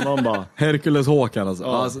henne. Så man bara... Herkules Håkan alltså.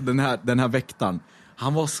 Ja. Alltså den här väktaren.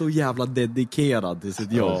 Han var så jävla dedikerad till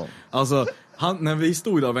sitt jobb. Ja. Alltså, när vi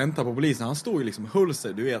stod där och väntade på polisen, han stod ju liksom, höll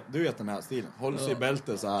sig, du vet den här stilen. Höll sig i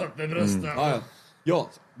bältet så här. Ja,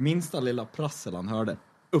 minsta lilla prassel han hörde.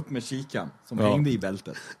 Upp med kikaren som hängde i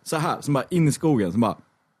bältet. Så här, som bara in i skogen, som bara...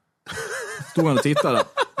 Stod han och tittade.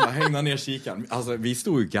 Bara hängde ner kikaren. Alltså, vi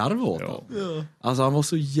stod ju garva åt honom. Ja. Alltså, han var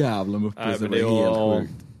så jävla muppig. Det var helt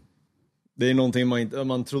sjukt. Det är någonting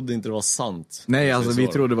man trodde inte det var sant. Nej, alltså vi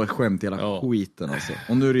trodde det var ett skämt hela skiten alltså.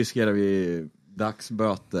 Och nu riskerar vi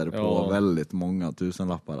dagsböter på väldigt många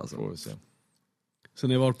tusenlappar alltså. Får vi se. Så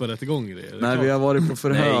ni har varit på rättegång i det? Nej, vi har varit på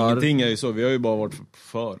förhör. Nej, ingenting är ju så. Vi har ju bara varit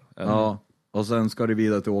för. Ja, och sen ska det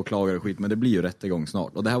vidare till åklagare och skit. Men det blir ju rättegång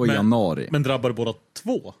snart. Och det här var i januari. Men drabbar det båda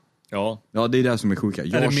två? Ja, det är det som är sjuka.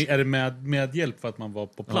 Är det med hjälp för att man var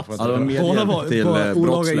på plats? Ja, det var medhjälp till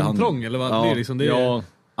olaga intrång eller vad? Det är liksom det. Ja.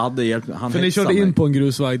 Hade hjälp. För ni körde in på en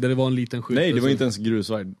grusväg där det var en liten skylt. Nej, det var inte ens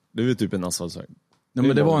grusväg. Det var typ en asfaltsväg. Nej,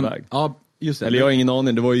 men det var en väg. Ja, just det. Eller jag har ingen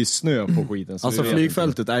aning, det var ju snö på skiten. Så alltså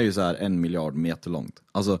flygfältet är ju så här 1 miljard meter långt.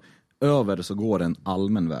 Alltså över så går en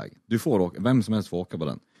allmän väg. Du får åka, vem som helst får åka på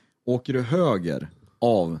den. Åker du höger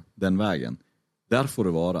av den vägen, där får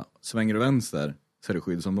du vara. Svänger du vänster så är det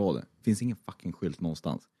skyddsområde. Finns ingen fucking skylt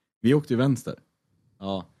någonstans. Vi åkte ju vänster.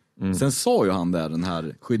 Ja. Sen sa ju han där, den här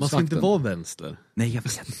skyddsvakten. Man ska inte vara vänster. Nej, jag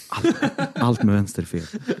vet. Allt med vänster är fel.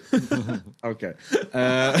 Okej.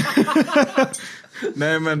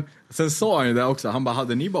 Nej, men sen sa han ju det också. Han bara,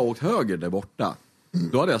 hade ni bara åkt höger där borta,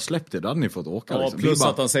 Då hade jag släppt det, då hade ni fått åka. Ja, liksom. plus bara,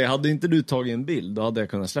 att han säger, hade inte du tagit en bild, då hade jag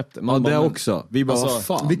kunnat släppa det. Ja, det också. Vi bara, alltså,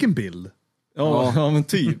 vad fan? Vilken bild? Ja, men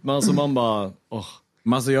typ. Men alltså man bara,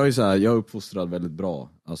 Men alltså jag är så här, jag är uppfostrad väldigt bra.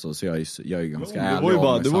 Alltså, så jag är ganska ärlig. det var ju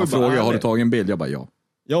bara, det var ju fråga, har du tagit en bild? Jag bara, ja.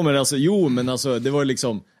 Ja, men alltså, det var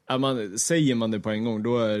liksom, säger man det på en gång,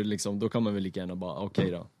 då är det liksom, då kan man väl lika gärna bara,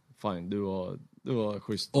 okej då, fine, du var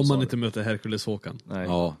schysst. Om man inte möter Hercules Håkan. Nej,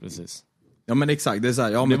 ja, precis. Ja, men exakt, det är så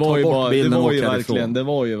här, ja, det men var ta ju bort bara, bilden och det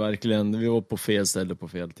var ju verkligen, vi var på fel ställe på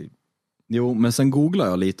fel tid. Jo, men sen googlade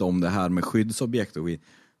jag lite om det här med skyddsobjekt och skit.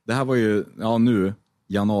 Det här var ju, nu,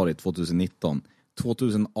 januari 2019.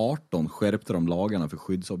 2018 skärpte de lagarna för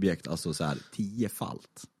skyddsobjekt, alltså så här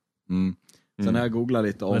 10-falt. Sen har jag googlat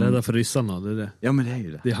lite om... Vad är rädda för ryssarna, det är det. Ja, men det är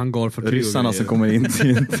ju det. Det är hangarfartyg. Ryssarna som kommer in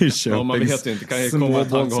till Köpings. Ja, man vet ju inte, kan ju komma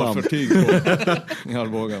ett hangarfartyg på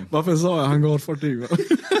Arboga. Varför sa jag hangarfartyg?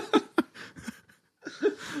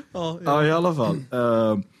 Ja, i alla fall.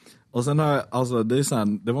 Och sen har jag, alltså det är så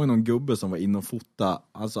här, det var ju någon gubbe som var inne och fota,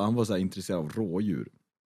 alltså han var så här intresserad av rådjur.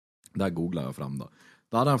 Där googlade jag fram då.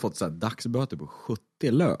 Då hade han fått så här dagsböter på 70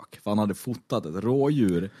 lök, för han hade fotat ett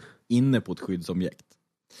rådjur inne på ett skyddsobjekt.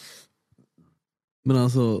 Men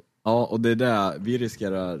alltså... Ja, och det är där vi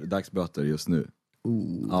riskerar dagsböter just nu.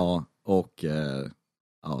 Ja, och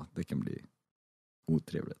ja, det kan bli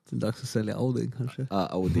otrevligt. Det är dags att sälja Audi kanske.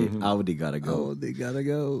 Audi gotta go. Audi gotta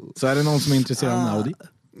go. Så är det någon som är intresserad av Audi?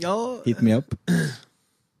 Ja. Hit me up.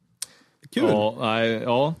 Kul.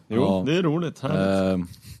 Ja, det är roligt.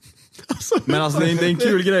 Men alltså det är en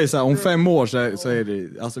kul grej så här, om 5 år så är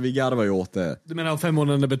det, alltså vi garvar ju åt det. Du menar om 5 år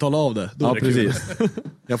när du betalar av det? Då Ja, är det precis. Kul.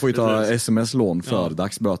 Jag får ju ta sms-lån för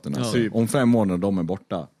dagsböterna. Ja. Så om 5 år när de är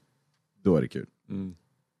borta, då är det kul.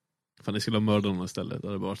 Fan, det skulle ha mördat honom istället.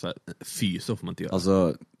 Det är bara så här, fy, så får man inte göra.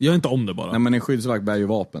 Alltså, gör inte om det bara. Nej, men en skyddsvakt bär ju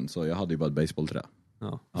vapen, så jag hade ju bara ett baseballträ.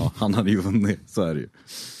 Ja, han hade ju vunnit, så är det ju.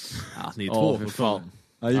 Ja, ni är två för fan.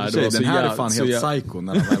 Ja, i och för sig, den här är fan helt psycho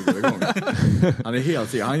när han väl går igång. Han är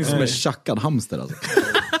helt, han är som en tjackad hamster alltså.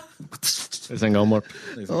 Det är sen gammalt.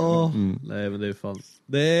 Nej, men det är fan.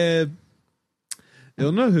 Det är... Jag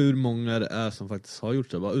undrar hur många det är som faktiskt har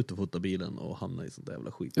gjort det. Bara ut och fota bilen och hamna i sånt där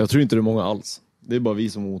jävla skit. Jag tror inte det är många alls. Det är bara vi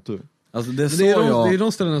som har otur. Alltså det är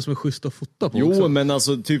de ställena som är schyssta att fota på. Jo, också. men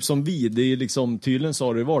alltså typ som vi, det är liksom, tydligen så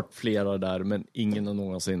har det varit flera där, men ingen har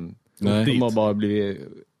någonsin. De har bara blivit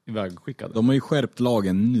ivägskickade. De har ju skärpt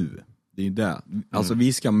lagen nu. Det är ju det. Alltså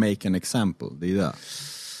vi ska make an example. Det är ju det.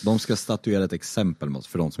 De ska statuera ett exempel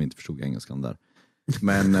för de som inte förstod engelskan där.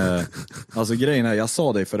 Men alltså grejen är, jag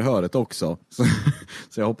sa det i förhöret också.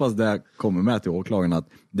 Så jag hoppas det kommer med till åklagaren att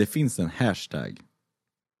det finns en hashtag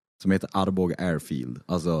som heter Arboga Airfield.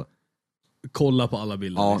 Alltså kolla på alla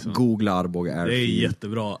bilder. Ja, liksom. Googla Arboga Airfield. Det är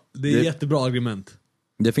jättebra. Det är jättebra argument.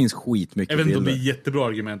 Det finns skitmycket bilder. Jag vet inte om bilder. det är jättebra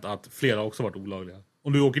argument att flera också varit olagliga.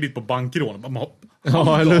 Om du åker dit på bankrån.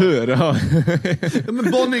 Ja, eller hur? Ja. Ja,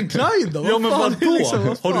 men Bonnie and Clyde då? Ja, men vadå?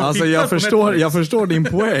 Liksom, alltså jag förstår din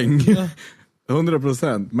poäng.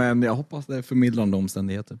 100%. Men jag hoppas det är förmildrande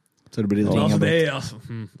omständigheter. Så det blir ett ringa brott. Det är alltså,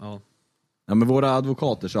 Ja, men våra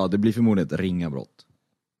advokater sa att det blir förmodligen ett ringa brott.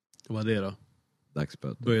 Vad är det då?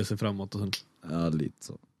 Dagsböter. Böja sig framåt och sen Ja, lite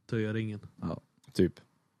så. töja ringen. Ja, typ.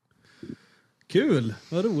 Kul,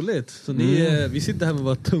 vad roligt. Så ni, vi sitter här med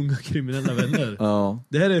våra tunga kriminella vänner. Ja.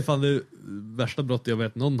 Det här är fan det värsta brott jag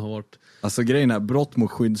vet någon har varit. Alltså grejen är, brott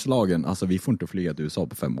mot skyddslagen, alltså vi får inte flyga till USA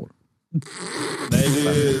på 5 år. Nej,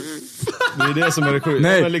 det är det som är det sjukt.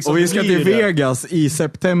 Nej, liksom, och vi ska till Vegas i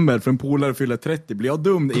september för en polare fyller 30. Blir jag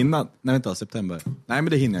dum innan? Nej, vänta, september. Nej,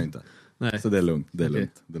 men det hinner jag inte. Nej. Så det är lugnt, det är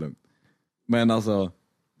lugnt, det är lugnt. Men alltså,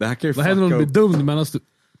 det här kan ju vad händer om du blir dum medan du...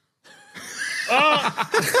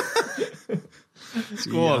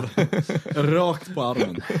 Skål. Rakt på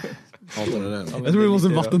armen. Jag tror vi måste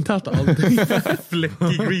vattentärta allting.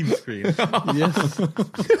 Fläckig green screen. Yes.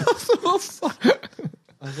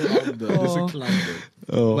 Det är så kladdigt.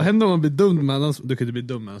 Vad händer om man blir dum medan du kan inte bli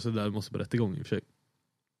dum medan så där måste berätta igång i och för sig.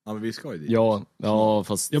 Ja, men vi ska ju dit. Ja,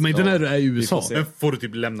 fast... Ja, men inte när du är i USA. Men får du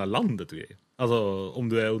typ lämna landet och grejer? Alltså, om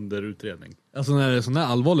du är under utredning. Alltså när det är sådana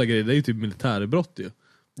här allvarliga grejer, det är ju typ militärbrott ju.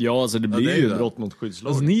 Ja, alltså det blir det är ju det. brott mot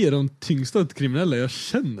skyddslagen. Alltså ni är de tyngsta kriminella jag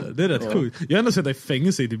känner. Det är rätt sjukt. Jag har ändå sett i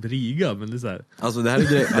fängelse i typ Riga, men det är så här. Alltså det här är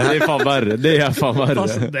Det är fan värre. Det är fan värre.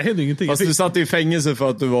 Fast det händer ingenting. Fast du satt i fängelse för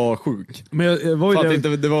att du var sjuk. Men jag var ju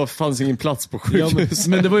För att där... fanns ingen plats på Ja, sjukhus.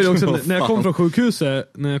 men det var ju också, när jag kom från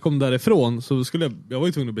sjukhuset, när jag kom därifrån, så skulle jag var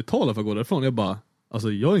ju tvungen att betala för att gå därifrån. Jag bara,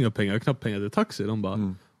 alltså jag har inga pengar, jag har knappt pengar till taxi. De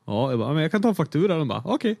bara, ja, jag bara, men jag kan ta en faktura. De bara,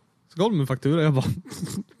 okej. Så gav de en faktura, jag bara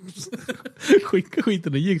Skicka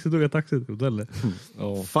skiten och gick, så tog jag taxi till hotellet.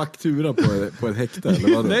 Faktura på ett häkte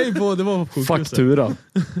eller vad? Nej, det var på sjukhuset. Faktura.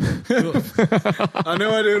 Ja, nu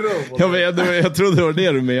är det ro. Jag trodde det var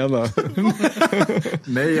det du menade.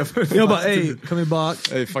 Nej, jag bara, ey, kan vi bara...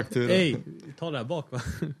 Ey, faktura. Ey, ta det här bak, va?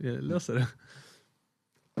 Jag löser det.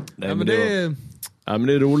 Nej, men det är... Ja, men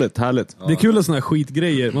det är roligt, härligt. Det är kul att såna här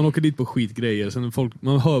skitgrejer, man åker dit på skitgrejer, sen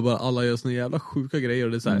man hör bara alla gör såna jävla sjuka grejer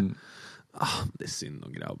och det är så här, det är synd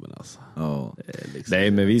om grabben alltså. Ja. Liksom...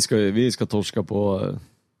 Nej, men vi ska torska på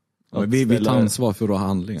vi tar ansvar för våra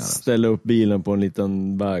handlingar. Ställa upp bilen på en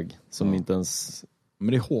liten väg som inte ens...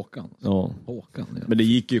 Men det är Håkan. Ja. Håkan, ja. Men det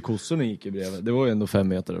gick ju, kossorna gick ju bredvid. Det var ju ändå 5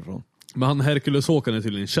 meter ifrån. Men han Herkules Håkan är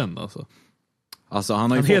tydligen känd alltså. Alltså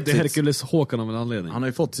han heter Herkules Håkan av en anledning. Han har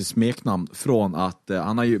ju fått sitt smeknamn från att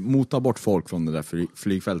han har ju motat bort folk från det där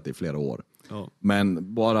flygfältet i flera år. Ja.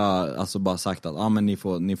 Men bara sagt att men ni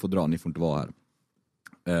får dra, ni får inte vara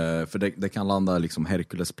här. För det kan landa liksom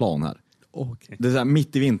Herkulesplan här. Okay. Det är så här,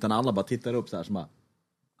 mitt i vintern, alla bara tittar upp så här som bara,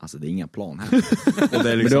 alltså det är inga plan här. Och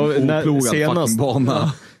det är liksom oplogad fucking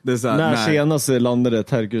bana. Det är så här, när senast landade ett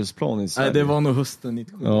Herkulesplan i Sverige? Nej, det var nog hösten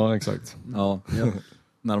 97. Ja, exakt. Ja.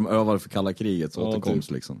 När de övade för kalla kriget så återkoms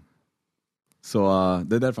typ. Liksom. Så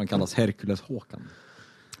det är därför han kallas Herkules Håkan.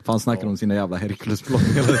 För han snackar om sina jävla Herkulesplan.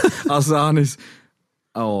 Alltså han är...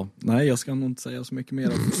 Ja, nej jag ska nog inte säga så mycket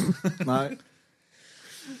mer. Nej.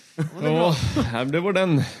 Ja, det var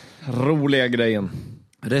den roliga grejen.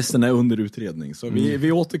 Resten är under utredning, så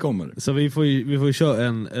vi återkommer. Så vi får köra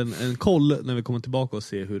en koll när vi kommer tillbaka och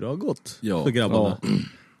se hur det har gått för grabbarna. Ja.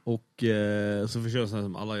 Och så försöker jag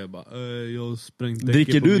som alla gör bara, jag sprängt.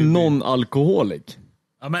 Dricker du någon alkoholik?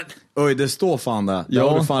 Ja men. Oj, det står fan där.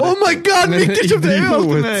 Ja. Fan oh my god, Micke köpte öl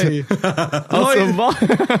till mig! Alltså va?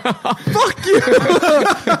 Fuck you!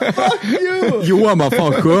 Fuck you! Johan bara,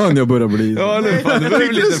 fan skön jag börjar bli. Ja, eller fan, det var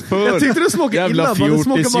ju lite för. Jag tyckte det smakade jävla illa, det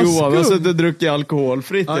smakade bara Johan, alltså du druckit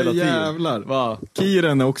alkoholfritt hela tiden. Jävlar. Va?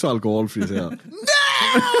 Kiren är också alkoholfri, säger jag. Nej,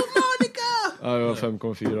 Monica! Ja, jag var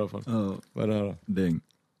 5,4 i alla fall. Vad är det här då? Ding.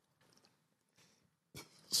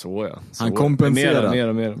 Så ja. Så han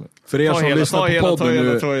kompenserar. Mer. För er som lyssnar på podden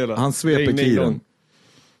nu, han sveper Kiren.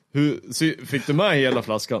 Hur fick du med hela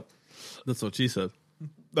flaskan? That's what she said.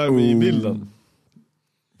 Där i bilden.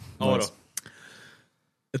 Ja då.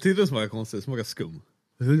 Jag tyckte det smakade konstigt, det smakade skum.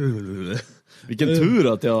 Vilken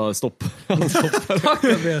tur att jag stoppade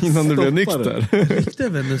innan du blev nykter. Riktiga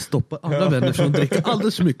vänner stoppar andra vänner från att dricka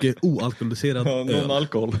alldeles för mycket oalkoholiserad någon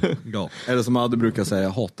alkohol. Ja. Eller som Adde brukar säga, jag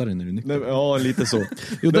hatar det när du är nykter. Ja, lite så.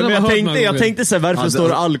 Jo, men jag tänkte så här, varför står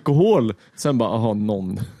det alkohol? Sen bara, aha,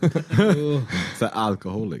 någon. Så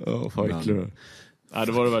alkoholik. Ja, fan äcklig. Nej,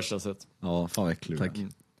 det var det värsta sett. Ja, fan äcklig. Tack.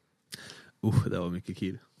 Det var mycket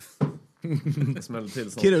kir. Det smällde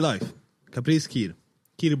till snart. Kir är life. Caprice Kir.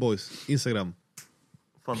 Kir Boys, Instagram.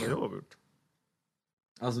 Fan har jag gjort?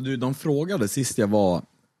 Alltså de frågade sist jag var,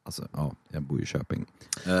 alltså ja, jag bor i Köping.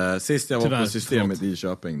 Sist jag var på systemet i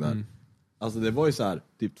Köping där. Alltså det var ju så här,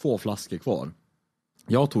 typ 2 flaskor kvar.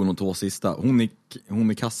 Jag tog de 2 sista.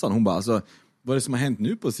 Hon i kassan, hon bara, alltså vad är det som har hänt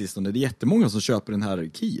nu på sistone? Det är jättemånga som köper den här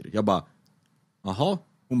Kir. Jag bara, aha.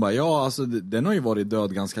 Hon bara, ja alltså den har ju varit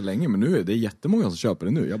död ganska länge, men nu är det jättemånga som köper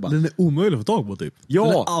den nu. Jag bara, den är omöjlig att få tag på typ.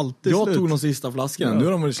 Ja, alltid jag slut. tog de sista flaskorna. Nu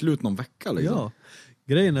har de varit slut någon vecka liksom. Ja.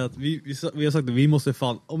 Grejen är att vi har sagt att vi måste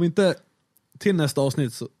fan, om inte till nästa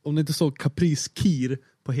avsnitt så, om det inte så Caprice Kir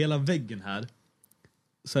på hela väggen här,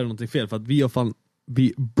 så är det någonting fel, för att vi har fan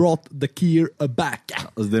brought the Kir back.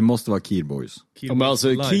 Alltså det måste vara Kir Boys. Ja, men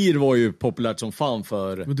alltså Kir var ju populärt som fan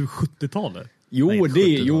för... Men du 70-talet?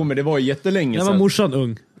 Jo, men det var ju jättelänge sedan. Jag var morsan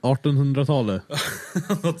ung. 1800-talet.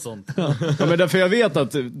 Något sånt. Ja, men därför jag vet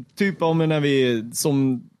att typ om när vi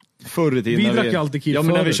som förr i tiden vi drack alltid Kir. Ja,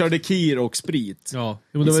 men när vi körde Kir och sprit. Ja,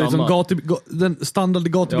 men det var liksom den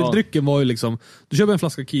standard gatubildrycken var ju liksom, du köper en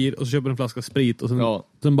flaska Kir och så köper du en flaska sprit och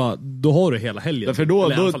sen bara, då har du hela helgen. Därför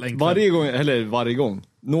då varje gång,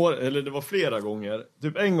 eller det var flera gånger.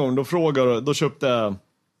 Typ en gång då köpte jag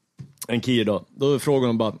en Kir då frågade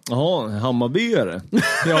de bara, jaha, Hammarbyare?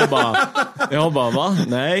 jag bara, va?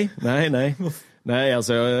 Nej,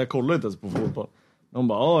 alltså jag kollar inte ens på fotboll. De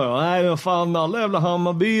bara, nej men fan, alla jävla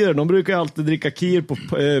Hammarbyare, de brukar alltid dricka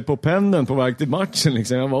Kir på pendeln på väg till matchen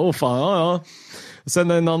liksom. Jag bara, fan, ja.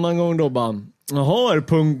 Sen en annan gång då bara, jaha, är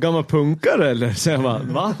det gamla punkare eller? Så jag bara,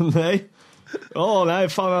 va? Nej. Ja, nej,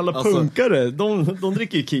 fan alla punkare, de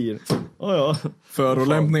dricker ju Kir. Ja.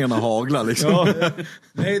 Förolämpningarna haglar liksom. Ja.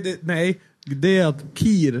 Nej, det är att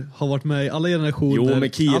Kir har varit med i alla generationer. Jo, men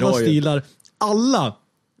Kir alla stilar. Alla,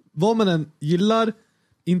 vad man än gillar,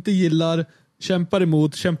 inte gillar, kämpar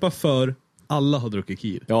emot, kämpar för, alla har druckit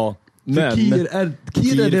Kir. Ja. Men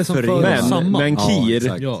Kir är det som för oss samman. Men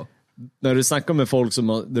Kir, Ja. när du snackar med folk som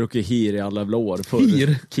har druckit Kir i alla jävla år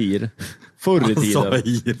Kir. Förr i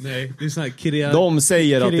tiden. Nej, det är sån här De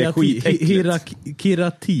säger att det är skitäckligt.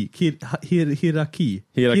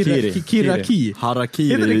 Kiraki.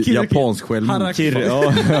 Harakiri, japansk självmord.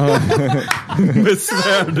 Ja. Med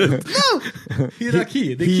svärdet.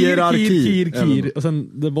 Hierarki. Det är kir. Och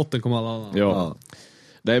sen där botten kommer alla andra. Ja.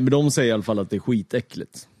 Nej, men de säger i alla fall att det är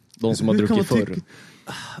skitäckligt. De som har druckit förr.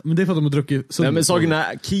 Men det är för att de har druckit. Nej, men saken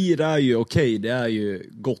är, Kir är ju okej. Det är ju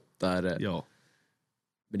gott där. Ja.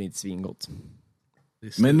 Men det är inte svingott.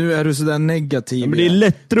 Men nu är du sådär negativ. Ja, men det är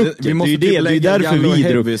lättdrucket. Vi måste det är därför vi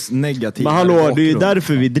dricker. Negativ. Men hallå, det är ju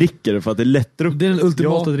därför vi dricker, för att det är lättdrucket. Det är den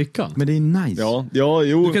ultimata drickan. Men det är nice. Ja,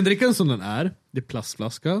 jo. Du kan dricka den som den är. Det är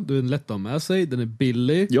plastflaska. Du är lätt att ha med sig. Den är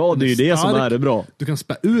billig. Ja, det är ju det som är det bra. Du kan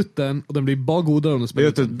spä ut den och den blir bara godare om du spär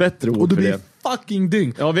ut den. Vet du ett bättre ord och du för blir det? fucking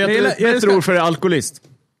dyng. Ja, vet du ett bättre ord för alkoholist?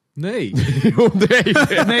 Nej. Jo, det är ju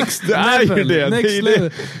det. Next det är level. ju det. Next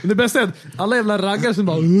level. Men det bästa är att alla jävla raggar som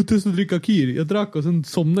bara testa att dricka Kir. Jag drack och sen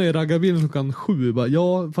somnade jag i raggarbilen klockan 7. Bara,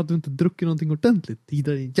 ja, för att du inte druckit någonting ordentligt.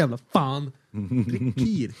 Tidigare din jävla fan. Drick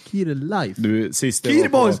Kir. Kir är life. Du, sist Kir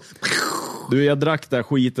boys! Du, jag drack där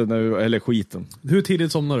skiten, eller skiten. Hur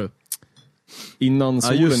tidigt somnar du? Innan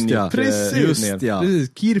solen gick ner.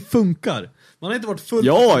 Precis. Kir funkar. Man har inte varit full.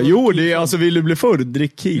 Ja, jo, det är, alltså vill du bli full,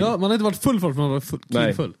 drick Kir. Ja, man har inte varit full för att man har varit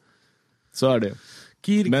Kir-full. Så är det.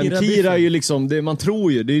 Men Kir är ju liksom, det, man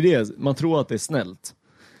tror ju, det är det, man tror att det är snällt.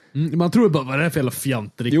 Man tror bara, vad är det här för jävla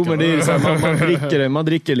fjantdricka? Jo, men det är så här, man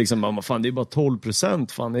dricker liksom, vad fan, det är bara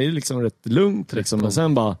 12%, fan, det är liksom rätt lugnt liksom. Men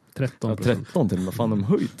sen bara 13 till, vad fan de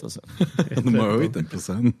har höjt alltså. De har höjt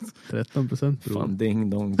 1%. 13%. Fan, ding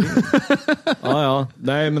dong. Ja,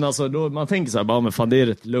 nej men alltså, då, man tänker så här, bara, men fan det är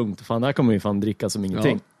rätt lugnt, fan här kommer man ju fan dricka som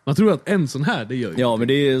ingenting. Ja. Man tror att en sån här, det gör ju. Ja, men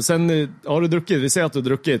det är, sen har du druckit, vi säger att du har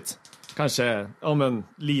druckit kanske, ja men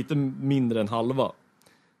lite mindre än halva.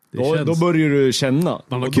 Då börjar du känna.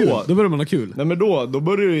 Man har kul. Då börjar man ha kul. Nej, men då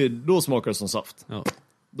börjar du, då smakar det som saft. Ja.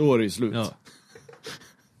 Då är det ju slut. Ja.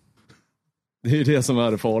 Det är ju det som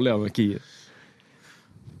är det farliga med Kir.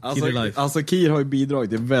 Alltså Kir har ju bidragit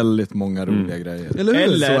till väldigt många roliga grejer.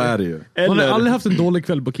 Eller så är det ju. Man har aldrig haft en dålig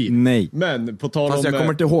kväll på Kir. Nej. Men på tal om... Fast jag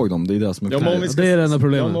kommer inte ihåg dem, det är det som är problemet. Det är det enda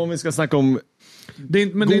problemet. Ja, men om vi ska snacka om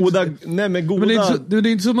goda... Men det är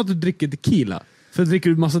inte som att du dricker tequila. För dricker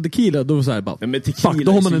du massa tequila, då är det så här bara... men tequila fuck,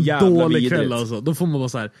 då har man en dålig vidrigt. kväll alltså. Då får man bara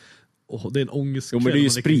så här... det är en ångestkväll. Jo, men det är ju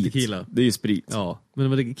sprit. Tequila. Det är ju sprit. Ja, men när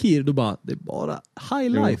man dricker Kir, då bara... Det är bara high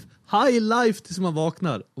life. High life tills man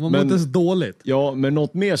vaknar. Och man mår inte ens dåligt. Ja, men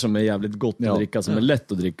något mer som är jävligt gott att dricka, som är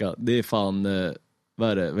lätt att dricka, det är fan...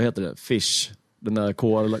 vad heter det? Fish. Den där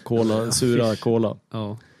cola, sura cola.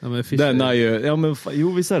 Ja, men fish. Den är ju... Ja, men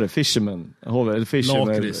jo, visst är det. Fisherman.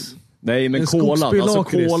 Lakrits. Nej, men kolan. Alltså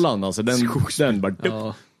kolan. Alltså den bara...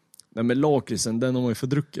 Ja. Nej, men lakritsen, den har man ju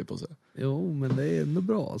fördruckit på sig. Jo, men det är ändå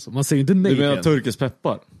bra alltså. Man säger inte nej. Du menar turkisk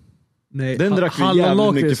peppar? Nej. Den drack vi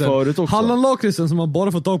jävligt mycket förut också. Hallonlakritsen som man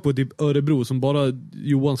bara får tag på i typ Örebro, som bara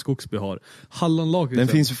Johan Skogsby har. Hallonlakritsen. Den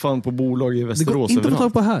finns ju fan på bolag i Västerås. Det går inte att få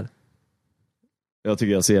tag på här. Jag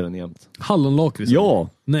tycker jag ser den jämt. Hallonlakritsen? Ja.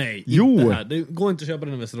 Nej, jo. Inte här. Det går inte att köpa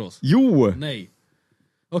den i Västerås. Jo. Nej.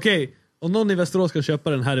 Okej, om någon i Västerås ska köpa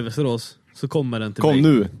den här i Västerås, så kommer den till mig.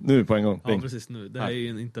 Kom nu på en gång. Ja, precis nu. Det här är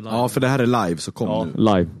ju inte live. Ja, för det här är live, så kom nu.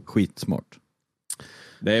 Live. Skitsmart.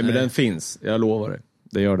 Nej, men den finns. Jag lovar det.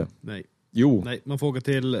 Det gör det. Nej. Jo. Nej, man får åka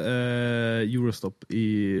till Eurostop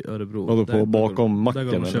i Örebro. Vadå, på bakom macken?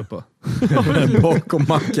 Där går man att köpa. Bakom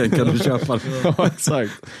macken kan du köpa. Ja,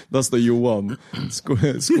 exakt. Där står Johan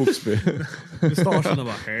Skogsby. Mustaschen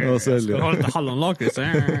bara... Jag ska du ha lite hallonlakrits?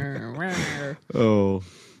 Oh.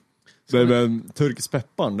 Men turkisk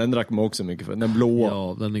pepparn, den drack man också mycket för. Den blåa.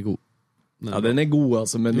 Ja, den är god. Den är god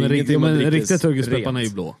alltså, men riktiga turkisk pepparn är ju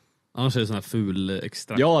blå. Annars är det sån här ful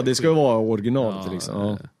extrakt. Ja, det ska vara originalet liksom.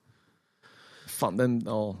 Ja. Fan, den...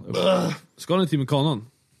 Ja. Ska ni till Mekanon?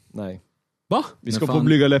 Nej. Va? Vi ska på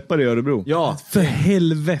Blyga läppar i Örebro. Ja, för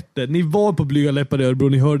helvete. Ni var på Blyga läppar i Örebro,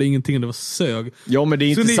 ni hörde ingenting, det var sög. Ja, men det är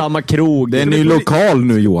inte samma krog. Det är en ny lokal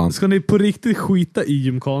nu, Johan. Ska ni på riktigt skita i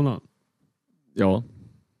gymkanan? Ja.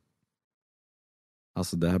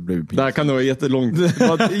 Alltså det här blev pinsamt. Där kan det vara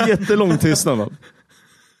jättelång tystnad.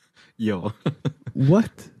 Ja.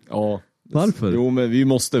 What? Ja. Varför? Jo, men vi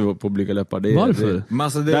måste på Blyga läppar. Varför?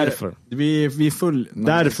 Därför. Vi är full...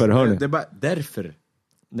 Därför, hörni. Det är bara därför.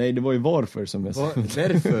 Nej, det var ju varför som jag sa.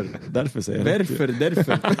 Därför. Därför säger jag. Därför.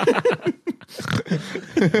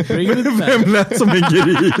 Vem lät som en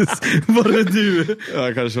gris? Var det du?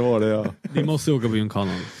 Ja, kanske var det, ja. Vi måste åka på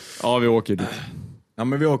gymkanan. Ja, vi åker dit. Ja,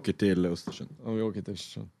 men vi åker till Östersund. Ja, vi åker till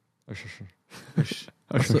Östersund.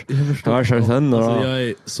 Alltså, jag förstår. Alltså, jag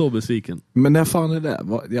är så besviken. Men när fan är det?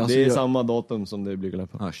 Det är samma datum som det blir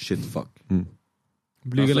läppar. Ah, shit, fuck.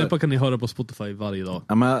 Blyga läppar kan ni höra på Spotify varje dag.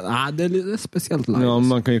 Ja, men det är speciellt live. Ja,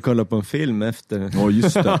 man kan ju kolla på en film efter. Ja,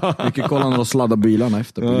 just det. Vi kan kolla när de sladdar bilarna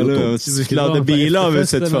efter på YouTube. Sladdar bilar har vi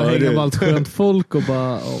sett förut. Hänga med allt skönt folk och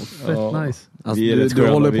bara, fett nice. Alltså, du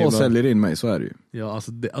håller på att sälja in mig, så är det ju. Ja,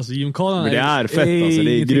 alltså gymkanan det är fett, alltså,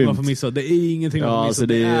 det är grymt. Man får missa. Det är ingenting man får missa. Alltså,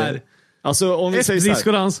 det är... Alltså, om vi säger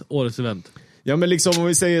diskodans, årets event. Ja, men liksom om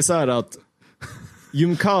vi säger så här att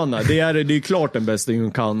Gymkhana, det är klart den bästa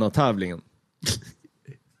Gymkhana-tävlingen.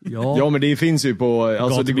 Ja, men det finns ju på,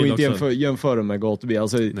 alltså det går inte jämföra med gatubil.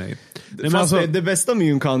 Alltså, nej. Fast alltså, det bästa med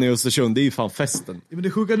Gymkhana i Östersund, det är ju fan festen. Ja, men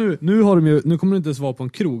det sjuka nu har de ju, nu kommer du inte ens vara på en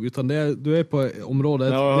krog, utan du är på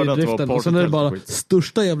området, ja, det är driften, och sen är det bara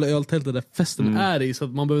största jävla öltältet där festen är i, så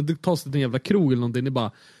att man behöver inte ta sig till en jävla krog eller någonting, det är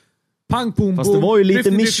bara pang, pom, fast det var ju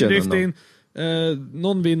lite mission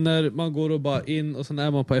någon vinner, man går och bara in, och sen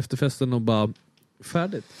är man på efterfesten och bara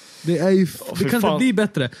färdigt. Det är ju, det kan inte bli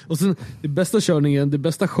bättre. Och sen det bästa körningen, det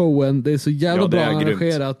bästa showen, det är så jävla bra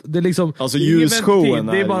arrangerat. Det är liksom, alltså ljusshowen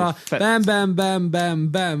det är bara bam, bam, bam,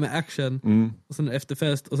 bam, bam med action. Och sen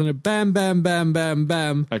efterfest, och sen är det bam, bam, bam, bam,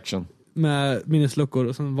 bam action med minnesluckor,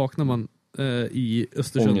 och sen vaknar man i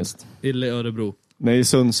Östersund eller Örebro. Nej, i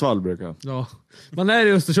Sundsvall brukar jag. Ja. Man är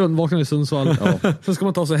i Östersund, vaknar i Sundsvall. Sen ska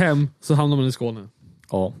man ta sig hem, så hamnar man i Skåne.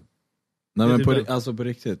 Ja. Nej, men alltså på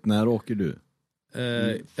riktigt, när åker du?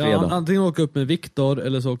 Antingen åka upp med Viktor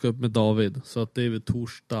eller så åka upp med David. Så att det är väl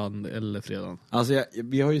torsdagen eller fredagen. Alltså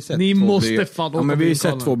vi har ju sett ni måste fan åka, men vi har ju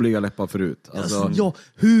sett 2 blyga läppar förut. Alltså, ja,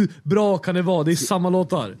 hur bra kan det vara? Det är samma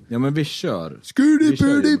låtar. Ja, men vi kör.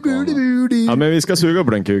 Ja, men vi ska suga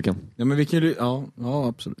på den kuken. Ja, men vi kan ju, ja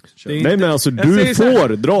absolut. Nej, men alltså du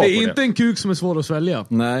får dra på det. Det är inte en kuk som är svår att svälja.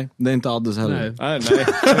 Nej, det är inte Addes heller. Nej.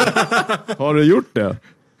 Har du gjort det?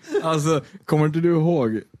 Alltså, kommer inte du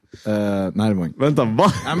ihåg? Nej, det var inte. Vänta,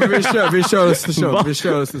 va? Ja, men vi kör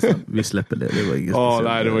Östersund. Vi släpper det var inget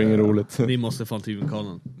nej, det var inget roligt. Vi måste fan till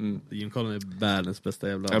Gymkhanan. Gymkhanan är världens bästa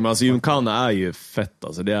jävla. Ja, men alltså Gymkhana är ju fett,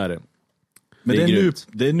 alltså det är det. Men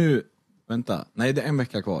det är nu, vänta. Nej, det är en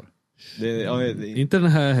vecka kvar. Inte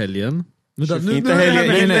den här helgen.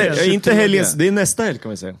 Inte helgen, det är nästa helg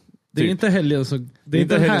kan vi säga. Det är inte helgen så det är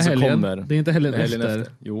inte den här helgen. Kommer. Det är inte helgen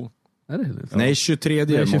efter. Jo. Är det helgen? Nej,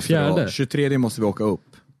 23 måste vi åka upp.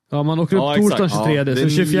 Ja, man åker upp torsdagen 23, så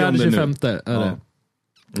 24, 25 är det.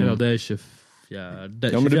 Ja, det är 24.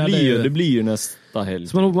 Ja, men det blir ju nästa helg.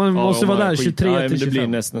 Så man måste vara där 23 till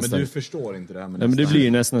 25. Men du förstår inte det här med nästa. Men det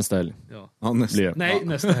blir nästa helg. Ja, nästa. Nej,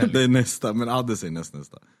 nästa helg. Det är nästa, men Adde säger nästa.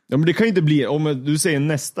 Ja, men det kan ju inte bli, om du säger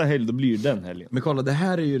nästa helg, då blir det den helgen. Men kolla, det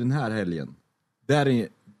här är ju den här helgen. Det här är...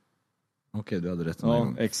 Okej, du hade rätt.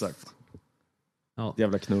 Ja, exakt. Ja.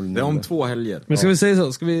 Jävla knull. Det är om 2 helger. Men ska vi säga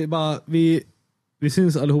så? Ska vi bara... Vi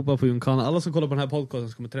syns allihopa på Gymkhana. Alla som kollar på den här podcasten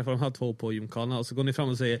ska kommer träffa de här 2 på Gymkhana. Och så går ni fram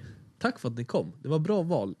och säger tack för att ni kom. Det var bra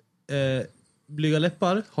val. Blyga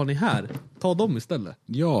läppar har ni här. Ta dem istället.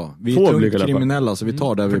 Ja, vi är tungt kriminella så vi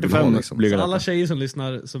tar det vi vill ha liksom. Så alla tjejer som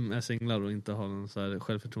lyssnar som är singlar och inte har någon så här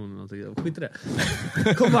självförtroende, skit i det.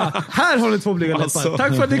 Kom bara, här har ni 2 blyga läppar. Alltså.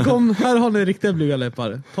 Tack för att ni kom. Här har ni riktiga blyga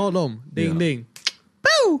läppar. Ta dem. Ding ding.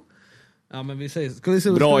 Bow! Ja, men vi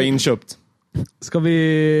säger bra inköpt. Ska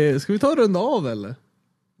vi ta en runda av eller?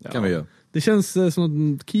 Kan vi göra. Det känns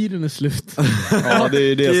som att kiren är slut. Ja, det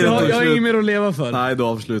är det. Jag har inget mer att leva för. Nej, då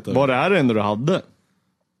avslutar vi. Vad är det ändå du hade?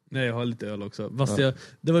 Nej, jag har lite öl också. Fast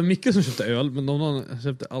det var mycket som köpte öl, men någon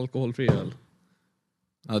köpte alkoholfri öl.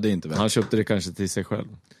 Ja, det är inte värt. Han köpte det kanske till sig själv.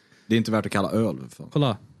 Det är inte värt att kalla öl. För.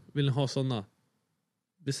 Kolla, vill ni ha såna?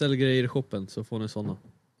 Beställ grejer i shoppen så får ni såna.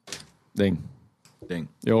 Däng.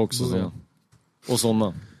 Jag också så. Och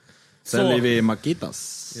såna. Säljer vi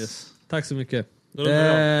makitas. Yes. Tack så mycket.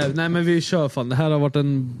 Nej, men vi kör fan. Det här har varit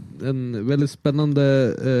en väldigt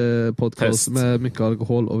spännande podcast med mycket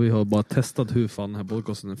alkohol. Och vi har bara testat hur fan den här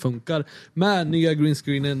podcasten funkar. Med nya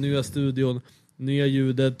greenscreenen, nya studion, nya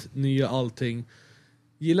ljudet, nya allting.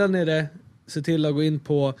 Gillar ni det? Se till att gå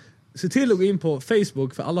in på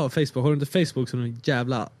Facebook. För alla har Facebook. Har du inte Facebook så är du en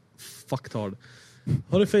jävla fucktard.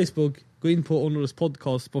 Har du Facebook, gå in på Onrodes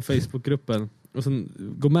podcast på Facebookgruppen. Och sen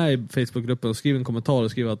gå med i Facebookgruppen och skriv en kommentar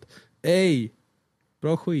och skriv att ej,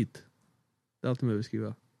 bra skit. Det är allt med att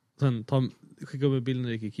skriva. Sen skicka upp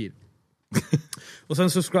bilden i Kir. Och sen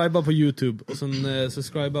subscriba på YouTube. Och sen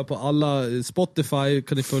subscriba på alla Spotify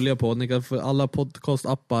kan ni följa på. Ni kan få alla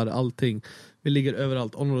podcast-appar, allting. Vi ligger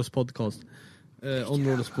överallt. Onrodes podcast.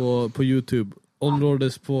 Onrodes på YouTube.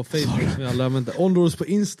 Onrodes på Facebook som vi alla använder. Onrodes på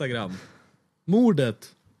Instagram.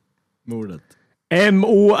 Mordet.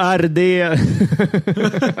 MORD.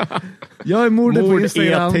 Jag är Mord på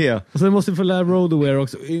Instagram. ET. Och sen måste vi få lära Roadwear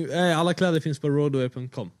också. Alla kläder finns på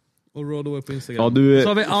roadwear.com. Och Roadwear på Instagram. Ja, du är så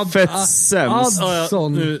har vi fett sämst.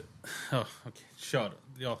 Adson. Ja, okej. Kör.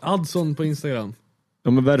 Ja. Adson på Instagram.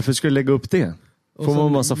 Ja, men varför skulle jag lägga upp det? Får man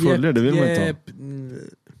en massa följare, det vill man inte ha.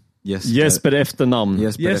 Jesper efternamn.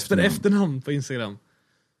 Jesper efternamn på Instagram.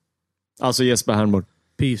 Alltså Jesper Hernborg.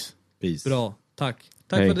 Peace. Bra, tack.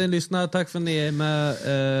 Tack för att ni lyssnar, tack för att ni är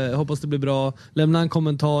med. Hoppas det blir bra. Lämna en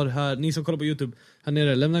kommentar här, ni som kollar på YouTube här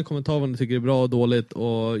nere, lämna en kommentar vad ni tycker är bra och dåligt.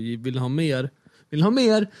 Och vill ha mer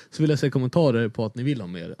så vill jag se kommentarer på att ni vill ha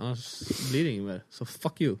mer. Annars blir det inget mer, så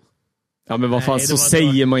fuck you. Ja, men vad fan, så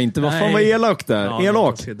säger man inte. Vad fan var elakt där? Ja,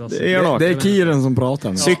 elak. Det är Kiren som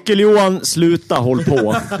pratar nu. Cykel-Johan, sluta, håll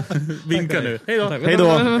på. Vinka nu. Hej då.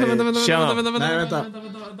 Tjena. Nej, vänta.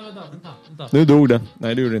 Nu dog det.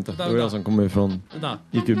 Nej, det gjorde det inte. Det var jag som kom ifrån.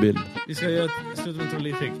 Gick ur bild. Vi ska göra sluta med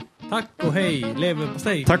trolleritrick. Tack och hej, lever på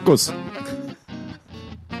steg. Tacos.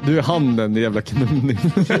 Du är handen, det jävla knulling.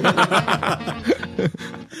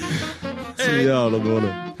 Så jävla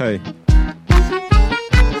dåligt. Hej.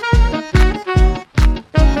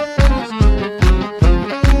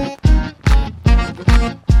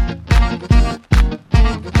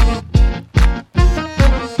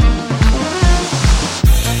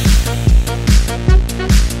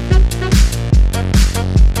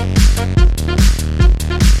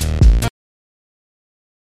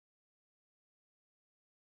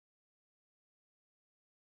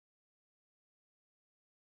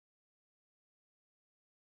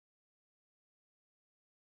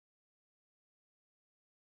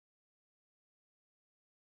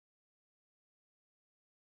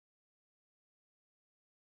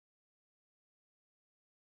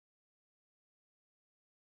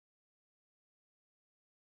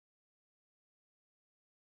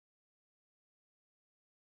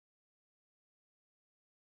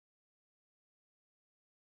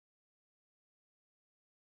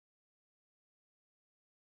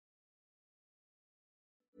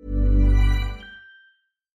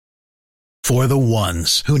 For the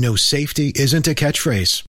ones who know safety isn't a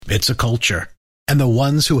catchphrase, it's a culture. And the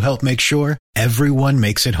ones who help make sure everyone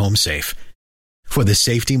makes it home safe. For the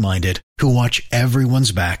safety-minded who watch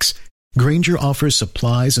everyone's backs, Grainger offers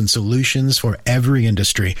supplies and solutions for every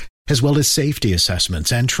industry, as well as safety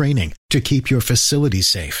assessments and training to keep your facilities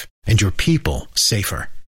safe and your people safer.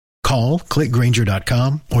 Call,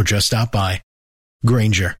 clickgrainger.com, or just stop by.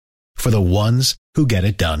 Grainger, for the ones who get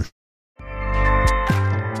it done.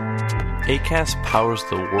 Acast powers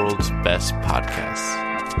the world's best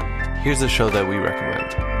podcasts. Here's a show that we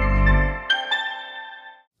recommend.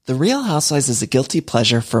 The Real Housewives is a guilty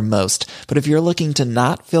pleasure for most, but if you're looking to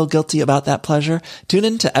not feel guilty about that pleasure, tune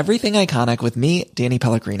in to Everything Iconic with me, Danny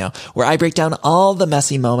Pellegrino, where I break down all the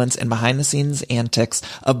messy moments and behind-the-scenes antics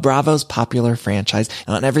of Bravo's popular franchise.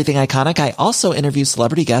 And on Everything Iconic, I also interview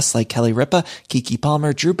celebrity guests like Kelly Ripa, Keke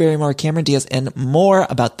Palmer, Drew Barrymore, Cameron Diaz, and more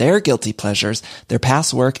about their guilty pleasures, their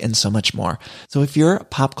past work, and so much more. So if you're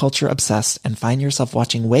pop culture obsessed and find yourself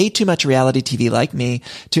watching way too much reality TV like me,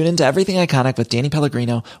 tune in to Everything Iconic with Danny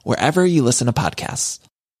Pellegrino, wherever you listen to podcasts.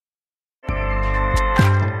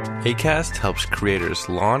 Acast helps creators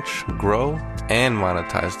launch, grow, and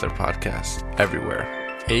monetize their podcasts everywhere.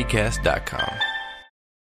 Acast.com.